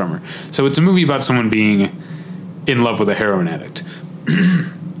it from her. So it's a movie about someone being in love with a heroin addict.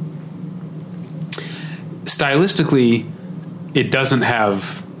 Stylistically, it doesn't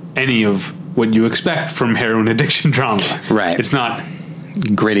have any of what you expect from heroin addiction drama. Right. It's not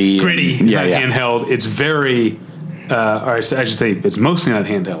gritty. It's not handheld. It's very, or I should say, it's mostly not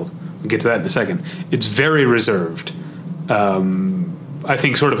handheld. We'll get to that in a second. It's very reserved. I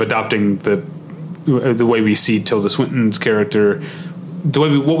think sort of adopting the way we see Tilda Swinton's character,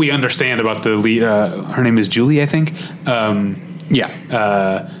 what we understand about the lead. Her name is Julie, I think.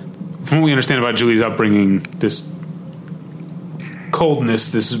 From what we understand about Julie's upbringing, this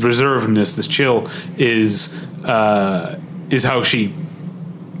coldness, this reservedness, this chill is how she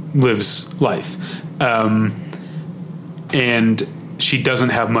lives life, and she doesn't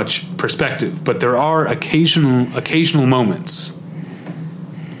have much perspective. But there are occasional moments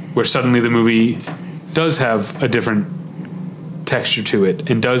where suddenly the movie does have a different texture to it,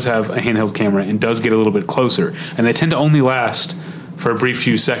 and does have a handheld camera, and does get a little bit closer, and they tend to only last for a brief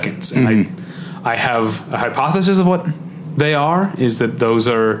few seconds. And I have a hypothesis of what they are, is that those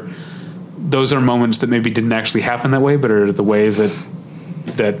are moments that maybe didn't actually happen that way, but are the way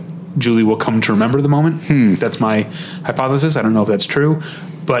that Julie will come to remember the moment. That's my hypothesis. I don't know if that's true,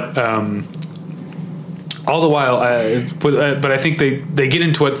 but all the while, but I think they get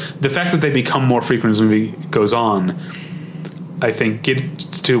into it. The fact that they become more frequent as the movie goes on, I think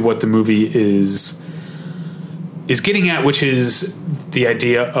gets to what the movie is getting at, which is the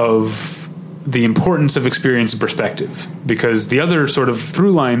idea of the importance of experience and perspective, because the other sort of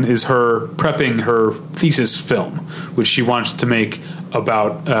through line is her prepping her thesis film, which she wants to make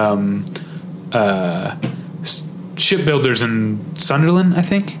about shipbuilders in Sunderland, I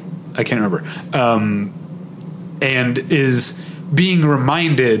think. I can't remember. And is being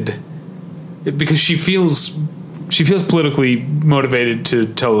reminded, because she feels politically motivated to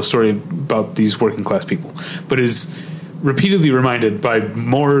tell a story about these working class people, but is repeatedly reminded by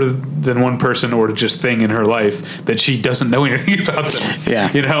more than one person or just thing in her life that she doesn't know anything about them. Yeah.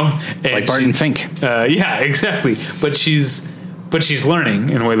 It's like Barton Fink. Yeah, exactly. But she's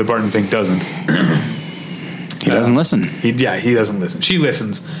learning in a way that Barton Fink doesn't. He doesn't listen. He doesn't listen. She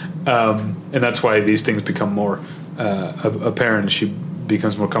listens. And that's why these things become more apparent. She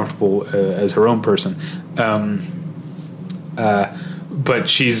becomes more comfortable as her own person. But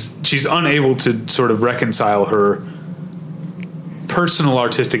she's unable to sort of reconcile her personal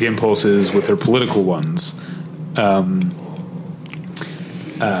artistic impulses with her political ones, and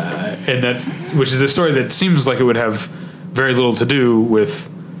that, which is a story that seems like it would have very little to do with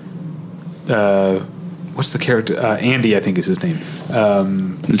what's the character, Andy, I think is his name,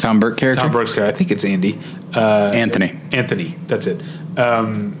 the Tom Burke character. Tom Burke's character, I think it's Andy. Anthony, that's it.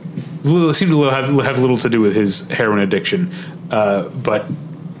 Seemed to have little to do with his heroin addiction, but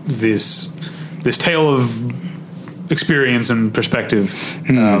this tale of experience and perspective.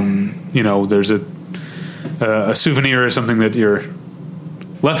 There's a souvenir or something that you're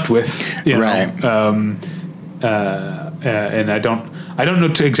left with, right? And I don't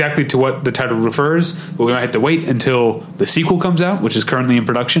know exactly to what the title refers, but we might have to wait until the sequel comes out, which is currently in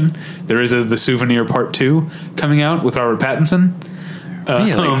production. There is The Souvenir Part 2 coming out with Robert Pattinson.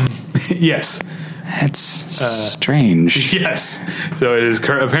 Really? Yes. That's strange. Yes. So it is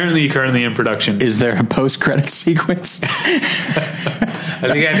apparently currently in production. Is there a post-credit sequence? I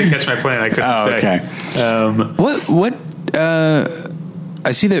think I had to catch my plane. I couldn't stay. Okay.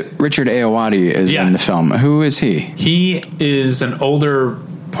 I see that Richard Ayoade is in the film. Who is he? He is an older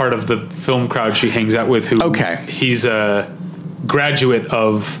part of the film crowd she hangs out with. He's a graduate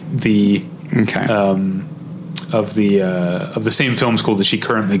of the of the same film school that she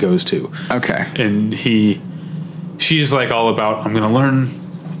currently goes to. Okay. And she's like all about, I'm going to learn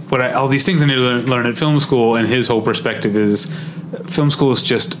all these things I need to learn at film school. And his whole perspective is film school is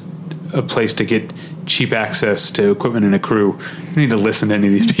just a place to get cheap access to equipment and a crew. You need to listen to any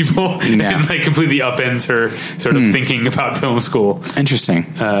of these people. And like completely upends her sort of thinking about film school. Interesting.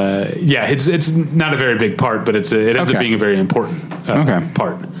 It's not a very big part, but it ends up being a very important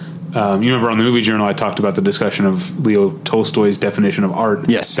part. You remember on the Movie Journal, I talked about the discussion of Leo Tolstoy's definition of art.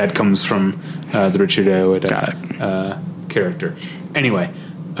 Yes. That comes from the Richard Ayoade character. Anyway,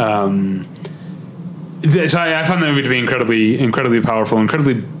 so I found that movie to be incredibly powerful,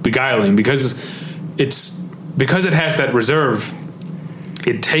 incredibly beguiling, because it has that reserve.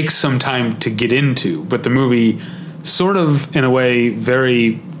 It takes some time to get into, but the movie sort of, in a way,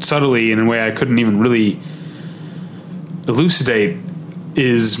 very subtly, in a way I couldn't even really elucidate,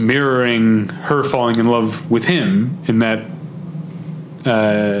 is mirroring her falling in love with him, in that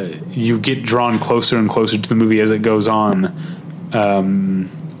you get drawn closer and closer to the movie as it goes on,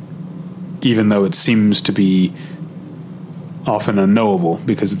 even though it seems to be often unknowable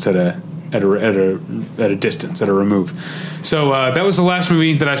because it's at a distance, at a remove. So that was the last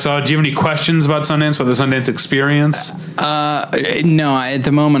movie that I saw. Do you have any questions about Sundance, about the Sundance experience? No, at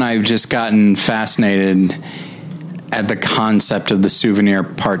the moment I've just gotten fascinated at the concept of the Souvenir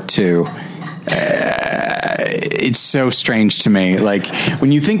Part 2. It's so strange to me. Like,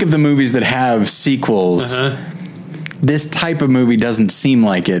 when you think of the movies that have sequels, this type of movie doesn't seem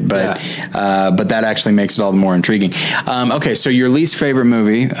like it, but that actually makes it all the more intriguing. Okay, so your least favorite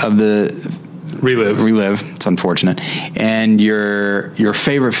movie of the Relive. It's unfortunate. And your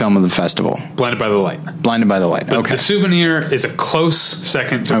favorite film of the festival? Blinded by the Light. Blinded by the Light. But okay. The Souvenir is a close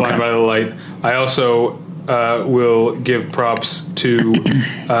second to Blinded by the Light. I also will give props to,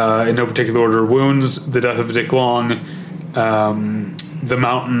 in no particular order, Wounds, The Death of Dick Long, The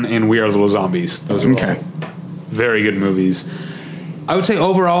Mountain, and We Are Little Zombies. Those are all very good movies. I would say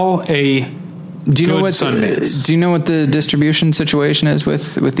overall Do you know what the distribution situation is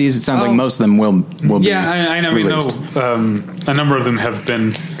with these? It sounds like most of them will be. Yeah, I know. Released. A number of them have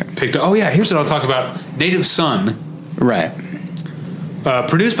been picked up. Oh yeah, here's what I'll talk about: Native Son. Right.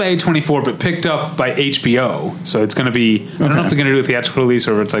 Produced by A24, but picked up by HBO. So it's going to be. I don't know if they're going to do a theatrical release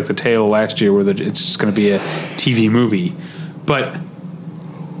or if it's like The Tale last year, where it's just going to be a TV movie. But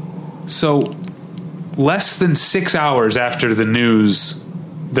so less than 6 hours after the news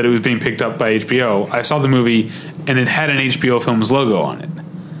that it was being picked up by HBO, I saw the movie and it had an HBO Films logo on it.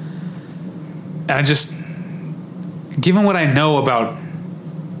 And I just, given what I know about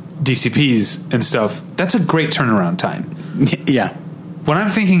DCPs and stuff, that's a great turnaround time. Yeah. What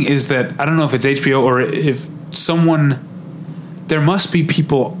I'm thinking is that, I don't know if it's HBO or if there must be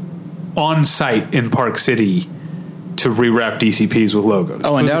people on site in Park City to rewrap DCPs with logos.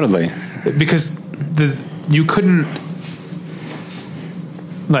 Oh, undoubtedly. Because you couldn't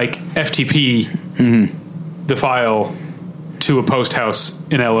FTP the file to a post house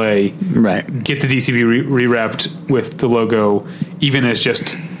in LA, right? Get the DCP rewrapped with the logo, even as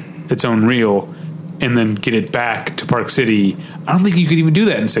just its own reel, and then get it back to Park City. I don't think you could even do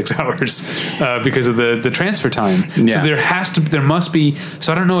that in 6 hours because of the transfer time. Yeah. So there must be.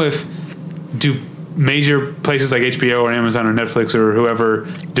 So I don't know if do major places like HBO or Amazon or Netflix or whoever,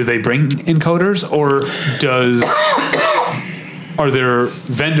 do they bring encoders, or are there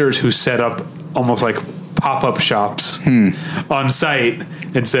vendors who set up almost like pop-up shops on site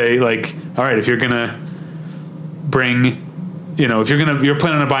and say, like, all right, if you're gonna bring, if you're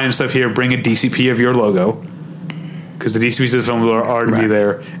planning on buying stuff here, bring a DCP of your logo, because the DCPs of the film will already be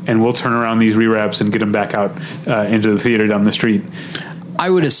there, and we'll turn around these rewraps and get them back out into the theater down the street. I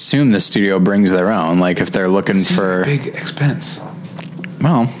would assume the studio brings their own, like if they're looking for a big expense.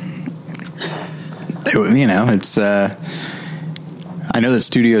 Well, it's I know that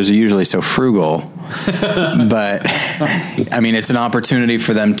studios are usually so frugal, but I mean, it's an opportunity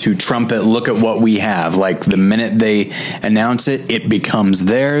for them to trumpet, look at what we have. Like, the minute they announce it, it becomes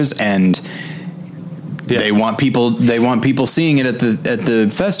theirs, and they want people seeing it at the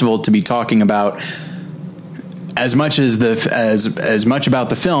festival to be talking about as much as much about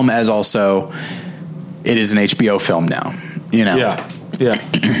the film as also it is an HBO film now. Yeah.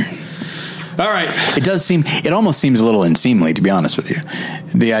 All right. It almost seems a little unseemly, to be honest with you.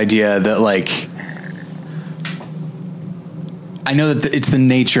 The idea that, like, I know that it's the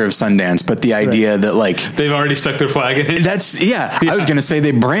nature of Sundance, but the idea that, like, they've already stuck their flag in it. I was going to say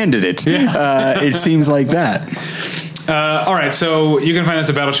they branded it. Yeah. It seems like that. All right, so you can find us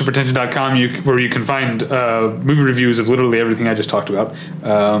at battleshippretension.com, where you can find movie reviews of literally everything I just talked about.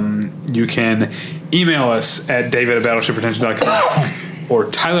 You can email us at david@battleshippretension.com or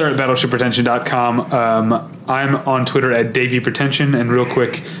tyler@battleshippretension.com. I'm on Twitter at DavyPretension, and real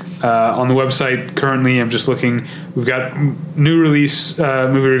quick, on the website currently, I'm just looking. We've got new release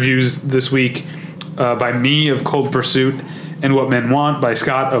movie reviews this week by me of Cold Pursuit and What Men Want by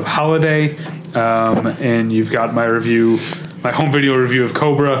Scott of Holiday. And you've got my home video review of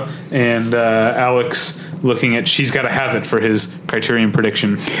Cobra, and Alex looking at She's Gotta Have It for his Criterion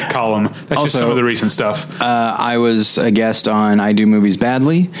prediction column. That's also just some of the recent stuff. I was a guest on I Do Movies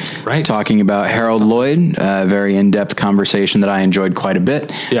Badly, right, talking about Harold Lloyd, a very in-depth conversation that I enjoyed quite a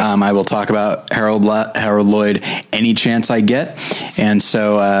bit. Yeah. I will talk about Harold Lloyd any chance I get, and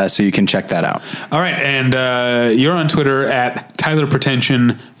so you can check that out. All right, and you're on Twitter at Tyler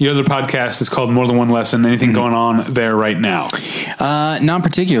Pretension. Your other podcast is called More Than One Lesson. Anything going on there right now? Not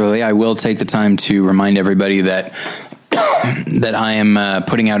particularly. I will take the time to remind everybody that I am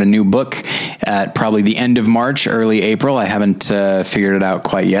putting out a new book at probably the end of March, early April. I haven't figured it out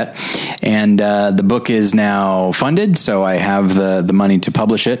quite yet. And the book is now funded, so I have the money to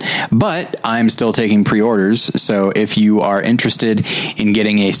publish it. But I'm still taking pre-orders. So if you are interested in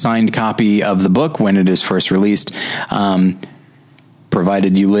getting a signed copy of the book when it is first released,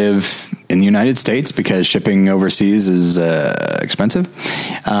 provided you live in the United States, because shipping overseas is expensive,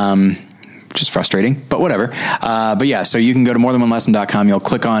 which is frustrating, but whatever. But yeah, so you can go to morethanonelesson.com. You'll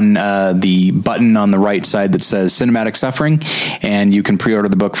click on the button on the right side that says Cinematic Suffering, and you can pre-order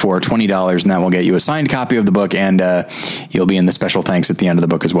the book for $20, and that will get you a signed copy of the book, and you'll be in the special thanks at the end of the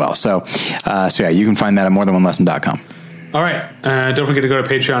book as well. So yeah, you can find that at morethanonelesson.com. All right. Don't forget to go to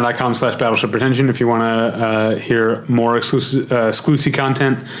patreon.com/battleshippretension if you want to hear more exclusive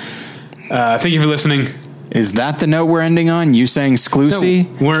content. Thank you for listening. Is that the note we're ending on? You saying "exclusive"?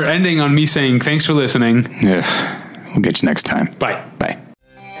 No, we're ending on me saying thanks for listening. Ugh. We'll get you next time. Bye. Bye.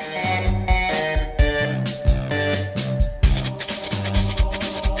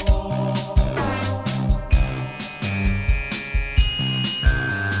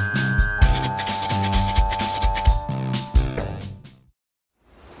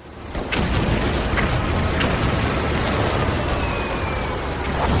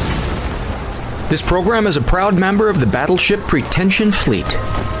 This program is a proud member of the Battleship Pretension Fleet.